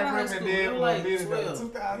seemed got like out of high Brendan school. did It was one like bit ago. 12.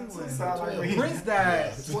 2002 sound like when he- Prince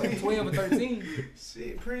died 12 or 13.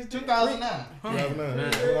 Shit, Prince 2009.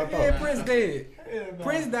 Yeah, Prince dead. Yeah, no.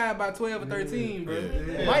 Prince died by 12 or 13, bro.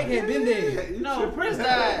 Yeah. Mike had been dead. No, Prince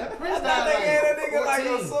died. Prince I thought they died had that nigga like on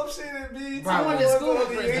 14. some shit and be. Bro, I went to school with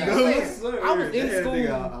Prince died. I was in school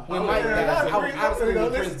when Mike died. I was out of school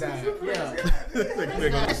when Prince died. Yeah.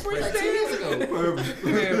 Prince 2 years ago.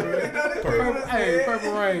 Yeah, bro. Hey,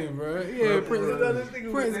 Purple Rain, bro. Yeah, Prince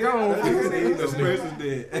gone. The person's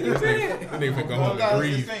dead. That nigga finna go home and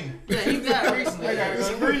grieve. 2016. Yeah, he died recently.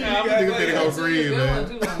 Nigga finna go grieve,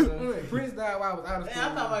 man. Prince died while I was out of school.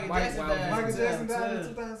 Man, I thought Michael Jackson while I was- died. Michael Jackson died in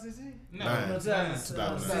 2016. No, Nine. 2006.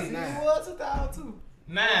 He was 2002.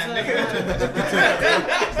 9, nigga.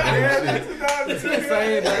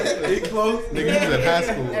 Saying that. He close. Nigga, he was at high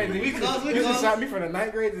school. Hey, We close, we you just close. shot me from the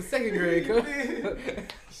 9th grade to 2nd grade, cuz.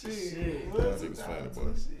 Shit. That nigga's funny,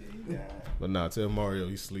 boy. But nah, tell Mario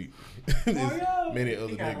he sleep. Mario? Many other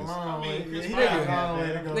He got a niggas. long way. Chris He Brown got a got long way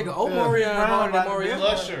that. to go. Nigga, old Mario Brown harder than about to be Mario.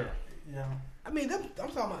 Usher. Yeah. I mean, I'm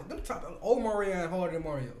talking about old Mario harder than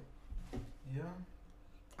Mario. Yeah.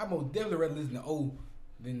 I most definitely rather listen to O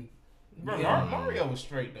than Bro, Yeah. Mario was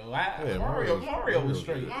straight though. Yeah, Mario Mario was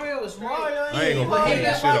straight. Mario was smart. I ain't gonna bring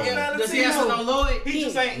that shit up. Does he have something on Lloyd? He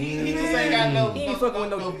just ain't got no. He ain't fucking with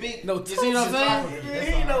no big. no. You see what I'm saying? Yeah,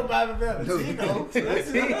 he ain't no Bobby Bella. He know. He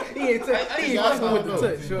ain't fucking with the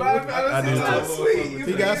touch. Bobby Bella I do so too. sweet.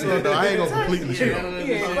 He got some though. I ain't gonna completely shit on him.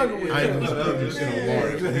 He ain't fucking with I ain't the gonna touch. completely shit on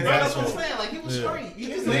Mario. He got That's what I'm some. saying. Like he was Yeah. straight. You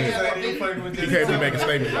just Niggas ain't got ain't no even big. fucking with You this. can't be making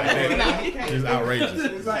statements like that. It's outrageous.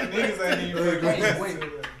 It's like niggas ain't even fucking with Wait, this.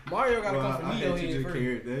 Mario gotta Well, come I for Neo bet you head just first.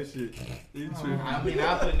 carried that shit. You tripping. I mean,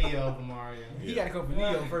 I put Neo over Mario. He gotta come for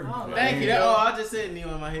Neo first. Thank you. I just said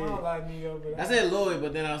Neo in my I don't head. like Neo, but I said Lloyd,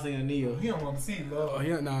 but then I was thinking Neo. he don't want to see Oh love.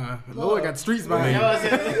 yeah, nah. Lord got the streets I behind mean- Y'all him.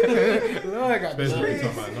 said Lord got the Especially when you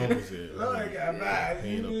streets. talking about numbers here. Lord got bad. He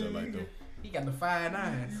ain't up there like them. He got the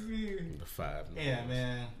 5'9". The 5. Yeah,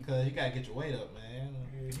 man. Cause you gotta get your weight up, man.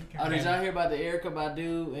 Oh, did y'all hear about the Erykah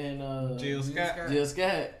Badu and Jill Scott. Jill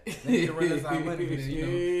Scott? They need to run us our money for that,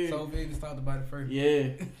 you know. So Vegas talked about it first. Yeah.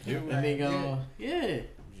 Yeah. That nigga, yeah.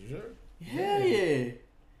 Sure. Hell yeah.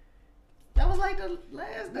 That was like the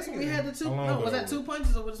last. That's when we had the two. How long No, ago was that was 2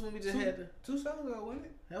 punches or was this when we just had the? 2 shows ago, wasn't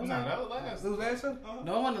it? That was Nah, like, that was last. It was last show?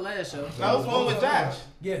 no, it wasn't the last show. That was one with Josh.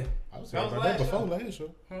 Yeah. I was That hearing was about that last before show. last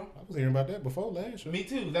show. Huh? I was hearing about that before last show. Me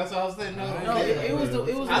too. That's what I was saying. No, it was the.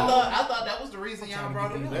 It was. I thought that was the reason y'all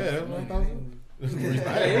brought it up. Yeah, that's what I thought. That's the reason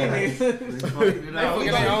I Hey, ain't nigga. They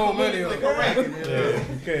fucking their own money up.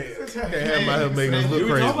 Correct. Can't have my head making us look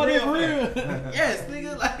crazy. Nobody for real. Yes,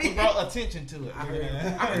 nigga. We Like. brought attention to it. I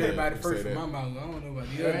heard about it first Say from that. my mouth. I don't know about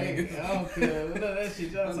the other Right? niggas. I don't care. What that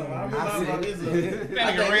shit y'all talking about? I I remember about this. That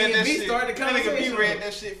nigga read that shit. Started the That nigga B conversation. read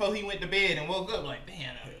that shit before he went to bed and woke up like,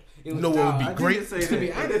 damn. It You know what would be I great? did say To be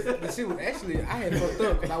that. honest, the shit was actually, I had fucked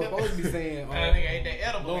up because I was supposed to be saying, That nigga ain't that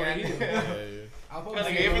edible. Lord, man. he- Yeah, I was That supposed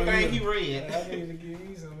to nigga say everything he I read. need to give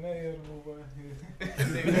me some of that edible, boy.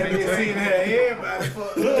 Nigga Nigga seen that everybody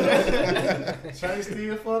fucked up. Trey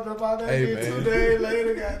still fucked up all that Hey, shit man. 2 days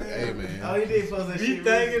later, goddamn. Hey, man. Oh, he did post that Be shit.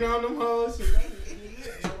 thinking on them hoes shit. Oh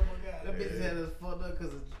my That God. bitch had us fucked up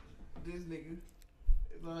because of this nigga.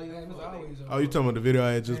 It's all your It was fault, always Oh, you talking about the video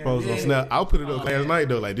I had just posted on Yeah. Snap? I'll put it up last night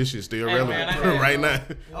though. Like this shit still Hey, relevant man, I had- right now.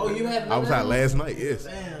 nigga. Oh, you had. I was out last night. Yes.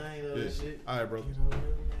 Damn, I ain't know Yeah. that shit. All right, bro. Get over it, man.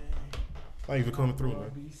 Thank you for coming through, man.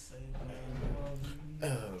 Be safe,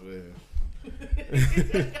 man. Oh man.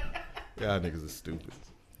 Y'all niggas are stupid.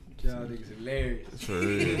 Y'all niggas hilarious. For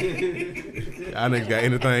real. Y'all niggas got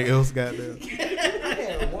anything else? Goddamn. I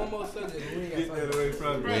had one more subject. We ain't Get got that time. away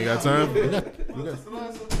from We me. ain't got time. We got.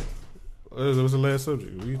 What's the last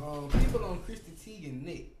subject? We People on Christy Teigen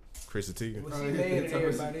Nick. Chrissy Teigen. Well, she mad at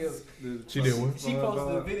everybody else. She did what? She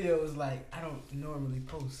posted a video. It was like, I don't normally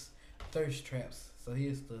post thirst traps, so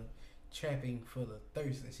here's the trapping for the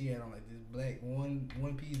thirst. And she had on like this black one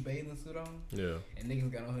piece bathing suit on, Yeah. and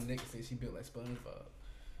niggas got on her neck and said she built like SpongeBob.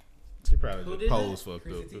 She probably Who just did posed fucked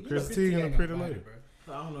Chrissy up. Teigen. Chrissy You know, Teigen, a ain't pretty got lady. body, bro.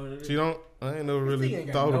 I don't know what it is. She don't. I ain't never Chrissy really ain't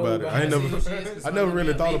got thought no about it. I ain't body. never. I never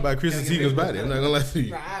really thought about Chrissy Teigen's body. I'm not gonna lie to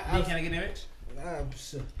you. Nah, Can I get an image?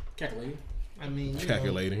 sure. Calculating. I mean, you know,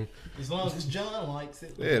 Calculating. as long as John likes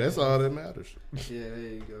it. Yeah, that's all that matters. Yeah, there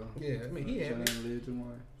you go. Yeah, I mean, he Trying having, to live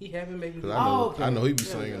tomorrow. he having baby. 'Cause I know, Oh, okay. I know he be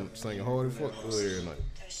singing hard as fuck every night.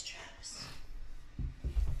 Thirst traps.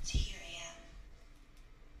 So here I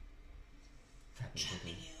am. Trapping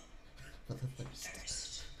you.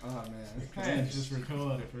 Thirst. Oh man. Man, just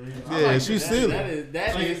recorded for real. Yeah, she's silly.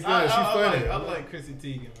 That is She's good. She funny. I like Chrissy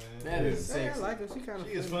Teigen, man. that is Yeah, I sexy. like her. She kind of.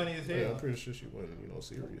 She is funny as Yeah, hell. I'm pretty sure she wasn't,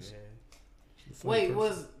 serious. She's a funny Wait, person.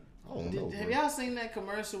 was I don't know. have bro. y'all seen that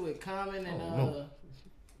commercial with Common and I don't know. uh?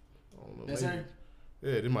 I don't know. That's maybe. her.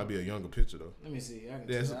 Yeah, this might be a younger picture though. Let me see. I can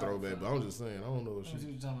Yeah, it's a tell. throwback, but I'm just saying, I don't know if Let me see she.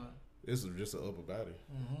 what you're talking about. This is just an upper body,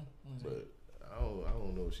 Mm-hmm. but I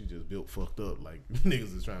don't know if she just built fucked up like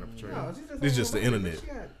niggas is trying to portray. No, It's just the internet.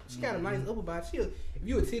 She got a nice upper body. If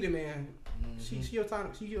you a titty man, she your kind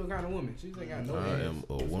of woman. She ain't got no I ass. am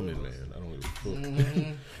a woman, man. I don't give a fuck.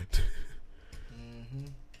 Mm-hmm.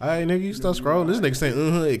 Alright, nigga, you start scrolling. This nigga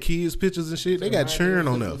saying at kids' pictures and shit. They got churn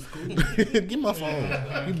on them. Give my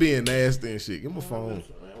phone. You being nasty and shit. Give my phone.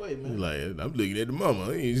 Wait, You man. like, I'm looking at the mama.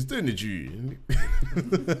 I ain't staring at you.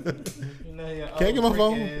 You know, your Can't get my old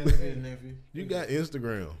phone? freak ass Look at nigga. it, nephew. You got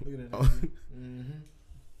Instagram. Look at that. Mm-hmm.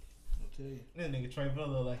 I'll tell you. That nigga Trey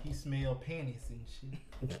Villa like he smell panties and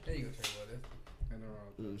shit. There you go, Trey.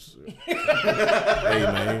 Well, Hey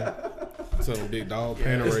man, tell them big dog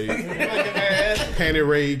panty raid, Look at that ass. panty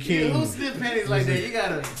raid Yeah, who king. sniff panties like that? You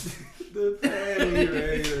gotta. The panty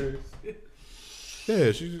raiders.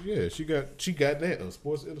 Yeah, she got that a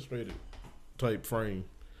Sports Illustrated type frame.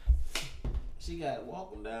 She got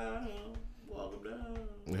walk them down, walk them down.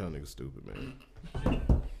 Y'all niggas stupid, man.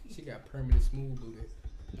 she got permanent smooth booty.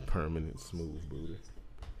 Permanent smooth booty.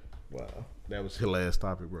 Wow, that was your last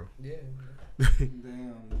topic, bro. Yeah.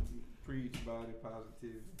 Damn, preach body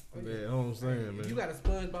positivity. Man, you know what I'm saying, man. You got a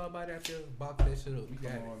SpongeBob body out there, box that shit up. You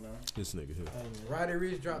got Come it. on now. This nigga here. Roddy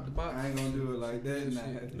Rich dropped the box. I ain't gonna do it like that. Nah.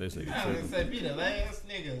 This nigga I was tripping. gonna say, be the last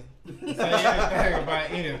nigga. Say anything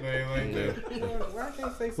about anything like that. Yeah. Why I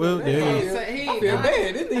can't say something? Well, yeah. I feel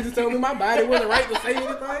bad. This nigga told me my body wasn't right to say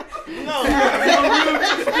anything. No, He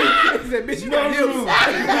said, bitch, you got hips.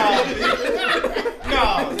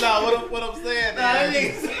 no. What I'm saying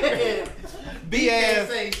is, B ass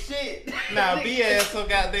say shit. Nah, B ass so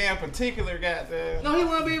goddamn particular, goddamn. No, he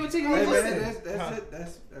wanna be able to take Hey, pussy. man,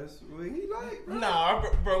 that's it. That's what he like, bro. Nah,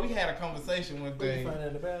 bro, we had a conversation one Where you day, find that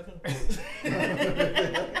in the bathroom?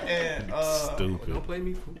 and Stupid. Don't play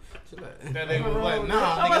me, fool. Chill out. that nigga was like,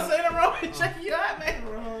 nah, I'm about to nigga. say the wrong and check you out,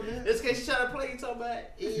 man. This case you try to play, you talking about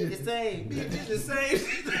it's the same. Bitch, it's the same.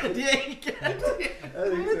 Yeah, you got it. I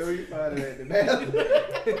think so. We find it at the bathroom.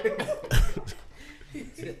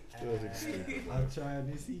 I'm trying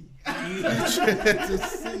to see.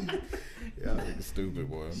 Y'all niggas stupid,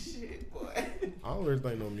 boy. Shit, boy. I don't really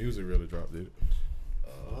think no music really dropped, did it?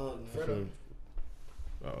 Fredo.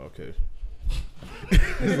 Oh, okay.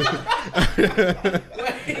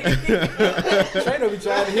 Trey don't be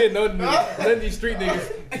trying to hear none of these street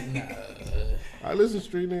niggas. I listen to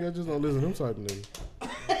street niggas, I just don't listen to them type of niggas.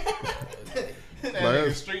 That Like,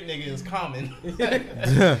 nigga street nigga is common. It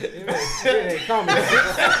ain't coming.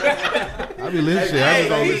 I be listening shit, I just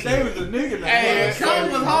don't listen. They was a nigga now. Hey,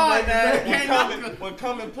 Common was hard, man. When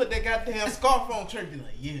Common put that goddamn scarf on, Trey be like,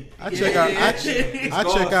 yeah. I check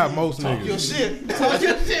out most Talk your niggas. shit. Talk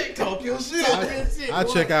your shit. Talk your shit. I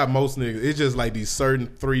check out most niggas. It's just like these certain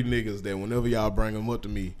 3 niggas that whenever y'all bring them up to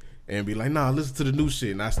me and be like, nah, listen to the new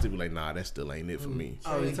shit, and I still be like, nah, that still ain't it for me.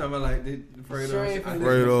 Oh, you talking about like the Trey ain't finna listen Fredo? to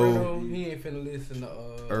Fredo. Fredo. He ain't finna listen to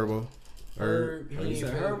Herbo. Herb. He You ain't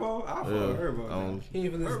said finna Herbo? I fuck Yeah. with Herbo. now. He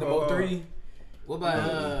ain't finna listen to Herbo, Mo 3. What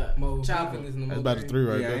about Mo. Chopper? He ain't finna listen to That's Mo about the 3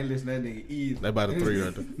 right Yeah, I there. ain't listen to that nigga either. That's about the 3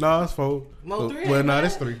 right there. No, it's 4. Mo 3 Well, ain't nah, bad.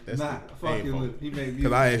 that's 3. That's Nah, 3. fuck Ain't you. 4. He made music.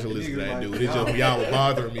 Because I actually listen to Niggas that like, dude. It's just y'all was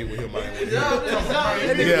bothering me with him. I Yeah,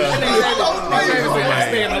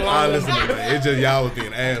 I listen to that. It's just y'all was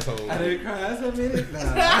being assholes. I didn't cry. I said, man, nah.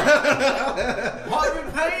 Heart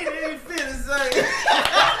and pain didn't feel the same.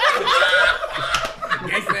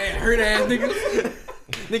 Gangsta ass, hurt ass niggas.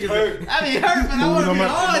 Niggas Hurt. I mean, hurt, but I want to be Who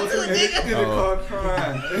hard too, It's nigga. called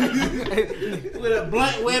crying. With a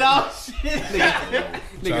blunt wet off shit.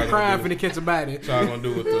 nigga crying finna catch a body. What y'all gonna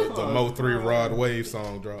do with the Mo 3 Rod Wave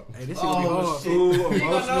song drop? Hey, this shit gonna be hard. Ooh, You gonna know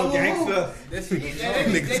emotional who? gangster. That shit They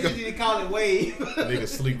gonna be hard. just need to call it wave. Niggas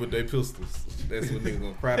sleep with their pistols. That's what niggas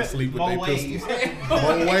gonna cry to sleep with Mo their Wave. pistols.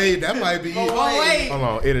 Mo Wave, that might be it. Wave. Hold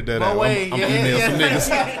on, edit that Mo out. Wave, I'm yeah, emailing yeah.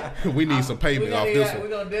 some niggas. We need some payment off this We're one.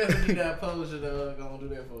 gonna definitely do that post and gonna do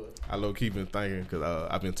that for us. I low key been thinking because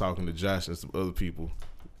I've been talking to Josh and some other people,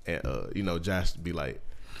 and Josh be like,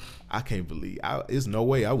 I can't believe there's no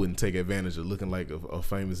way I wouldn't take advantage of looking like a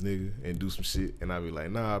famous nigga and do some shit, and I be like,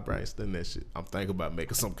 nah, bro, I ain't studying that shit. I'm thinking about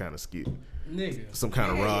making some kind of skit, Nigga. some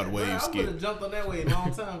kind of Rod bro, Wave I would skit. have jumped on that way a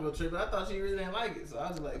long time ago, Trip, but I thought she really didn't like it, so I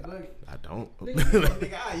was like, fuck it. I don't.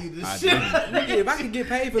 Nigga, I use this I shit. didn't. Nigga, if I could get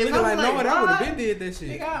paid for If looking I'm like like, Nord, I would have Rod, been did that shit.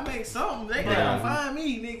 Nigga, I make something. They Bruh. gotta find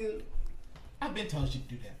me, nigga. I've been told you to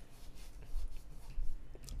do that.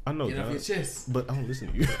 I know, Get off your Josh, chest. but I don't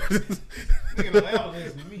listen to you. Nigga don't ever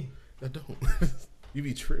listen to me. I don't. You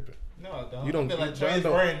be tripping. No, I don't. You don't- I feel like Jay Trey's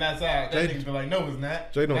don't- brain that's out. That Jay- nigga be like, no, it's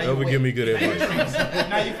not. Jay don't Now you ever wait. give me good advice.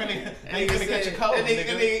 Now you finna catch a cold, That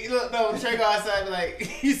nigga. nigga, look, no, Trey go outside, be like,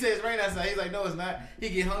 he says rain outside. He's like, no, it's not. He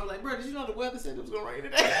get home, like, bro, did you know the weather said it was gonna rain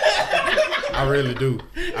today? I really do.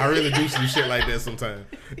 I really do some shit like that sometimes.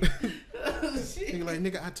 Shit. Nigga, like,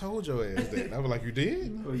 nigga, I told your ass that. And I was like, you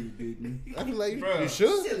did? No, you didn't. I be like, Bruh. you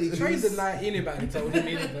sure? Silly Trey juice. denied anybody told him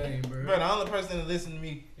anything, bro. Bro, the only person that listen to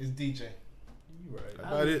me is DJ. You right.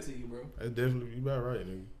 About it. To you, bro. That's definitely, you about right,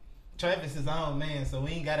 nigga. Travis is our own man, so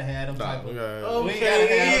we ain't gotta have them type of. Oh. We ain't gotta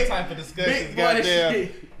have them type of discussions. Big boy Goddamn,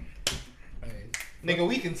 shit. Hey, nigga,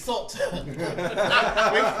 we consult. We consult.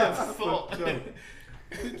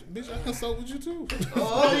 Bitch, I consult with you too.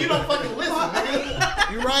 Oh, you don't fucking listen,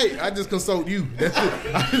 nigga. You're right. I just consult you. That's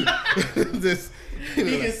it. Just, you know,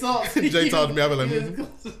 He like, consults. Jay talked to me. I be like,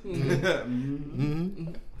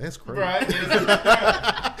 Mm-hmm. that's crazy. Bro, I get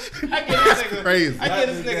this nigga. Crazy. I get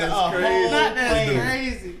this nigga That's a whole crazy. Not that plan.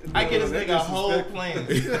 crazy. I get this Bro, nigga a that's whole plan.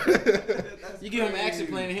 You give him an action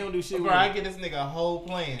plan and he don't do shit Bro, with I it. get this nigga a whole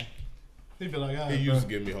plan. He be like, He used to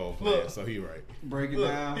give me whole plans, Look. so he right. Break it Look,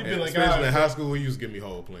 down. he And be like, especially in alright, high school, he used to give me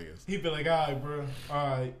whole plans. he be like, alright, bro.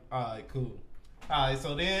 Alright, cool. Alright,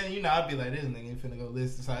 so then, you know, I'd be like, this nigga ain't finna go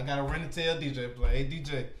listen. So I gotta run and tell DJ, like, hey,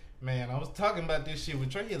 DJ, man, I was talking about this shit with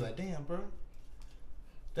Trey. He's like, damn, bro.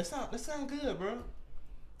 That sound good, bro.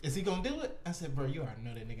 Is he gonna do it? I said, bro, you already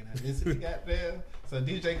know that nigga not listening, goddamn. So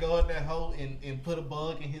DJ go in that hole and put a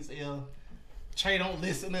bug in his ear. Trey don't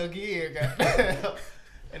listen again, goddamn.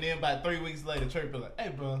 And then about 3 weeks later, Trey be like, hey,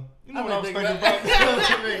 bro, you know what I was thinking about?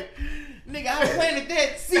 Nigga, I planted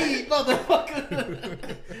that seed, motherfucker.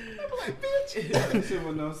 I'm like, bitch. That shit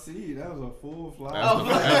was no seed. That was a full flower. That was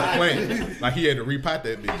plant. Like he had to repot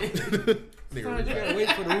that bitch. Nigga Sometimes you gotta repot. wait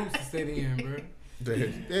for the roots to set in, bro.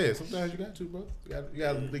 Yeah, sometimes you got to, bro. You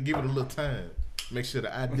got to give it a little time. Make sure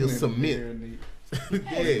the idea cement. Yeah, Let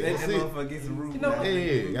that that's it. motherfucker get some root. You know, now.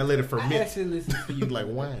 Yeah, gotta let it I ferment. actually listen to you. Like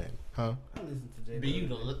wine, huh? I listen to Jay. But you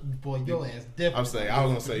the boy, your ass definitely. I'm saying, I was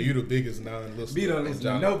gonna say you the biggest non-listener. B don't of listen to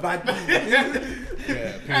John. nobody. Yeah,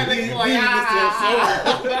 I period. think you like,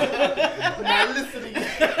 not listening.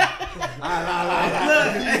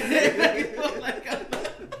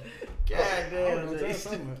 God damn. I'll tell you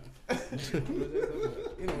something.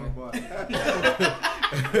 My boy.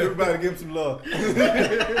 Everybody give him some love.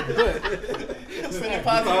 Send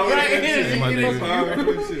positive right Yeah, my here.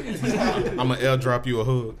 nigga. I'm gonna airdrop you a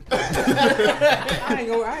hug. I ain't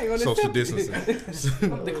gonna Social accept it.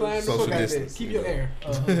 distancing. I'm declining the Social fuck out of distance. that. Keep your air.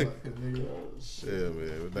 Yeah,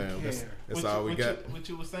 man. Damn, that's all we got. What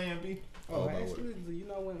you was saying, B? Oh, about actually, you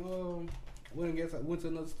know when went to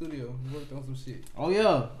another studio, worked on some shit. Oh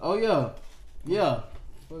yeah. Yeah.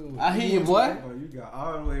 Fucking with- I hear you, boy. Oh, you got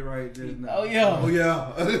all the way right just now. Oh yeah. Oh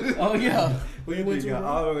yeah. Oh yeah. You got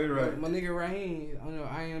all the way right. My nigga Raheem, I know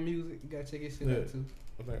I Am Music. You gotta check his shit out too.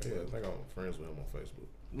 I think I'm friends with him on Facebook.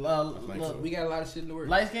 Look, so. We got a lot of shit in the works.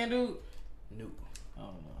 light skin dude. No. I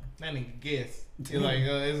don't know. That nigga guess. It's like,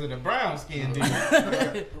 is it a brown skin dude?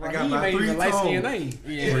 I got my ain't even 3 light skin tones. name.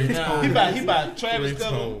 Yeah. Three Nah. tones. He by Travis Three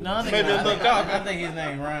Scott. tones. No, I think, Maybe a little dark. I think his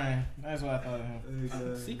name Ryan. That's what I thought of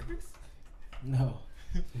him. Secrets? No.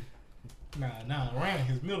 Nah, Ryan,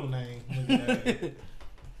 his middle name. Look at that.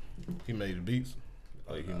 He made the beats.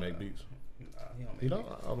 Like he make beats. He don't He don't.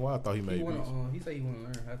 I don't know why I thought he made He beats. he said he wanna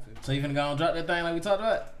learn how to. So you finna go and drop that thing like we talked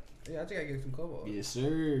about? Yeah, I think I get some cover. Yes,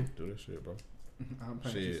 sir. Do that shit, bro. I'm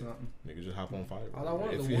paying you Shit. something. Nigga, just hop on fire. All I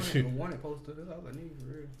want is the one it poster. That's all I need for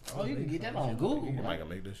real. Oh, you can get that on Google, You bro. might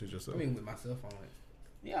make that shit I yourself. mean, with my cell phone.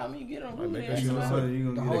 Yeah, I mean, get it on Might Google. make and that shit everything. up. You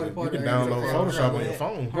The gonna hard get part You can there is download the Photoshop on hat. your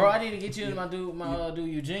phone. Bro, I need to get you to my dude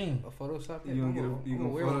Eugene. A Photoshop. You gonna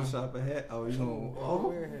wear one. Photoshop a hat? Oh, you I'ma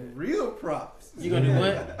wear a hat. real props. You gonna do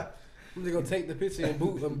what? I'm just gonna take the picture and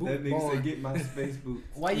boot That nigga barn. said, "Get my space boots."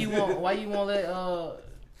 Why you want let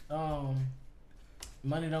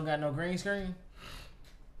Money don't got no green screen?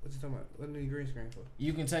 What you talking about? What do you need green screen for?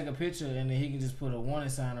 You can take a picture and then he can just put a warning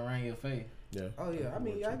sign around your face. Yeah. Oh yeah, I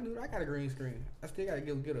mean, I got a green screen. I still gotta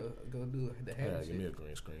go do the hat. Yeah, and give me a shit.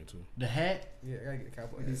 green screen too. The hat? Yeah, I gotta get a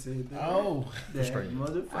cowboy He hat. said, Oh. that Straight.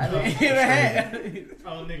 motherfucker." I didn't hear the hat.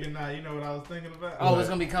 Oh, nigga, nah, you know what I was thinking about? Oh, it's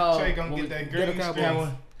gonna be called. Trey gonna what get that we- green get a screen. cowboy.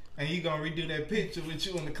 And you gonna redo that picture with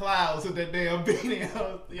you in the clouds with that damn beanie.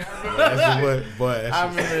 Y'all remember That's what, boy.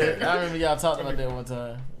 I remember y'all talked about that one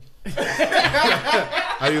time.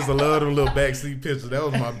 I used to love them little backseat pictures. That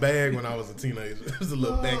was my bag when I was a teenager. It was a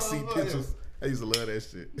little backseat Oh, pictures. I used to love that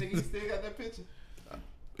shit. Nigga, you still got that picture?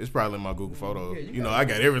 It's probably in my Google Photo. Yeah, you know, I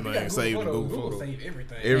got everything saved in Google Google Photo. save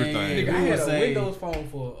everything. Everything. Nigga, I Google had a save. Windows phone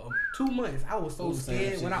for 2 months. I was so Google save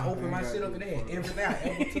scared when I shit. opened my shit up and they had everything I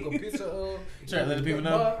ever took a picture of. Try to let the people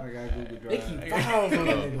know. I got Google They Drive. keep files on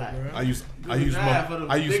that nigga, bro. Drive for the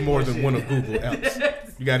I use big more boy than shit. one of Google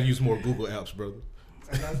apps. You got to use more Google apps, brother.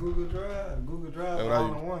 I got Google Drive. Google Drive That what I all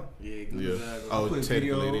use. in one. Yeah, Yeah. I Oh, put technically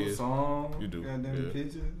it videos, is. songs, You do, goddamn yeah.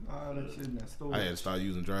 pictures, all that shit in that store. I had to start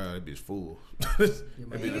using Drive. That bitch full. that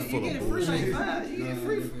man. bitch You is get full it of free bullshit. like $5. You get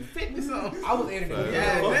free for 50 something. I was editing it.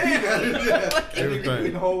 Yeah. That nigga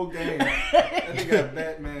Everything. the whole game. That nigga got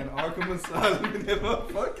Batman, Arkham Asylum in that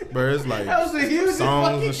motherfucker. Bro, it's like That was the hugest songs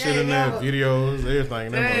fucking and shit in game there, ever. videos, everything.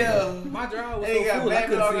 in that motherfucker. Damn. My drive was They so got full, I Batman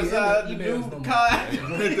couldn't on the see side, the any new emails no more. car.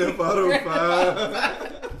 Like that photo file.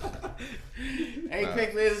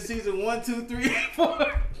 Apex Legends season 1, 2, 3, 4.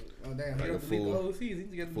 Oh damn, Like he a don't delete the fool. old season.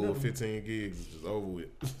 He just Full got 15 gigs is just over with.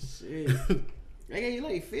 Shit. They gave you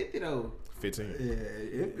like 50 though. 15. Yeah,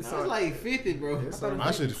 it's It's like 50, bro. It's I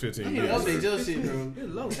My shit is 15 need to gigs. update your shit, bro.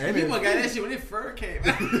 It's low. Hey, people got that shit when it first came out.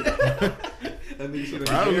 that nigga should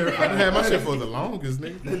I have done had my shit for the longest,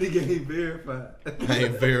 nigga. That nigga ain't verified. I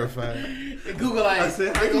ain't verified. Google like, I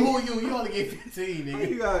said, how nigga, you- who are you? You only get 15, How nigga.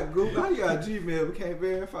 you got Google? How you got Gmail but can't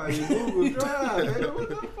verify your Google Drive, man? What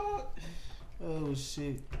the fuck? Oh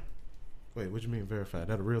shit. Wait, what you mean verified?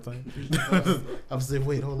 That a real thing? I was saying,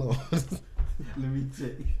 wait, hold on. Let me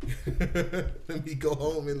check. Let me go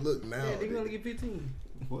home and look now. Yeah, they can only get 15.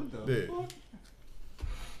 What the Yeah. fuck?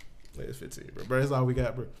 Yeah, it's 15, bro. Bro, that's all we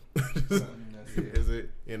got, bro. That's it. Is it?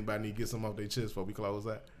 Anybody need to get something off their chest before we close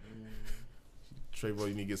out? Trayvon,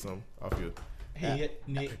 you need to get something off your Hit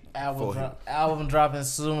Nick Forehead. album dropping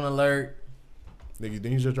soon. Alert. nigga.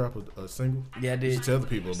 Didn't you just drop a single? Yeah, I You did. should tell the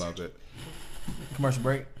people about that. Commercial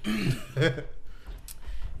break.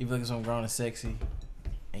 You looking something grown and sexy,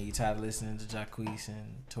 and you tired of listening to Jacquees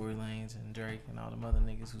and Tory Lanez and Drake and all them other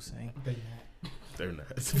niggas who sing. They're not.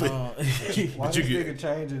 Why But this you get. nigga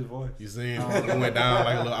change his voice? You seen it went down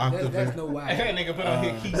like a little octave. That's there? no why. That nigga put on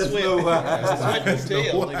his Keith That's Sweat. no why. That's no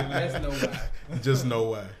Tell, why. nigga. That's no why. Just know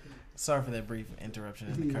why. Sorry for that brief interruption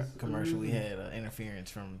in the commercial. We had interference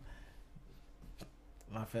from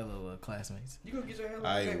my fellow classmates. You gonna get your hell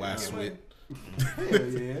I ain't why sweat. Hell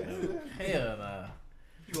yeah. Hell nah.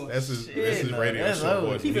 That's his Shit, his no, radio that's show old.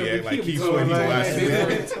 voice. Keep He it- act like keep Keith it Sweat. He's going, why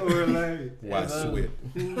man. sweat. Tory Lanez. Why sweat.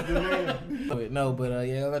 Who's the man?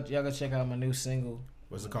 Yeah, y'all go check out my new single,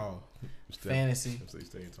 What's it called? Fantasy.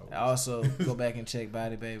 I I also go back and check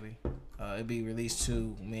Body Baby. It'll be released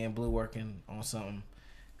too. Me and Blue working on something.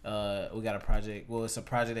 We got a project. Well, it's a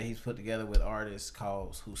project that he's put together with artists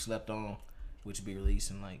called Who Slept On, which will be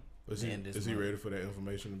released in like Is the he, end of this is he month. ready for that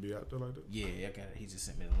information to be out there like that? Yeah, I got it. He just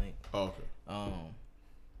sent me the link. Oh, okay.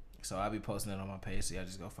 So I'll be posting it on my page. So y'all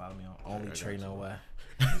just go follow me on Only I Trey got Know you. Why.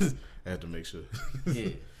 I had to make sure. Yeah.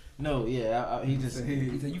 No, yeah. He just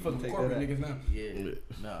He said you fucking Take corporate that out. niggas now. yeah.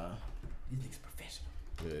 Nah. You niggas professional.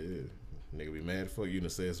 Yeah. Nigga be mad fuck you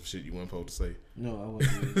done said some shit you weren't supposed to say. No, I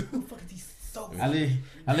wasn't. Who the fuck is these so? I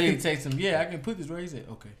literally text him. Yeah, I can put this right. He said,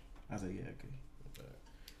 okay. I said, yeah, okay.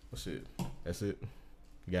 Well, shit. That's it.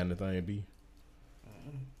 You got anything, B?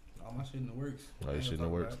 All my shit in the works. Oh, your shit in the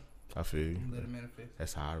works. I feel you. Let it manifest.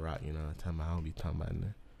 That's how I rock, you know. I don't be talking about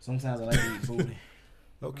that. Sometimes I like to eat booty.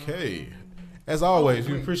 Okay. As always,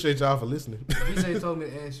 we wait. appreciate y'all for listening. DJ told me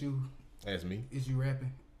to ask you, Ask me. is you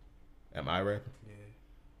rapping? Am I rapping?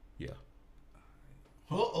 Yeah.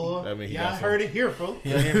 I mean, he Y'all got heard it here, folks.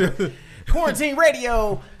 Quarantine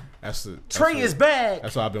radio. That's it. Trey is back.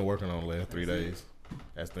 That's what I've been working on the last 3 days.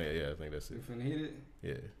 I think that's You it. finna hit it?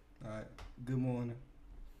 Yeah. All right. Good morning.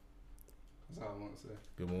 That's all I want to say.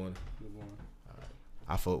 Good morning. Good morning.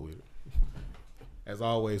 I fuck with it. As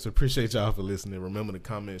always, appreciate y'all for listening. Remember to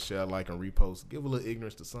comment, share, like, and repost. Give a little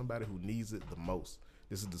ignorance to somebody who needs it the most.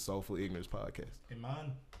 This is the Soulful Ignorance Podcast.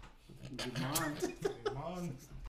 Iman. Good morning. Iman.